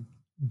they were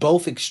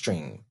both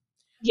extreme.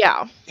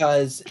 Yeah.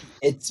 Because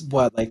it's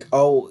what, like,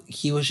 oh,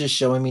 he was just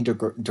showing me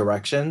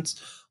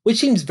directions, which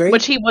seems very...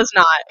 Which he was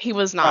not. He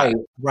was not.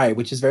 Right,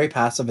 which is very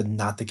passive and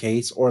not the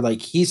case. Or,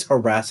 like, he's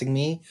harassing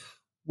me,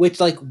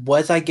 which, like,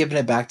 was I giving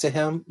it back to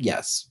him?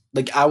 Yes.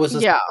 Like, I was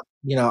I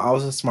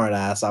was a smart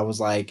ass. I was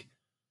like,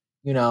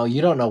 you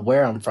don't know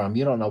where I'm from.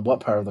 You don't know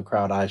what part of the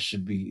crowd I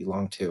should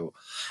belong to.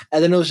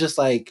 And then it was just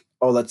like,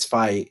 oh, let's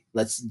fight.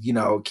 Let's,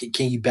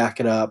 can you back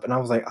it up? And I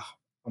was like,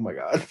 oh my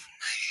god.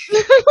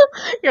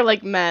 You're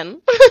like,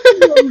 men.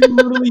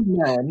 Literally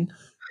men.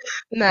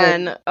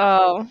 Men. Like,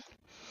 oh.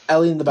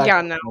 Ellie in the back.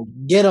 Yeah, no.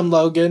 Get him,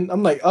 Logan.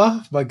 I'm like,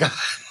 oh my god.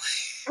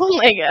 Oh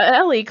my god,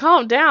 Ellie,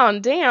 calm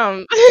down.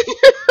 Damn.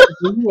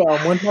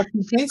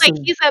 He's like,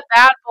 he's a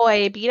bad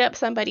boy. Beat up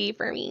somebody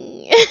for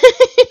me.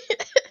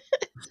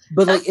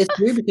 But like, it's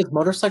weird because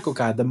Motorcycle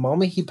Guy, the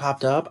moment he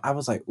popped up, I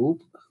was like,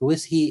 oop, who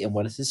is he and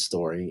what is his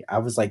story? I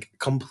was like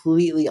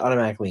completely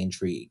automatically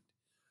intrigued.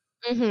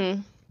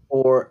 Mm-hmm.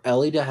 For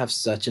Ellie to have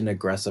such an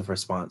aggressive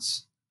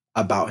response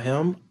about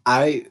him,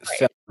 I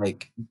felt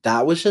like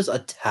that was just a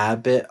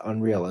tad bit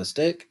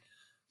unrealistic.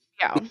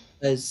 Yeah.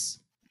 Because,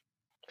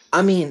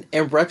 I mean,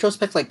 in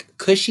retrospect, like,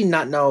 could she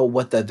not know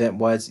what the event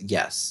was?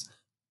 Yes.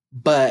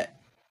 But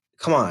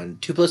come on,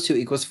 2 +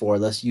 2 = 4.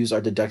 Let's use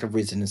our deductive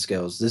reasoning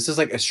skills. This is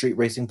like a street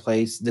racing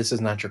place. This is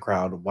not your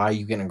crowd. Why are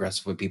you getting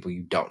aggressive with people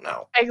you don't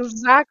know?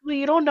 Exactly.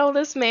 You don't know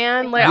this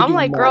man. Like, I'm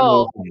like,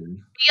 girl, be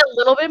a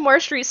little bit more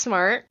street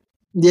smart.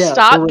 Yeah.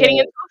 Stop getting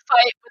into a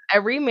fight with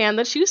every man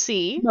that you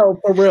see. No,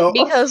 for real.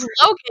 Because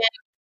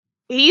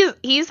Logan,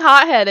 he's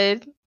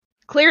hot-headed.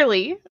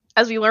 Clearly,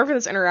 as we learn from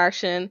this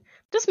interaction,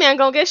 this man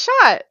gonna get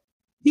shot.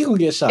 He gonna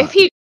get shot. If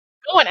he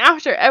going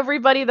after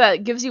everybody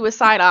that gives you a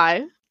side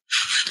eye.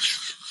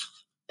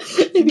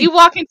 If you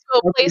walk into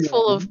a place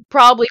full of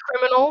probably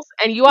criminals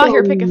and you out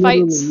here picking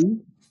fights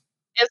and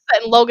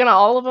setting Logan on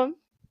all of them.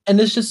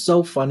 And it's just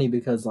so funny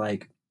because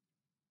like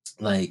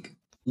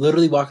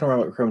literally walking around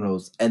with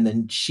criminals and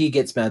then she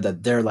gets mad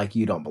that they're like,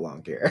 you don't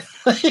belong here.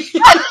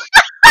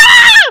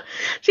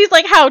 She's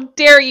like, how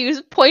dare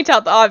you point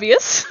out the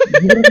obvious?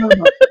 You don't know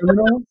about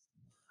criminals?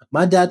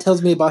 My dad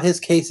tells me about his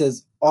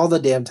cases all the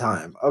damn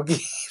time. Okay.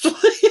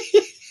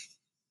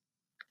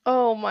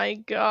 Oh my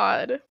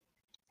god.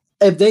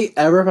 If they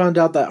ever found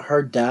out that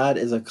her dad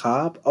is a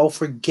cop, oh,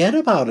 forget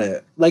about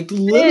it. Like, Bitch,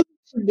 literally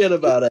forget you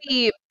about it.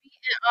 be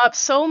beaten up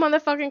so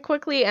motherfucking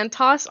quickly and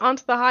tossed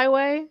onto the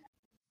highway.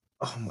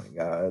 Oh my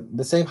god.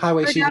 The same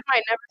highway Her she dad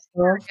might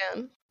never drove? see her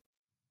again.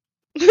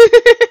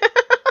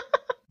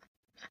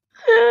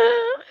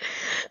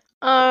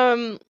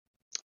 um,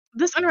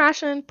 this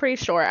interaction pretty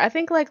short. I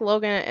think like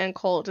Logan and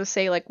Colt just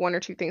say like one or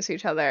two things to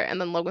each other, and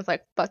then Logan's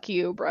like "fuck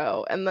you,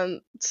 bro," and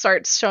then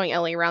starts showing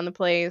Ellie around the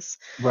place.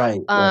 Right,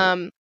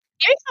 right.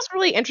 He makes this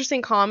really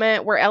interesting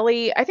comment where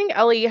I think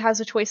Ellie has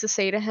a choice to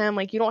say to him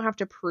like, "You don't have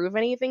to prove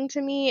anything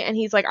to me," and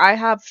he's like, "I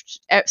have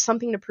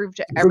something to prove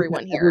to Prove to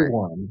everyone here."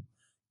 everyone.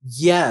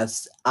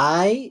 Yes,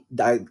 I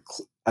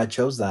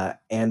chose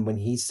that, and when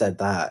he said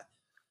that,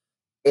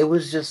 it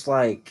was just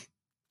like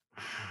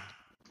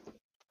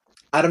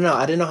I don't know,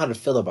 I didn't know how to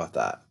feel about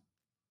that.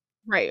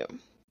 Right.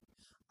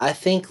 I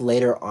think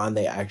later on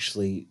they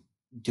actually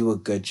do a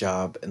good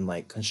job in,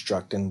 like,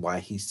 constructing why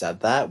he said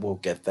that, we'll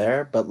get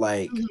there, but,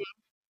 like, Mhm.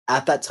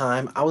 at that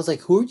time, I was like,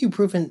 "Who are you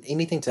proving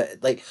anything to?"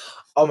 Like,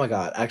 oh my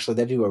god, actually,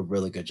 they do a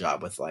really good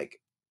job with, like,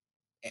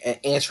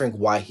 answering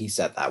why he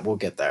said that, we'll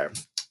get there.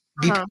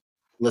 Be Uh-huh.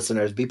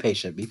 listeners, be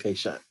patient, be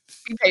patient.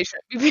 Be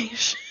patient. Be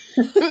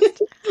patient.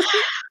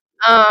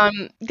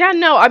 Yeah,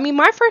 no, I mean,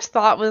 my first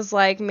thought was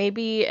like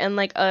maybe in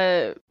like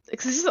a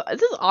because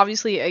this is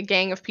obviously a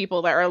gang of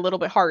people that are a little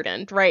bit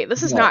hardened, right?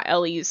 This is Right. not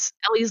Ellie's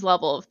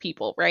level of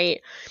people, right?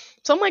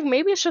 So I'm like,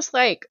 maybe it's just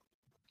like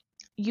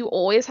you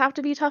always have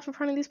to be tough in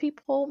front of these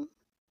people.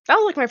 That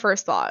was like my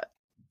first thought.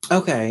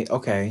 Okay,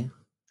 okay.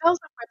 That was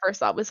like my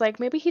first thought was like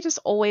maybe he just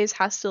always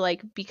has to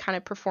like be kind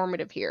of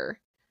performative here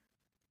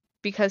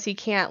because he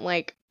can't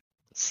like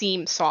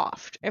seem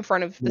soft in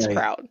front of this Right.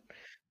 crowd.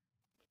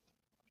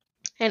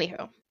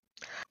 Anywho.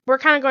 We're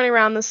kind of going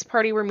around this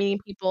party. We're meeting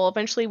people.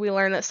 Eventually, we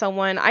learn that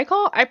someone I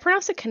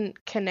pronounce it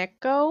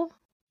Kaneko.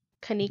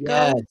 Kaneko.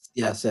 Yes,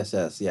 yes, yes,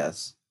 yes,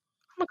 yes.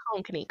 I'm gonna call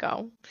him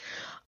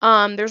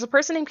Kaneko. There's a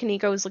person named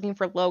Kaneko who's looking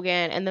for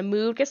Logan, and the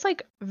mood gets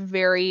like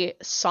very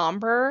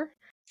somber.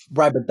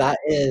 Right, but that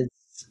is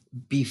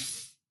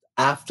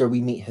after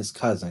we meet his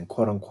cousin,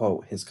 quote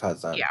unquote, his Yeah,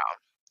 cousin. yeah.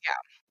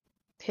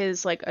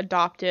 His like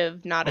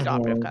adoptive, not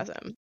adoptive Mhm,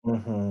 cousin.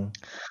 mhm.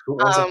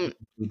 Who owns a Um,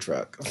 food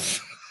truck.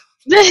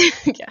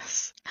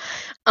 yes.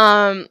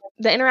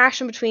 The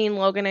interaction between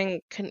Logan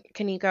and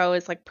Kaneko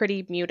is like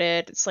pretty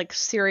muted. It's like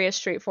serious,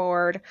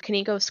 straightforward.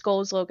 Kaneko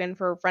scolds Logan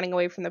for running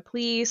away from the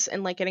police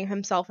and like getting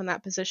himself in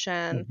that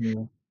position. Mhm.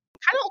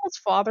 Kind of almost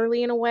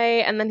fatherly in a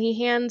way, and then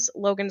he hands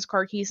Logan his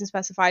car keys and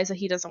specifies that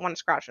he doesn't want to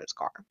scratch in his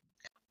car.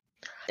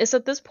 It's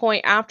at this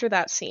point, after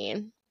that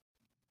scene,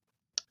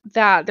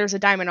 that there's a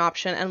diamond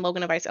option and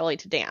Logan invites Ellie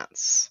to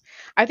dance.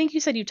 I think you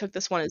said you took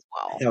this one as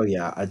well. Hell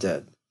yeah, I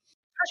did.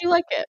 How'd you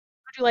like it?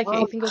 How'd you like it? You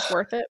Um, think it was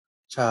worth it?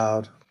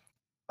 child.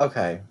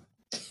 Okay.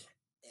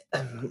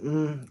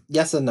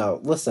 Yes and no.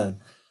 Listen,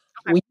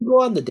 Okay. when you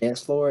go on the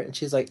dance floor and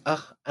she's like,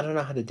 "Ugh, I don't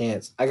know how to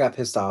dance," I got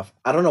pissed off.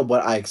 I don't know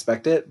what I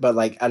expected, but,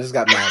 like, I just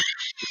got mad.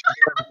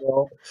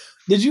 Girl,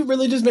 did you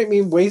really just make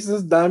me waste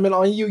this diamond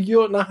on you? You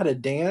don't know how to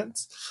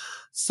dance?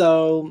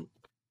 So,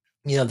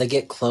 they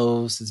get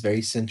close, it's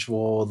very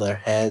sensual, their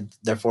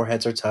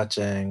foreheads are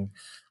touching,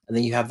 and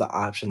then you have the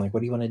option, like, what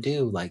do you wanna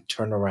do? Like,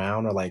 turn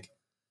around or, like,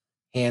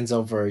 hands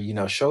over,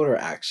 shoulder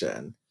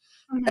action.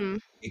 Hmm.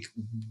 Like,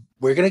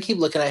 we're gonna keep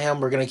looking at him,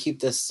 we're gonna keep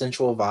this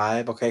sensual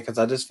vibe, okay? Because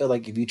I just feel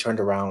like if you turned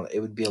around, it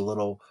would be a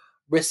little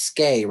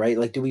risque, right?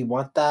 Like, do we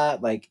want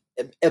that? Like,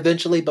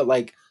 eventually, but,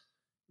 like,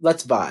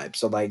 let's vibe.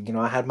 So, like,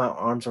 I had my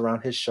arms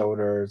around his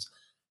shoulders.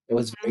 It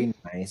was very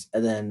nice.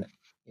 And then,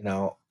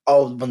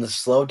 when the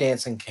slow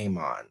dancing came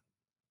on,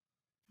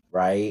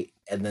 right?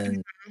 And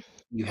then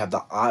you have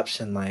the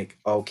option like,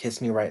 "Oh, kiss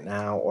me right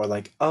now," or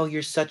like, "Oh,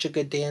 you're such a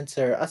good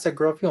dancer." I said,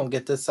 "Girl, if you don't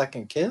get this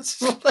second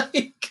kiss,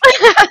 like,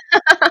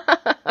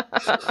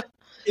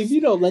 if you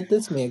don't let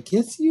this man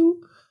kiss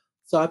you."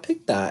 So I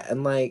picked that,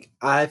 and, like,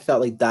 I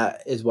felt like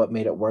that is what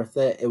made it worth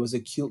it. It was a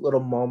cute little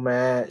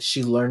moment.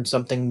 She learned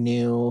something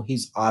new.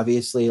 He's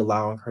obviously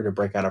allowing her to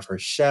break out of her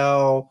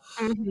shell.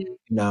 Hmm.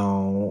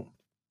 No,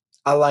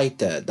 I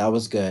liked it. That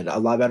was good. A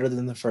lot better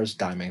than the first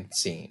diamond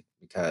scene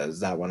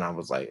because that one I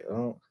was like,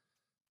 "Oh."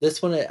 This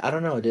one, I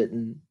don't know,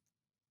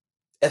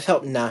 it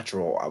felt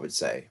natural, I would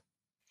say.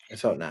 It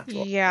felt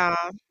natural. Yeah.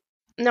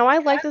 No, I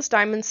like this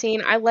diamond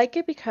scene. I like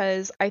it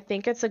because I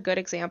think it's a good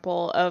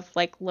example of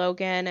like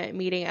Logan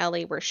meeting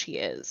Ellie where she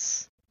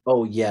is.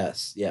 Oh,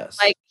 yes, Like yes.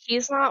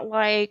 he's not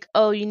like,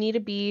 "Oh, you need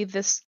to be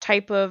this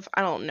type of,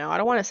 I don't know. I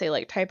don't want to say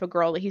like type of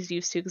girl that he's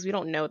used to because we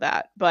don't know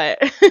that, but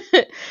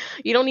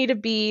you don't need to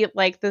be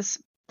like this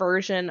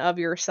version of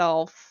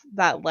yourself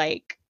that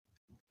like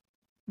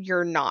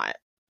you're not.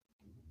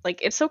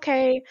 Like it's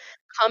okay.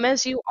 Come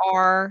as you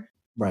are.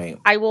 Right.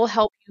 I will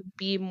help you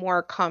be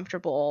more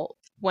comfortable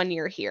when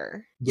you're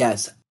here."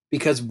 Yes,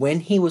 because when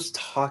he was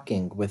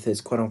talking with his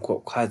quote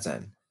unquote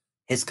cousin,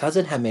 his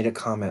cousin had made a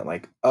comment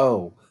like,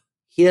 "Oh,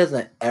 he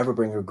doesn't ever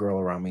bring a girl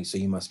around me, so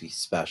you must be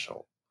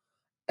special."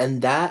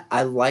 And that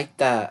I like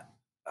that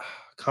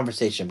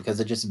conversation because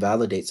it just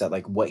validates that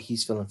like what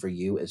he's feeling for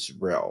you is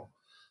real.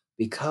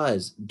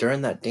 Because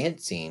during that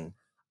dance scene,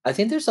 I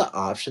think there's an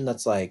option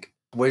that's like,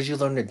 where did you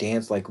learn to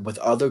dance like with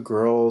other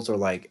girls or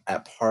like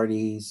at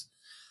parties?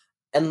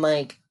 And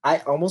like I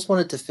almost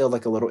wanted to feel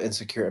like a little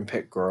insecure and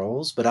pick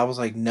girls, but I was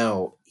like,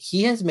 no,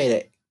 he has made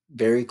it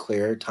very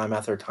clear time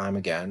after time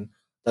again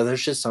that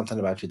there's just something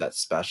about you that's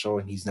special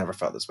and he's never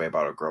felt this way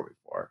about a girl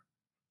before.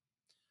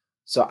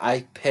 So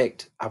I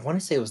picked, I want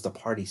to say it was the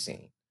party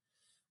scene.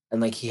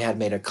 And like he had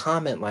made a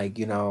comment like,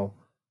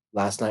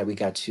 last night we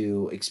got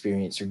to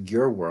experience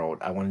your world.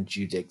 I wanted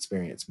you to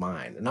experience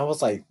mine. And I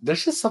was like,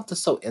 there's just something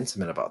so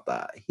intimate about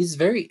that. He's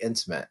very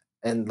intimate.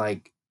 And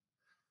like,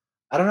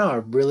 I don't know, I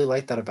really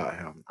like that about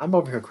him. I'm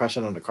over here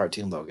crushing on the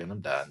cartoon Logan.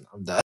 I'm done.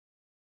 I'm done.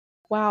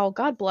 Wow,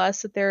 God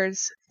bless that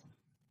there's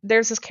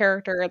this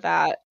character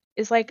that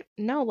is like,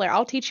 no, like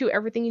I'll teach you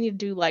everything you need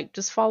to do, like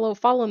just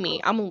follow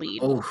me. I'm a lead.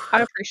 Oh,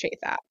 I appreciate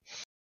that.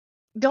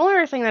 The only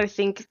other thing that I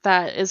think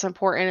that is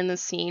important in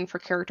this scene for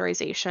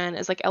characterization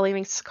is like Ellie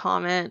makes a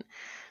comment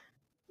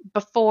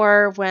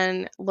before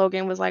when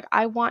Logan was like,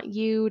 I want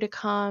you to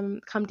come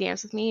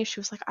dance with me. She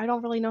was like, I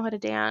don't really know how to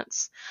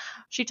dance.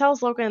 She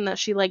tells Logan that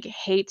she like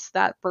hates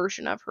that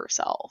version of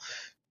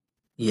herself.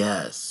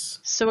 yes.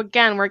 So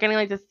again, we're getting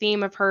like the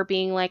theme of her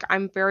being like,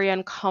 I'm very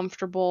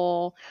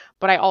uncomfortable,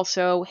 but I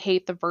also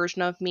hate the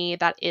version of me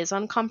that is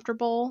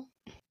uncomfortable.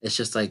 It's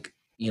just like,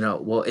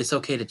 well, it's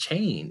okay to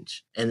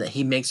change. And that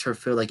he makes her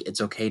feel like it's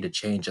okay to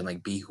change and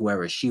like be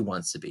whoever she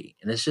wants to be.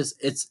 And it's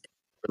a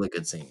really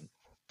good scene.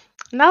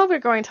 Now that we're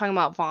going talking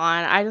about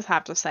Vaughn, I just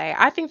have to say,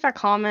 I think that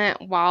comment,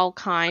 while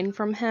kind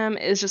from him,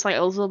 is just like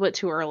a little bit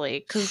too early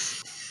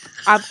because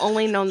I've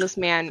only known this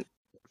man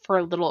for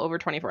a little over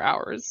 24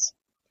 hours.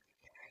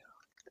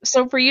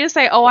 So for you to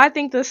say, oh, I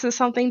think this is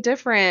something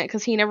different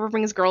because he never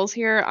brings girls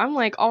here, I'm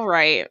like, all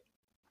right.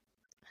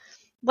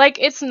 Like,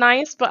 it's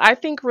nice, but I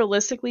think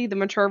realistically, the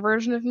mature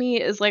version of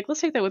me is like,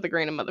 let's take that with a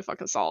grain of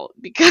motherfucking salt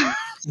because,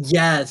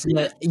 Yes,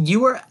 yeah, you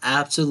were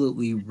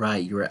absolutely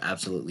right. You were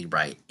absolutely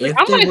right. like, If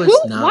I'm there like, who?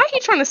 was Why not he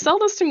trying to sell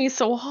this to me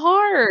so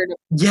hard?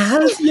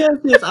 Yes, yes,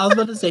 yes. I was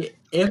about to say,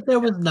 if there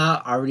was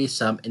not already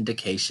some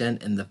indication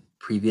in the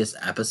previous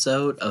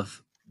episode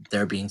of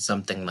there being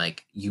something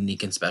like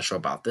unique and special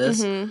about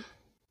this, Hmm.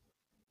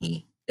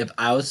 if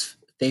I was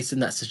facing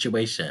that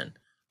situation,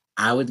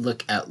 I would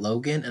look at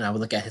Logan and I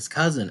would look at his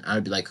cousin. I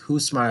would be like,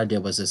 whose smart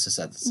idea was this to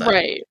set this up?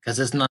 Right. Because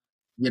it's not,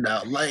 And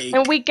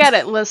like we get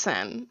it.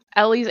 Listen,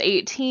 Ellie's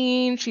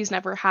 18. She's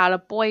never had a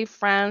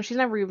boyfriend. She's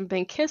never even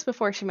been kissed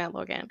before she met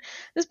Logan.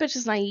 This bitch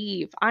is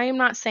naive. I am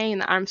not saying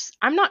that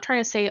I'm not trying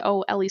to say,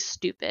 oh, Ellie's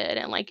stupid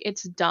and like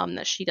it's dumb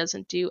that she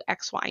doesn't do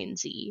X, Y, and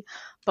Z.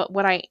 But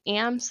what I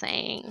am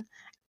saying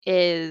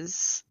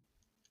is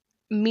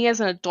me as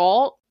an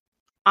adult,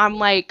 I'm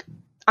like,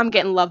 I'm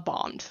getting love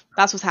bombed.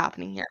 That's what's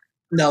happening here.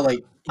 no, like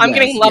I'm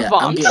getting yes, love yeah, I'm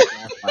bombed.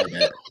 getting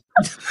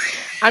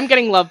gaslighted. I'm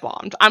getting love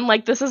bombed. I'm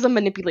like, this is a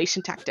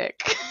manipulation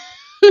tactic.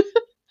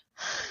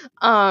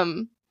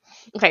 um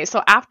Okay,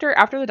 so after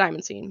the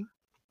diamond scene,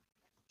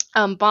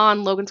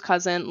 Bond, Logan's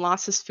cousin,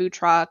 lost his food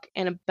truck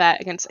in a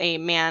bet against a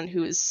man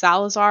who is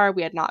Salazar.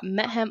 We had not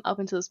met him up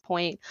until this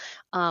point.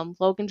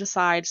 Logan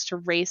decides to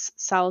race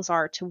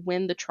Salazar to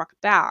win the truck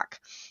back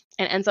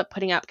and ends up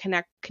putting up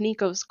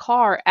Kaniko's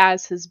car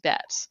as his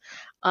bet.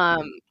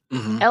 Um,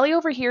 Hmm. Ellie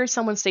overhears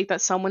someone state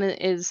that someone,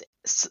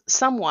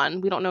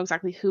 we don't know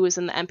exactly who, is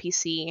in the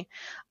NPC.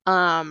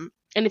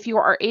 And if you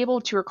are able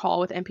to recall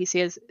what the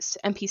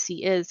NPC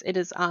is, it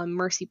is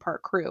Mercy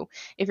Park Crew.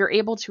 If you're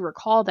able to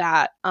recall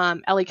that,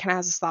 Ellie kind of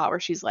has this thought where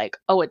she's like,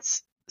 oh,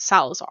 it's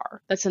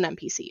Salazar. That's an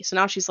NPC. So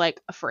now she's like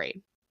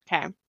afraid.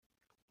 Okay.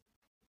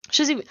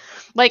 She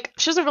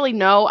doesn't really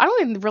know. I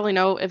don't even really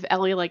know if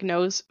Ellie like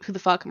knows who the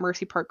fuck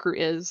Mercy Park Crew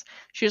is.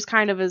 She just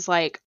kind of is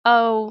like,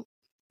 oh,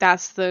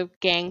 that's the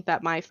gang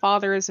that my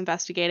father is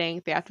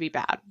investigating. They have to be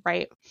bad,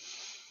 right?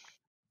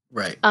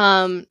 Right.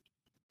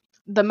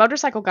 The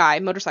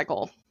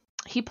motorcycle,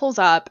 he pulls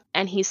up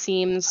and he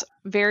seems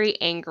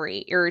very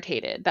angry,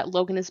 irritated that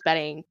Logan is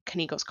betting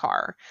Kaniko's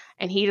car,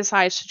 and he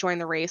decides to join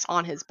the race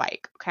on his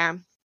bike. Okay.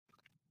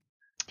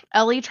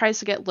 Ellie tries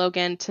to get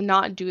Logan to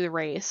not do the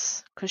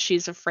race because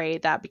she's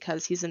afraid that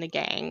because he's in a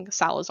gang,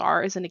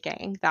 Salazar is in a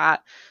gang,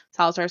 that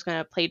Salazar is going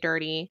to play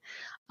dirty.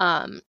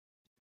 Um,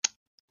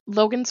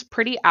 Logan's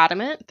pretty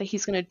adamant that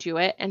he's going to do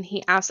it, and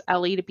he asks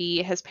Ellie to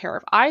be his pair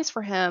of eyes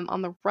for him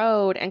on the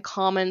road and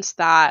comments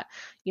that,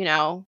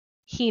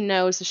 he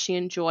knows that she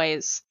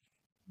enjoys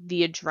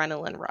the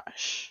adrenaline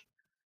rush.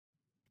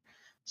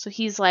 So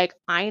he's like,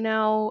 I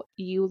know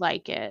you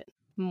like it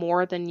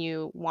more than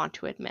you want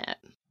to admit.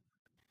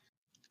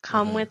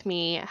 Come Hmm. with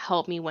me,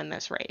 help me win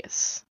this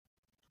race.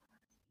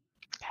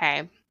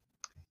 Okay.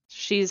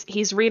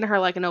 He's reading her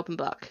like an open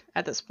book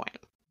at this point.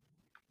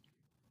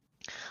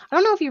 I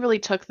don't know if you really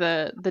took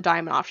the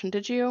diamond option,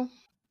 did you?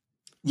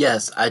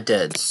 Yes, I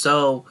did.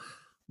 So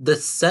The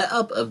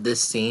setup of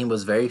this scene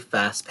was very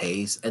fast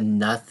paced and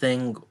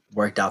nothing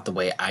worked out the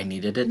way I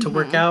needed it to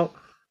work out.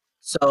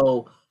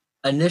 So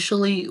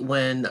initially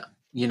when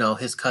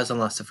his cousin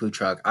lost a food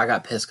truck, I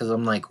got pissed because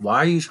I'm like, why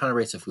are you trying to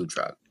race a food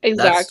truck?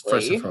 That's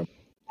first and Exactly. foremost.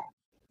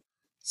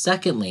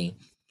 Secondly,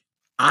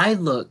 I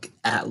look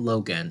at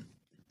Logan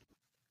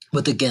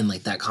with again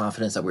like that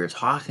confidence that we were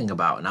talking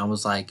about, and I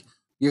was like,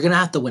 you're gonna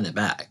have to win it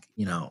back.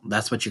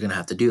 That's what you're gonna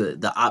have to do.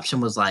 The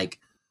option was like,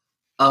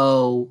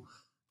 oh,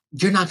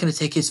 you're not gonna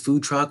take his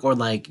food truck, or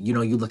like, you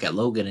look at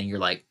Logan and you're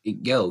like,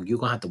 yo, you're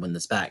gonna have to win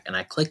this back. And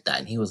I clicked that,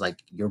 and he was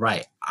like, you're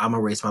right. I'm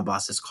gonna race my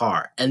boss's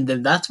car. And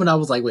then that's when I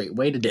was like, wait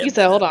a You damn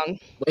said, hold minute. on.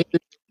 Wait a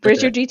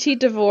Where's your minute. GT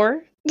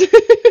Devore?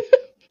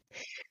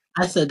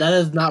 I said, that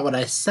is not what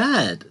I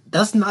said.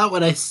 That's not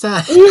what I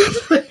said.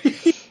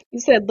 You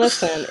said,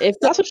 listen, if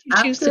that's what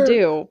you choose to After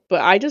do,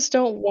 but I just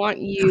don't want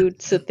you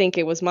to think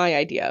it was my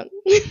idea.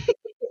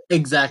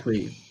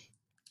 exactly.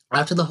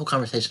 After the whole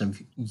conversation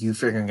of you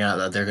figuring out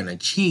that they're gonna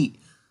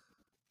cheat,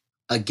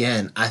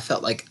 again, I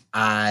felt like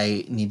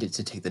I needed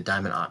to take the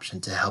diamond option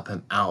to help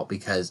him out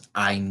because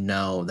I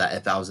know that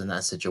if I was in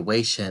that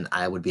situation,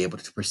 I would be able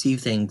to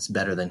perceive things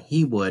better than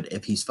he would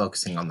if he's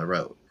focusing on the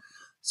road.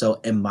 So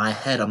in my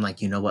head, I'm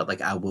like, you know what? Like,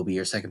 I will be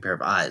your second pair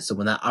of eyes. So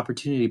when that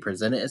opportunity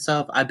presented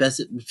itself, I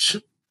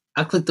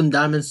clicked them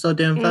diamonds so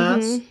damn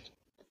fast.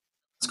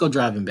 Let's go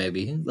driving,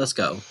 baby. Let's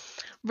go.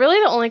 Really,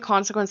 the only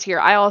consequence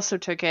here, I also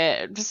took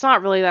it, it's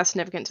not really that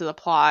significant to the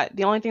plot.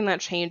 The only thing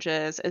that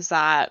changes is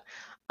that,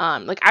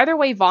 like, either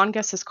way, Vaughn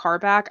gets his car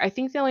back. I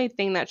think the only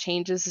thing that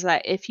changes is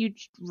that if you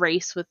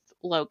race with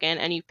Logan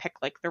and you pick,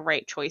 like, the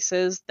right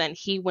choices, then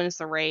he wins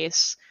the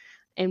race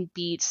and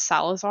beats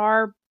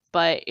Salazar.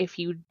 But if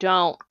you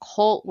don't,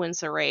 Colt wins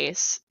the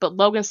race, but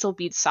Logan still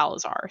beats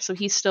Salazar, so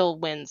he still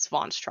wins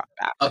Vaughn's truck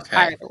back. Okay.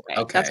 Either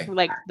way, that's Okay.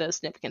 like the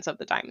significance of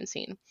the diamond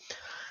scene.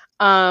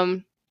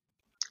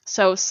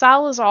 So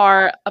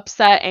Salazar,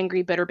 upset,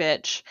 angry, bitter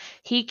bitch,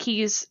 he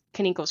keys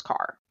Kaniko's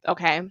car.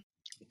 Okay,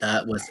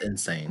 That was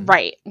insane.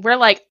 right. We're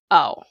like,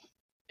 oh,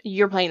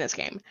 you're playing this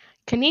game.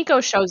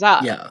 Kaniko shows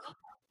up. Yeah.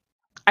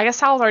 I guess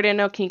Salazar didn't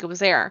know Kaniko was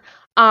there.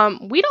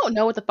 We don't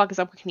know what the fuck is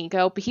up with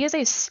Kaniko, but he is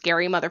a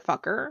scary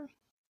motherfucker.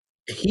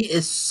 He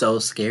is so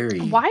scary.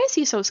 Why is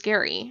he so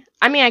scary?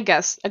 I mean, I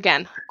guess,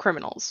 again,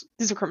 criminals.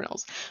 These are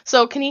criminals.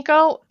 So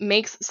Kaniko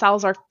makes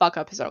Salazar fuck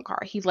up his own car.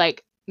 He,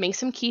 like,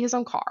 makes him key his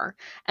own car,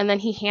 and then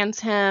he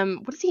hands him,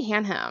 what does he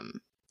hand him?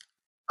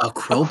 A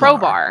crowbar. A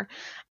crowbar.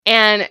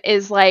 And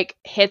is like,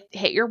 hit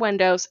your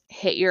windows,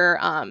 hit your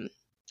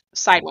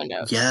side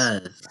windows.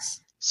 Yes.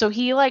 So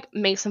he, like,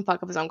 makes him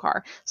fuck up his own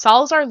car.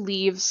 Salazar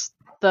leaves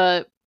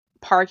the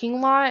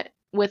parking lot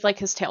with, like,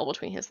 his tail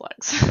between his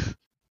legs.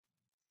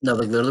 No,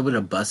 like literally with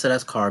a busted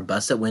ass car,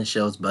 busted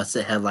windshields,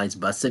 busted headlights,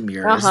 busted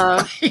mirrors.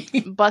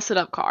 Busted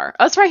up car.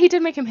 That's right, he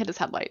did make him hit his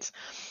headlights.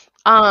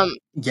 Yeah.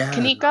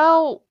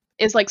 Kaniko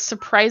is, like,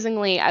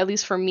 surprisingly, at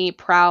least for me,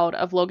 proud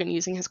of Logan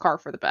using his car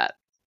for the bet.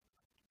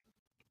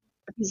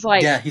 He's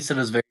like, yeah, he said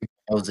it was very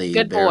ballsy,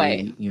 good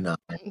boy.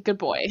 Good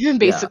boy,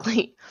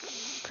 basically.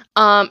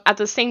 Yeah. At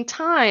the same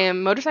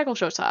time, Motorcycle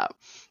shows up.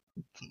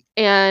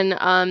 And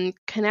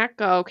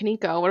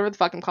Kaneko, whatever the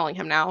fuck I'm calling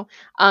him now,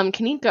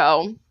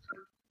 Kaneko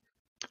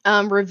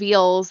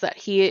reveals that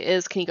he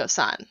is Kaniko's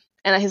son,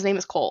 and that his name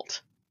is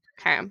Colt.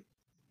 Okay.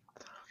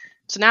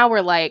 So now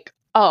we're like,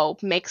 oh,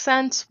 makes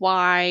sense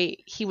why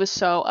he was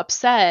so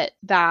upset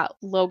that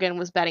Logan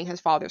was betting his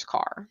father's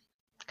car.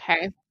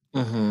 Okay.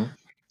 Mm-hmm.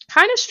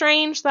 Kind of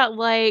strange that,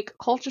 like,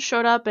 Colt just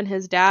showed up and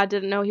his dad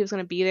didn't know he was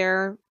going to be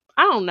there.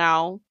 I don't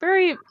know.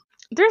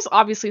 There's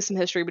obviously some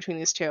history between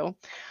these two.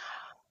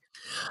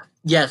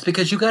 Yes,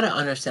 because you got to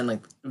understand,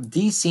 like,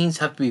 these scenes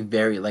have to be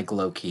very, like,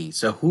 low-key.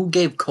 So who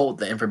gave Colt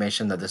the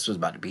information that this was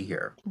about to be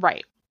here?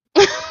 Right.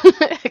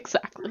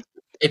 Exactly.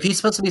 If he's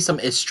supposed to be some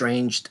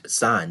estranged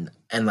son,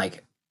 and,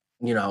 like,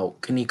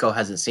 Kaneko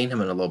hasn't seen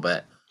him in a little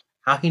bit,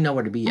 how he know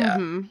where to be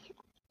at?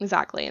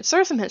 Exactly. So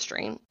there's some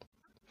history.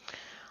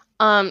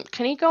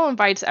 Kaneko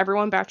invites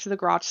everyone back to the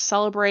garage to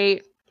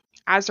celebrate.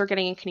 As they're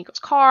getting in Kaniko's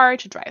car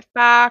to drive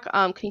back,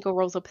 Kaneko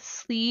rolls up his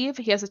sleeve.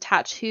 He has a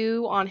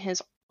tattoo on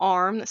his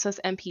arm that says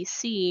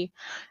NPC,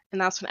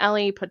 and that's when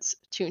Ellie puts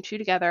 2 and 2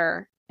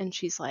 together, and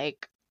she's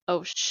like,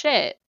 oh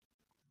shit,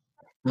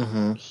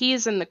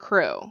 he's in the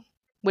crew,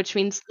 which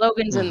means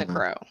Logan's in the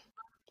crew.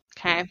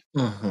 Okay.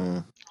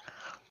 And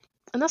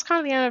that's kind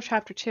of the end of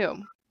chapter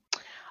 2.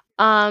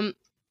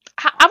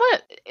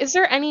 Is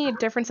there any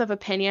difference of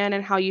opinion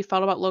in how you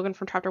felt about Logan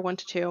from chapter 1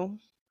 to 2?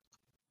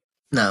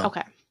 No.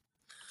 Okay.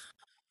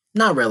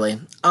 Not really.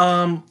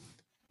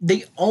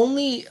 The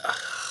only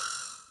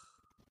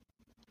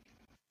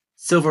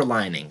silver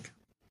lining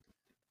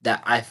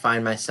that I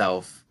find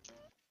myself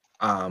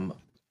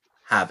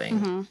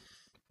having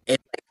is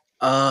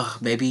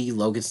maybe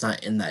Logan's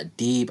not in that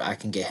deep. I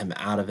can get him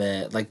out of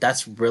it. Like,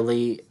 that's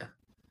really,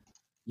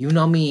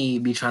 me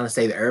be trying to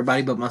save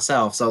everybody but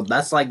myself. So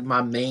that's like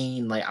my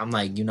main, like, I'm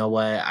like, you know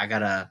what? I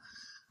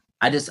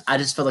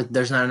just feel like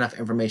there's not enough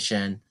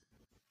information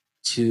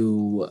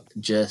to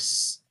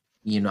just,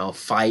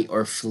 fight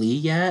or flee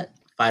yet.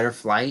 fight or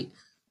flight.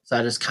 So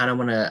I just kind of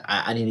want to.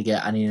 I need to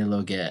get. I need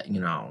to get. I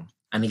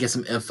need to get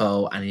some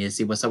info. I need to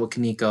see what's up with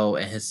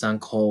Kaneko and his son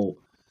Colt.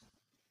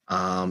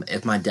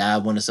 If my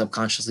dad want to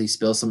subconsciously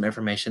spill some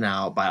information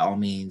out, by all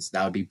means,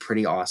 that would be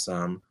pretty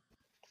awesome.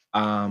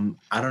 I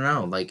don't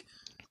know. Like,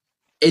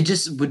 it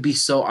just would be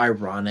so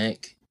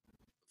ironic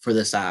for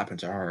this to happen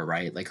to her,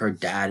 right? Like, her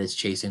dad is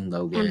chasing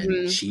Logan.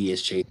 Mhm. She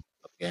is chasing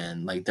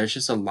Logan. Like, there's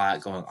just a lot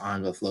going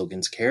on with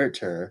Logan's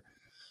character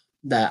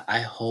that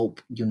I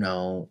hope,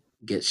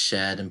 gets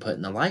shed and put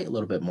in the light a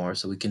little bit more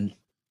so we can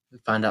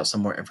find out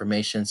some more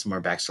information, some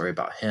more backstory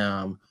about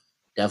him.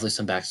 Definitely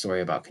some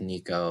backstory about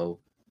Kaneko.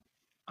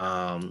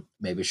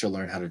 Maybe she'll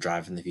learn how to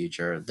drive in the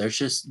future. There's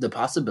just the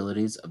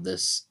possibilities of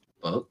this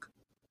book.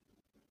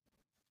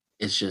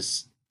 It's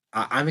just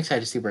I'm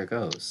excited to see where it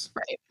goes.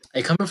 Right.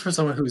 It coming from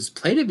someone who's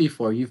played it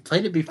before. You've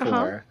played it Uh-huh.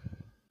 before.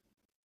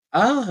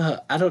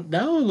 I don't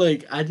know.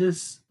 Like I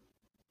just,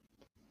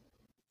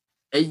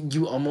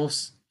 you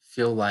almost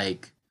feel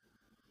like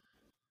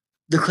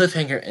the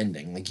cliffhanger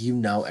ending. Like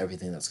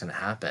everything that's gonna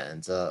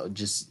happen. So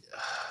just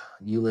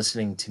you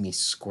listening to me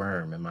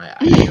squirm in my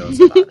ideals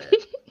about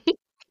it.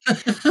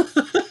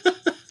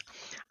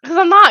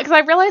 Because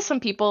I realize some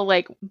people,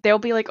 like, they'll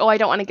be like, oh, I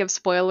don't want to give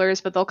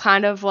spoilers, but they'll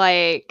kind of,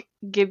 like,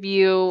 give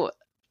you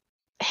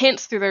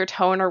hints through their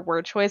tone or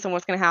word choice on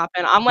what's going to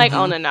happen. I'm like,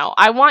 oh, Mhm. no.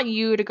 I want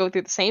you to go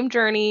through the same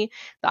journey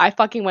that I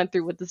fucking went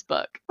through with this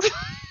book. You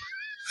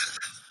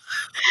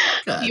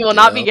God will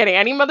not be damn. getting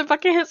any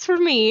motherfucking hints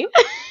from me.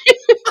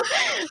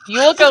 You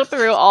will go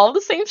through all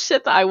the same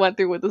shit that I went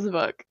through with this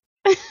book.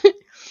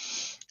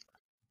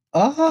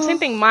 Same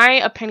thing. Oh. My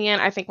opinion,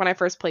 I think when I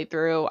first played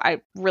through,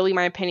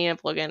 my opinion of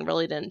Logan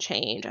really didn't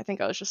change. I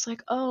think I was just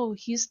like, oh,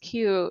 he's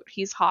cute,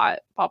 he's hot,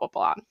 blah blah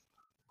blah.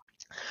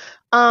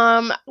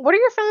 What are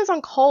your feelings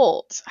on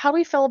Colt? How do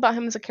we feel about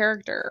him as a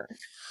character?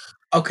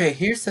 Okay,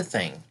 here's the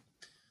thing.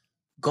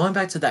 Going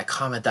back to that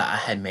comment that I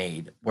had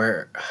made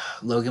where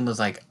Logan was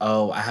like,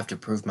 "Oh, I have to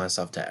prove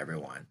myself to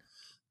everyone."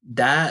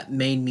 That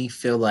made me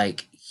feel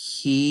like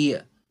he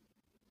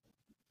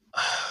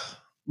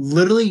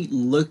literally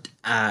looked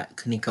at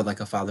Kaneko like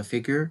a father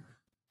figure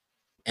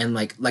and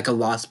like a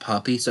lost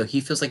puppy. So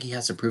he feels like he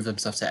has to prove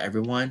himself to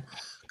everyone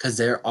because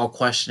they're all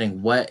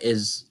questioning why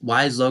is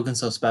Logan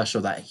so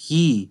special that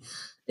he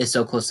is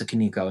so close to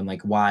Kaneko and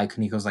like why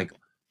Kaneko's like,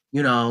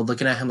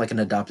 looking at him like an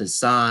adopted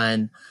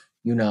son,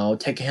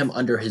 taking him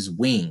under his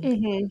wing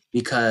Mm-hmm.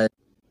 because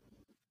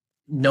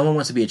no one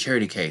wants to be a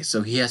charity case.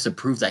 So he has to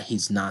prove that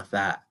he's not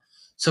that.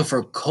 So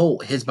for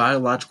Colt, his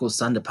biological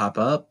son to pop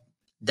up,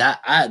 that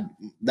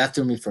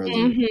threw me for a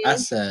loop. I Mm-hmm.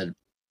 said,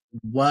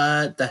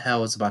 what the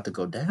hell is about to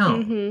go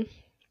down? Mm-hmm.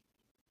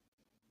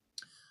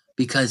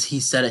 Because he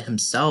said it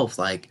himself,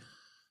 like,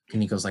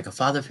 and he goes like a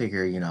father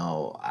figure,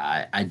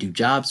 I do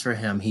jobs for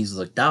him. He's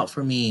looked out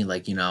for me.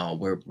 Like,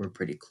 we're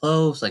pretty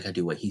close. Like I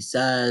do what he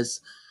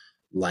says,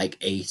 like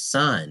a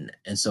son.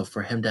 And so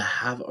for him to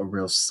have a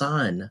real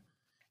son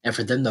and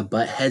for them to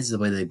butt heads the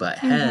way they butt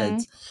Mm-hmm.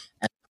 heads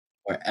and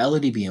for Ellie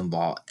to be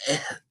involved,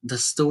 the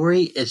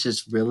story is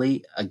just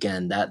really,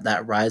 again,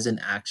 that rise in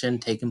action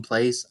taking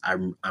place.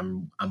 I'm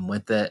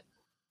with it.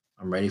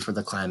 I'm ready for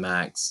the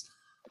climax.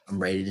 I'm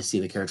ready to see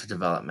the character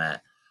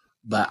development.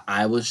 But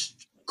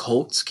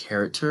Colt's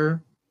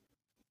character,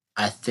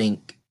 I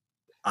think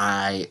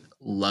I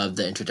love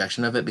the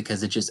introduction of it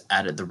because it just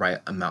added the right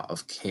amount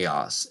of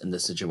chaos in the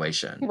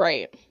situation.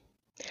 Right.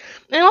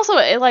 And also,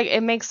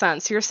 it makes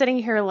sense. You're sitting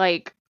here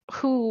like,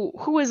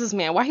 who is this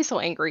man? Why he's so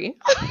angry?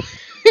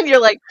 And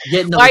you're like,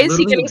 Yeah, no, why like is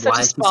he literally, getting such why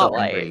a is he so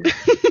spotlight? angry?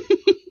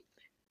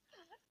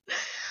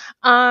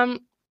 um,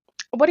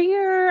 what are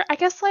your, I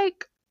guess,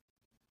 like,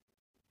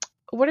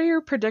 what are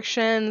your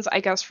predictions, I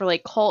guess, for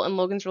like Colt and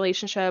Logan's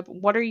relationship?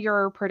 What are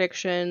your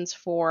predictions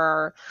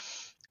for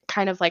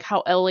kind of like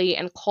how Ellie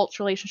and Colt's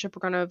relationship are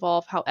going to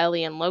evolve, how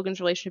Ellie and Logan's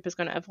relationship is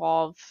going to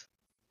evolve?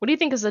 What do you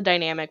think is the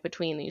dynamic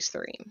between these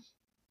three?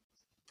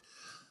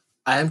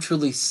 I am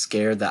truly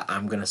scared that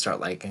I'm gonna start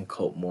liking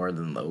Colt more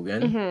than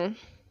Logan. Mm-hmm.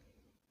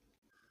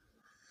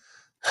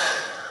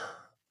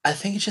 I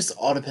think it just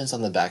all depends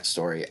on the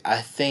backstory.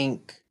 I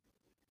think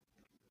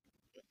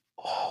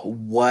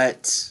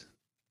what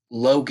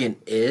Logan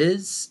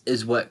is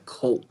what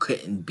Colt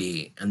couldn't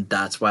be, and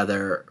that's why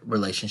their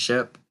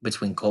relationship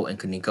between Colt and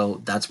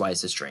Kaneko, that's why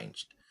it's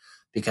estranged.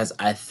 Because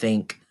I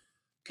think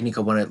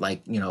Kaneko wanted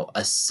like,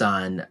 a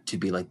son to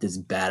be like this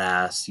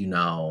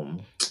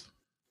badass,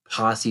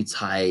 posse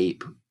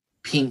type,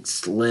 pink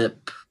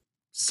slip,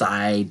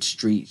 side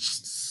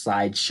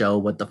show,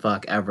 what the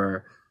fuck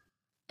ever.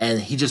 And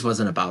he just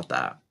wasn't about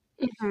that.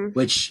 Mm-hmm.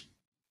 Which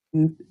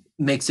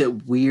makes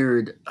it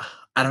weird.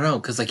 I don't know,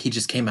 because like he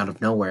just came out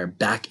of nowhere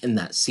back in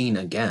that scene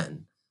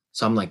again.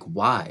 So I'm like,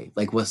 why?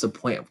 Like, what's the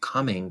point of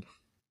coming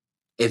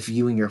if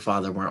you and your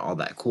father weren't all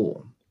that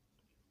cool?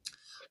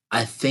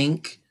 I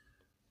think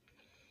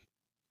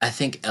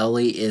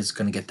Ellie is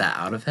gonna get that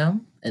out of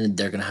him, and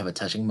they're gonna have a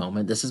touching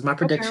moment. This is my Okay.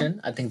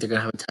 prediction. I think they're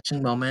gonna have a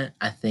touching moment.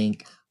 I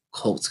think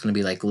Colt's gonna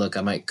be like, "Look,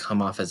 I might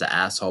come off as an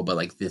asshole, but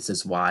like this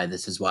is why.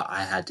 This is what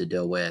I had to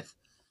deal with."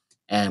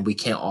 and we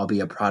can't all be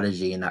a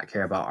prodigy and not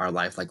care about our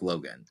life like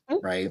Logan, Mm,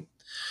 right?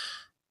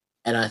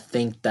 And I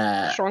think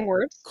that strong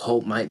words.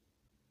 Colt might be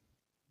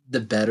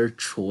the better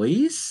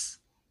choice,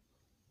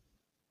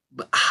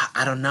 but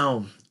I don't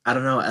know. I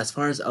don't know. As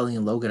far as Ellie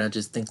and Logan, I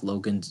just think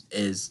Logan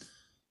is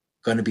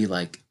going to be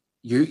like,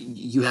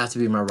 you have to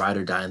be my ride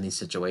or die in these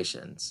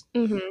situations.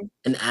 Mm-hmm.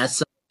 And as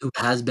someone who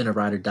has been a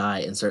ride or die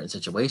in certain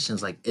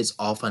situations, like it's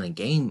all fun and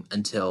game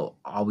until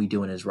all we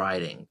doing is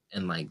riding.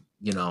 And like,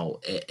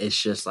 it's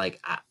just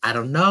like I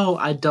don't know.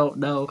 I don't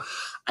know.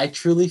 I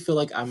truly feel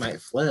like I might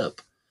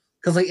flip.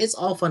 Cause like it's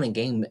all fun and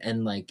game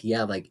and like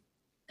yeah, like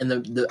and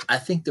the I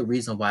think the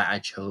reason why I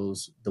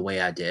chose the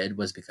way I did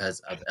was because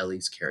of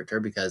Ellie's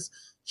character, because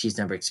she's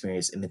never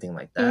experienced anything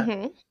like that.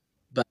 Mm-hmm.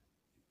 But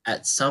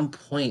at some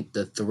point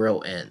the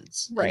thrill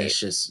ends and Right. it's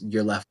just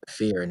you're left with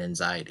fear and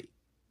anxiety.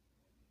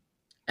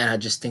 And I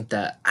just think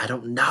that I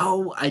don't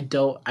know. I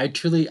don't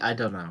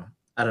know.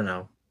 I don't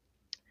know.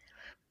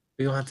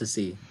 We gonna have to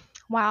see.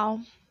 Wow.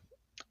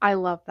 I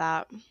love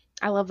that.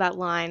 I love that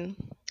line.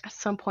 At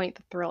some point,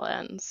 the thrill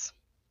ends.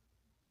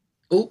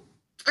 Oh.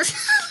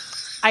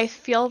 I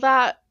feel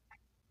that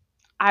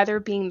either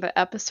being the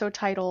episode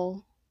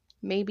title,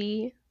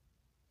 maybe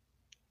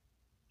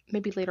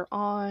later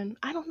on.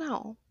 I don't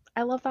know.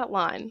 I love that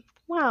line.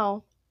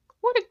 Wow.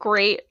 What a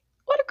great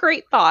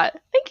thought.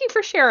 Thank you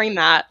for sharing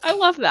that. I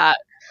love that.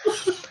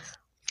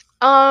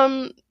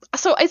 Um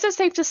so is it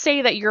safe to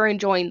say that you're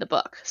enjoying the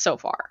book so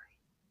far?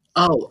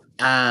 Oh,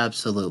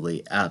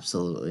 absolutely.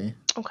 Absolutely.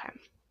 Okay.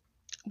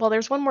 Well,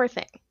 there's one more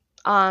thing.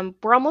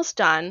 We're almost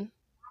done,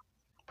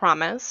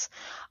 promise.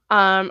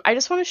 I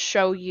just want to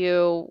show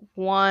you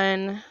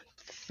one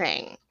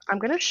thing. I'm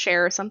going to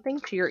share something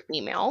to your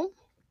email.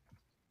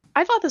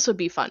 I thought this would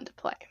be fun to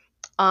play.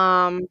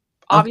 Okay.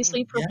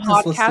 Obviously, for Yes,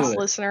 let's do podcast it.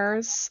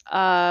 listeners,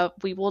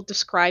 we will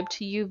describe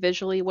to you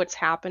visually what's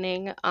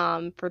happening.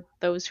 For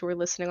those who are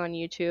listening on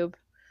YouTube,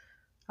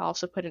 I'll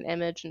also put an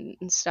image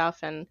and stuff.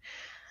 And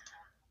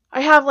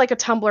I have like a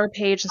Tumblr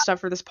page and stuff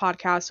for this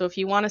podcast. So if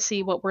you want to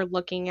see what we're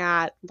looking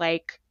at,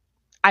 like,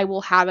 I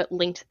will have it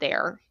linked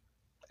there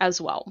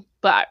as well.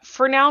 But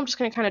for now, I'm just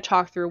going to kind of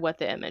talk through what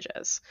the image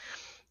is.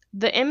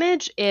 The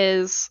image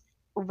is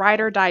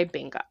Ride or Die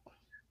Bingo.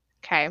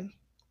 Okay.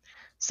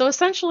 So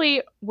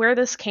essentially, where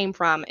this came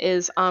from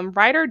is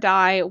Ride or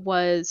Die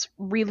was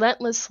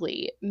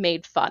relentlessly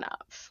made fun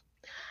of,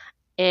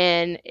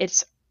 and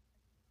it's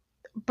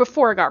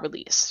before it got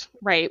released,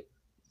 right?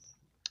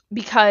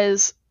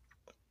 Because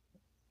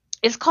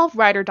it's called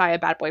Ride or Die: A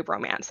Bad Boy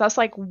Romance. That's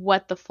like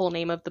what the full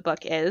name of the book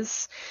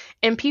is,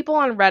 and people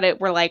on Reddit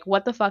were like,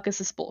 "What the fuck is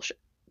this bullshit?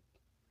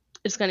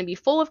 It's going to be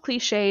full of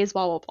cliches,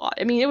 blah blah blah."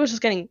 I mean, it was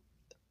just getting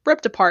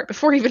ripped apart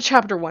before even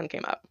chapter 1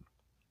 came up.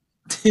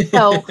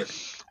 So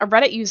a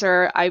Reddit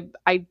user,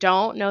 I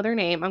don't know their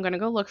name. I'm gonna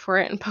go look for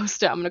it and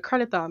post it. I'm gonna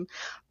credit them.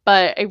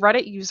 But a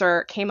Reddit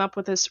user came up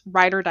with this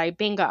Ride or Die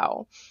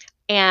Bingo,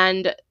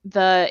 and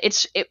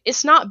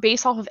it's not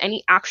based off of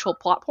any actual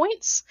plot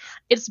points.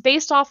 It's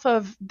based off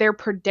of their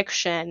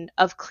prediction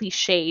of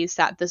cliches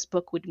that this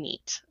book would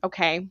meet.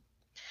 Okay.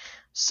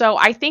 So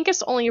I think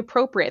it's only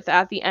appropriate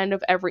that at the end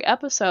of every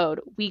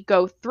episode we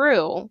go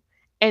through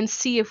and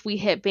see if we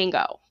hit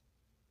bingo.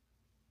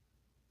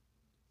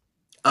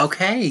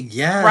 Okay.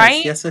 Yes.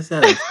 Right? Yes. Yes.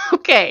 Yes.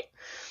 Okay.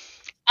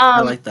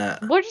 I like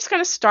that. We're just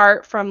gonna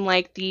start from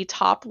like the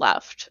top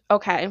left.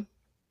 Okay.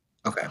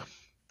 Okay.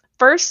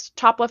 First,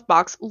 top left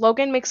box,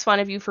 Logan makes fun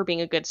of you for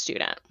being a good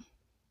student.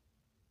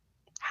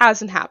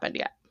 Hasn't happened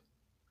yet.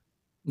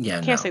 Yeah.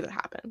 Can't No. say that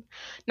happened.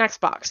 Next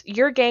box,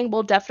 your gang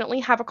will definitely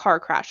have a car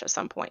crash at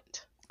some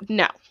point.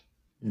 No.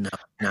 No.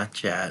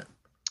 Not yet.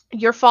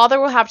 Your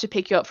father will have to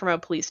pick you up from a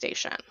police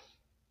station.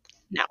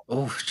 No.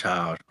 Oh,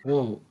 child.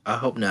 Oh, I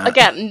hope not.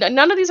 Again,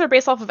 none of these are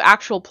based off of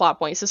actual plot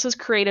points. This was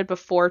created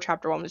before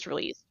chapter 1 was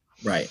released.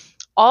 Right.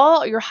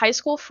 All your high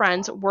school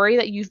friends worry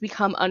that you've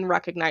become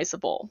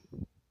unrecognizable.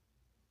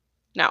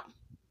 No.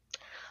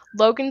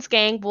 Logan's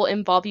gang will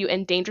involve you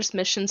in dangerous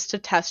missions to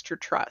test your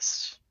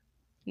trust.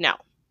 No.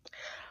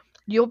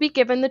 You'll be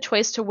given the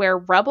choice to wear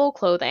rebel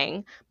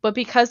clothing, but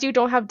because you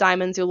don't have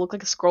diamonds, you'll look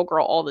like a scroll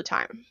girl all the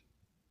time.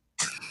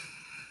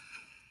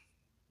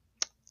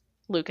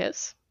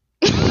 Lucas.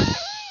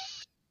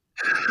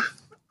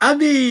 I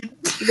mean,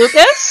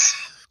 Lucas?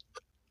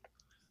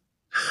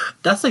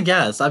 that's a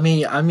yes. I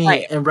mean,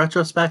 Right. in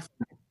retrospect,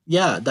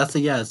 yeah, that's a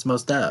yes,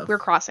 most def. We're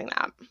crossing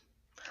that.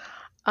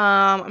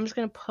 I'm just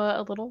gonna put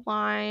a little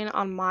line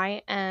on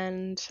my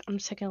end. I'm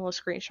just taking a little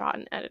screenshot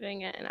and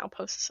editing it, and I'll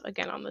post this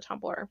again on the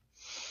Tumblr.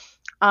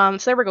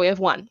 So there we go. We have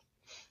one.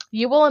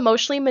 You will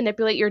emotionally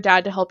manipulate your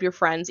dad to help your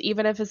friends,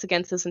 even if it's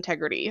against his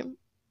integrity.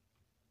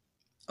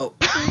 Oh.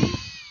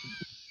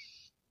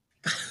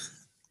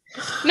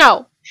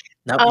 No.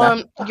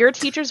 Nope, Your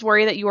teachers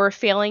worry that you are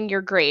failing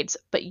your grades,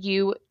 but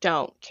you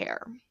don't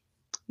care.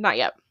 Not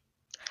yet.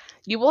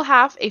 You will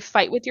have a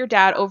fight with your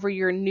dad over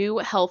your new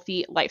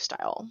healthy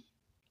lifestyle.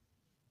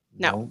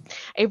 No. Nope.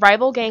 A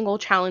rival gang will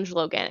challenge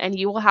Logan, and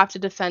you will have to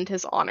defend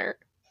his honor.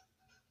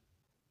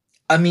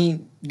 I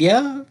mean,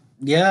 yeah.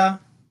 Did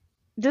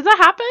that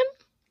happen?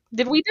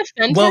 Did we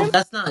defend Well, him?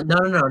 that's not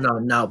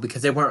no,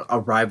 because they weren't a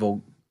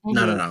rival. Mhm.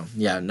 No.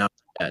 Yeah,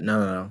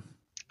 no.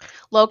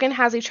 Logan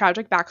has a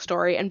tragic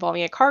backstory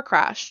involving a car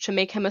crash to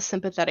make him a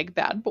sympathetic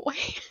bad boy.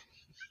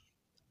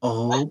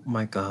 Oh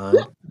my god.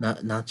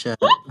 Not yet.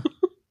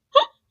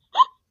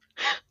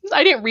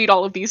 I didn't read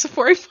all of these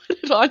before I put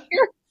it on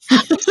here.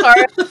 I'm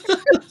sorry.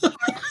 I'm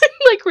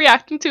like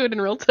reacting to it in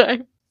real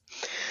time.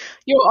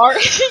 You'll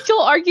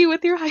argue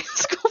with your high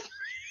school.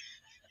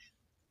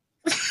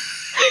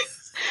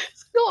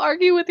 You'll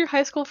argue with your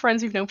high school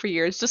friends you've known for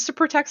years just to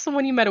protect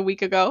someone you met a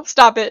week ago.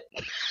 Stop it.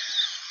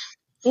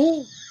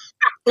 Ooh.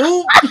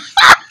 Ooh. I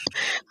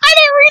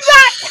didn't read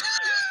that.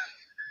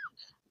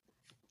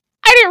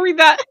 I didn't read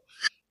that.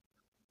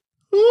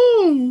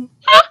 Ooh.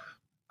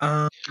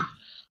 Um,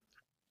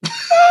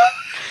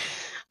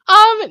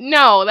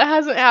 No, that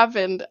hasn't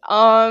happened.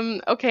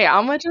 Okay,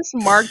 I'm gonna just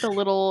mark that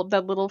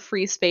little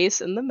free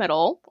space in the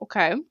middle.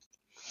 Okay.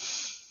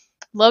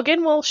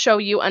 Logan will show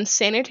you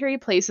unsanitary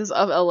places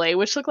of LA,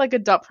 which look like a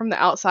dump from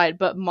the outside,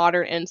 but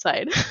modern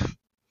inside.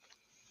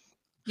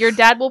 Your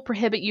dad will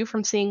prohibit you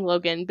from seeing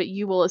Logan, but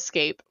you will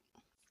escape.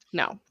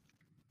 No.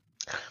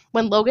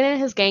 When Logan and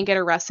his gang get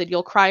arrested,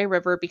 you'll cry a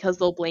river because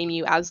they'll blame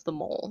you as the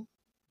mole.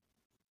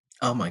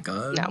 oh my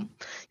god. No.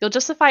 You'll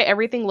justify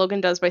everything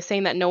Logan does by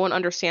saying that no one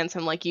understands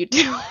him like you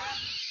do.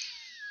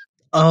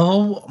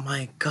 Oh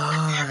my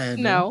god.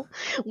 No.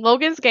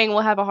 Logan's gang will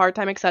have a hard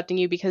time accepting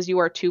you because you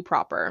are too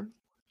proper.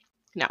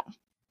 No.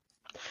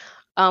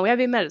 We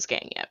haven't even met his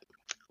gang yet.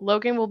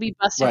 Logan will be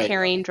busted Right.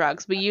 carrying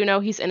drugs, but you know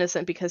he's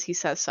innocent because he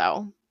says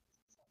so.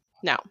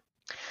 No.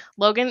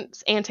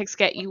 Logan's antics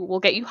will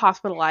get you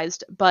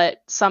hospitalized,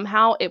 but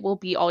somehow it will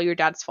be all your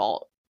dad's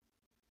fault.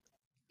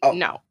 Oh.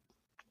 No.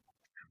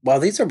 Wow,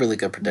 these are really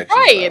good predictions.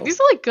 Right, though. these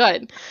are like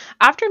good.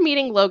 After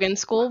meeting Logan,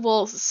 school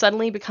will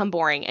suddenly become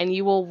boring and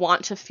you will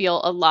want to feel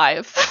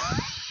alive.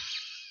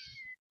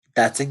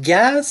 That's a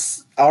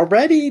guess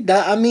already.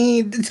 I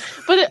mean,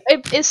 But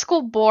is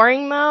school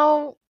boring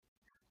though?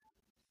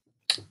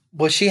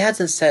 well, she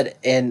hasn't said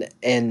in.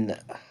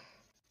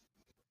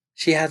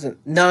 She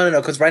hasn't. No,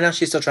 because right now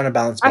she's still trying to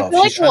balance both.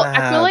 She's trying to I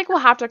feel have like we'll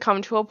have to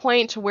come to a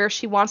point to where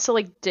she wants to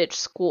like ditch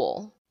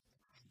school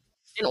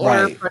in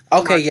order right. for us to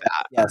Okay, mark yeah,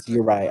 that. yes,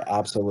 you're right.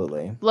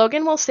 Absolutely.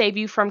 Logan will save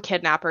you from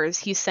kidnappers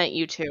he sent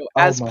you to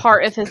Oh as my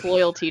part god. of his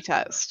loyalty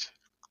test.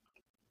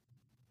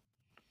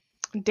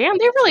 Damn,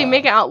 they really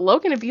make out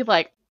Logan to be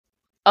like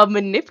a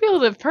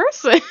manipulative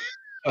person.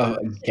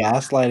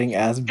 Gaslighting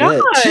ass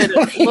God,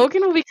 bitch.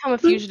 Logan will become a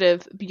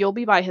fugitive, but you'll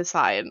be by his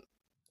side.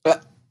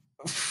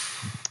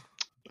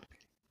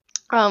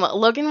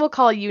 Logan will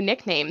call you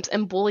nicknames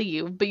and bully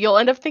you, but you'll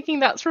end up thinking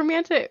that's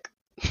romantic.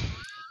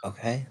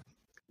 Okay.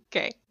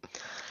 Okay.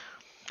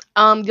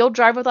 You'll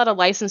drive without a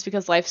license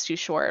because life's too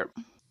short.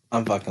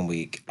 I'm fucking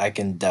weak. I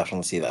can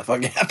definitely see that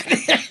fucking happening.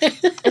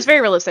 It's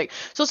very realistic.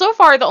 So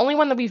far, the only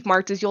one that we've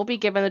marked is you'll be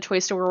given the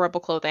choice to wear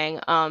rebel clothing.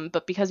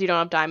 But because you don't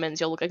have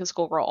diamonds, you'll look like a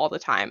schoolgirl all the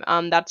time.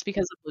 That's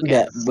because of Lucas.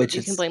 Yeah, which you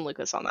is can blame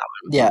Lucas on that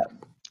one. yeah.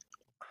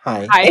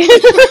 Hi.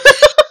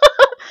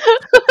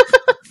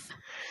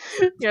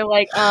 You're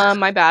like,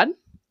 my bad.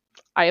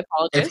 I If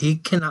apologize. he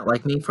cannot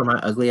like me for my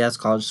ugly ass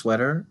college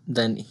sweater,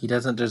 then he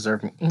doesn't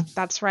deserve me.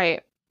 That's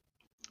right.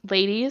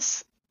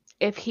 Ladies,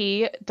 if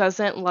he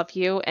doesn't love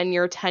you and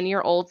your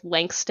 10-year-old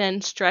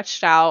Langston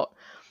stretched out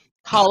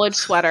college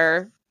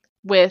sweater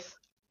with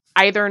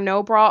either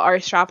no bra or a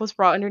strapless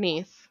bra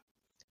underneath,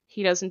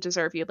 he doesn't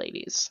deserve you,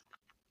 ladies.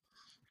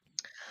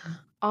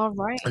 All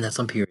right. And that's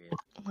on period.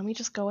 Let me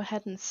just go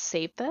ahead and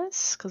save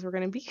this because we're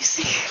gonna be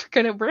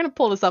we're gonna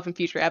pull this up in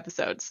future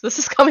episodes. This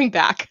is coming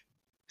back.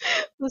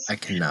 I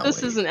cannot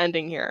This wait. isn't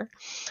ending here.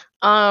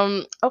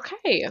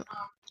 Okay.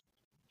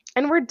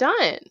 And we're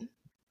done.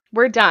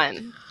 We're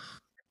done.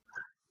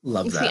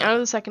 Love It's that. the end of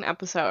the second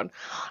episode.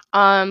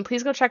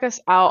 Please go check us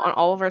out on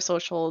all of our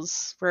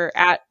socials. We're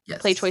at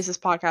Play Choices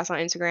Podcast on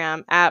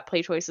Instagram, at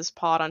Play Choices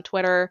Pod on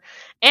Twitter,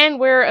 and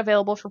we're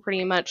available for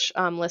pretty much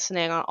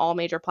listening on all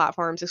major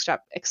platforms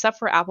except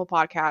for Apple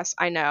Podcasts.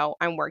 I know,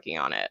 I'm working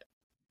on it.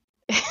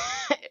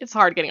 It's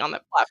hard getting on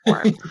that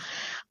platform.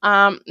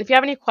 If you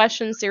have any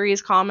questions,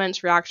 theories,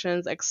 comments,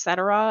 reactions,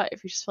 etc.,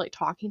 if you just feel like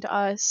talking to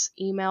us,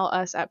 email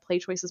us at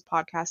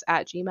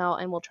playchoicespodcast@gmail.com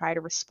and we'll try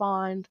to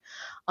respond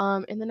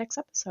in the next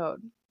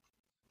episode.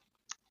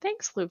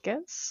 Thanks,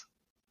 Lucas.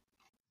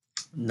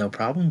 No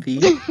problem,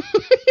 V.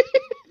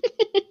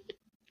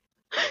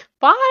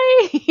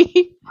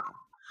 Bye.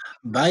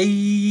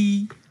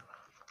 Bye.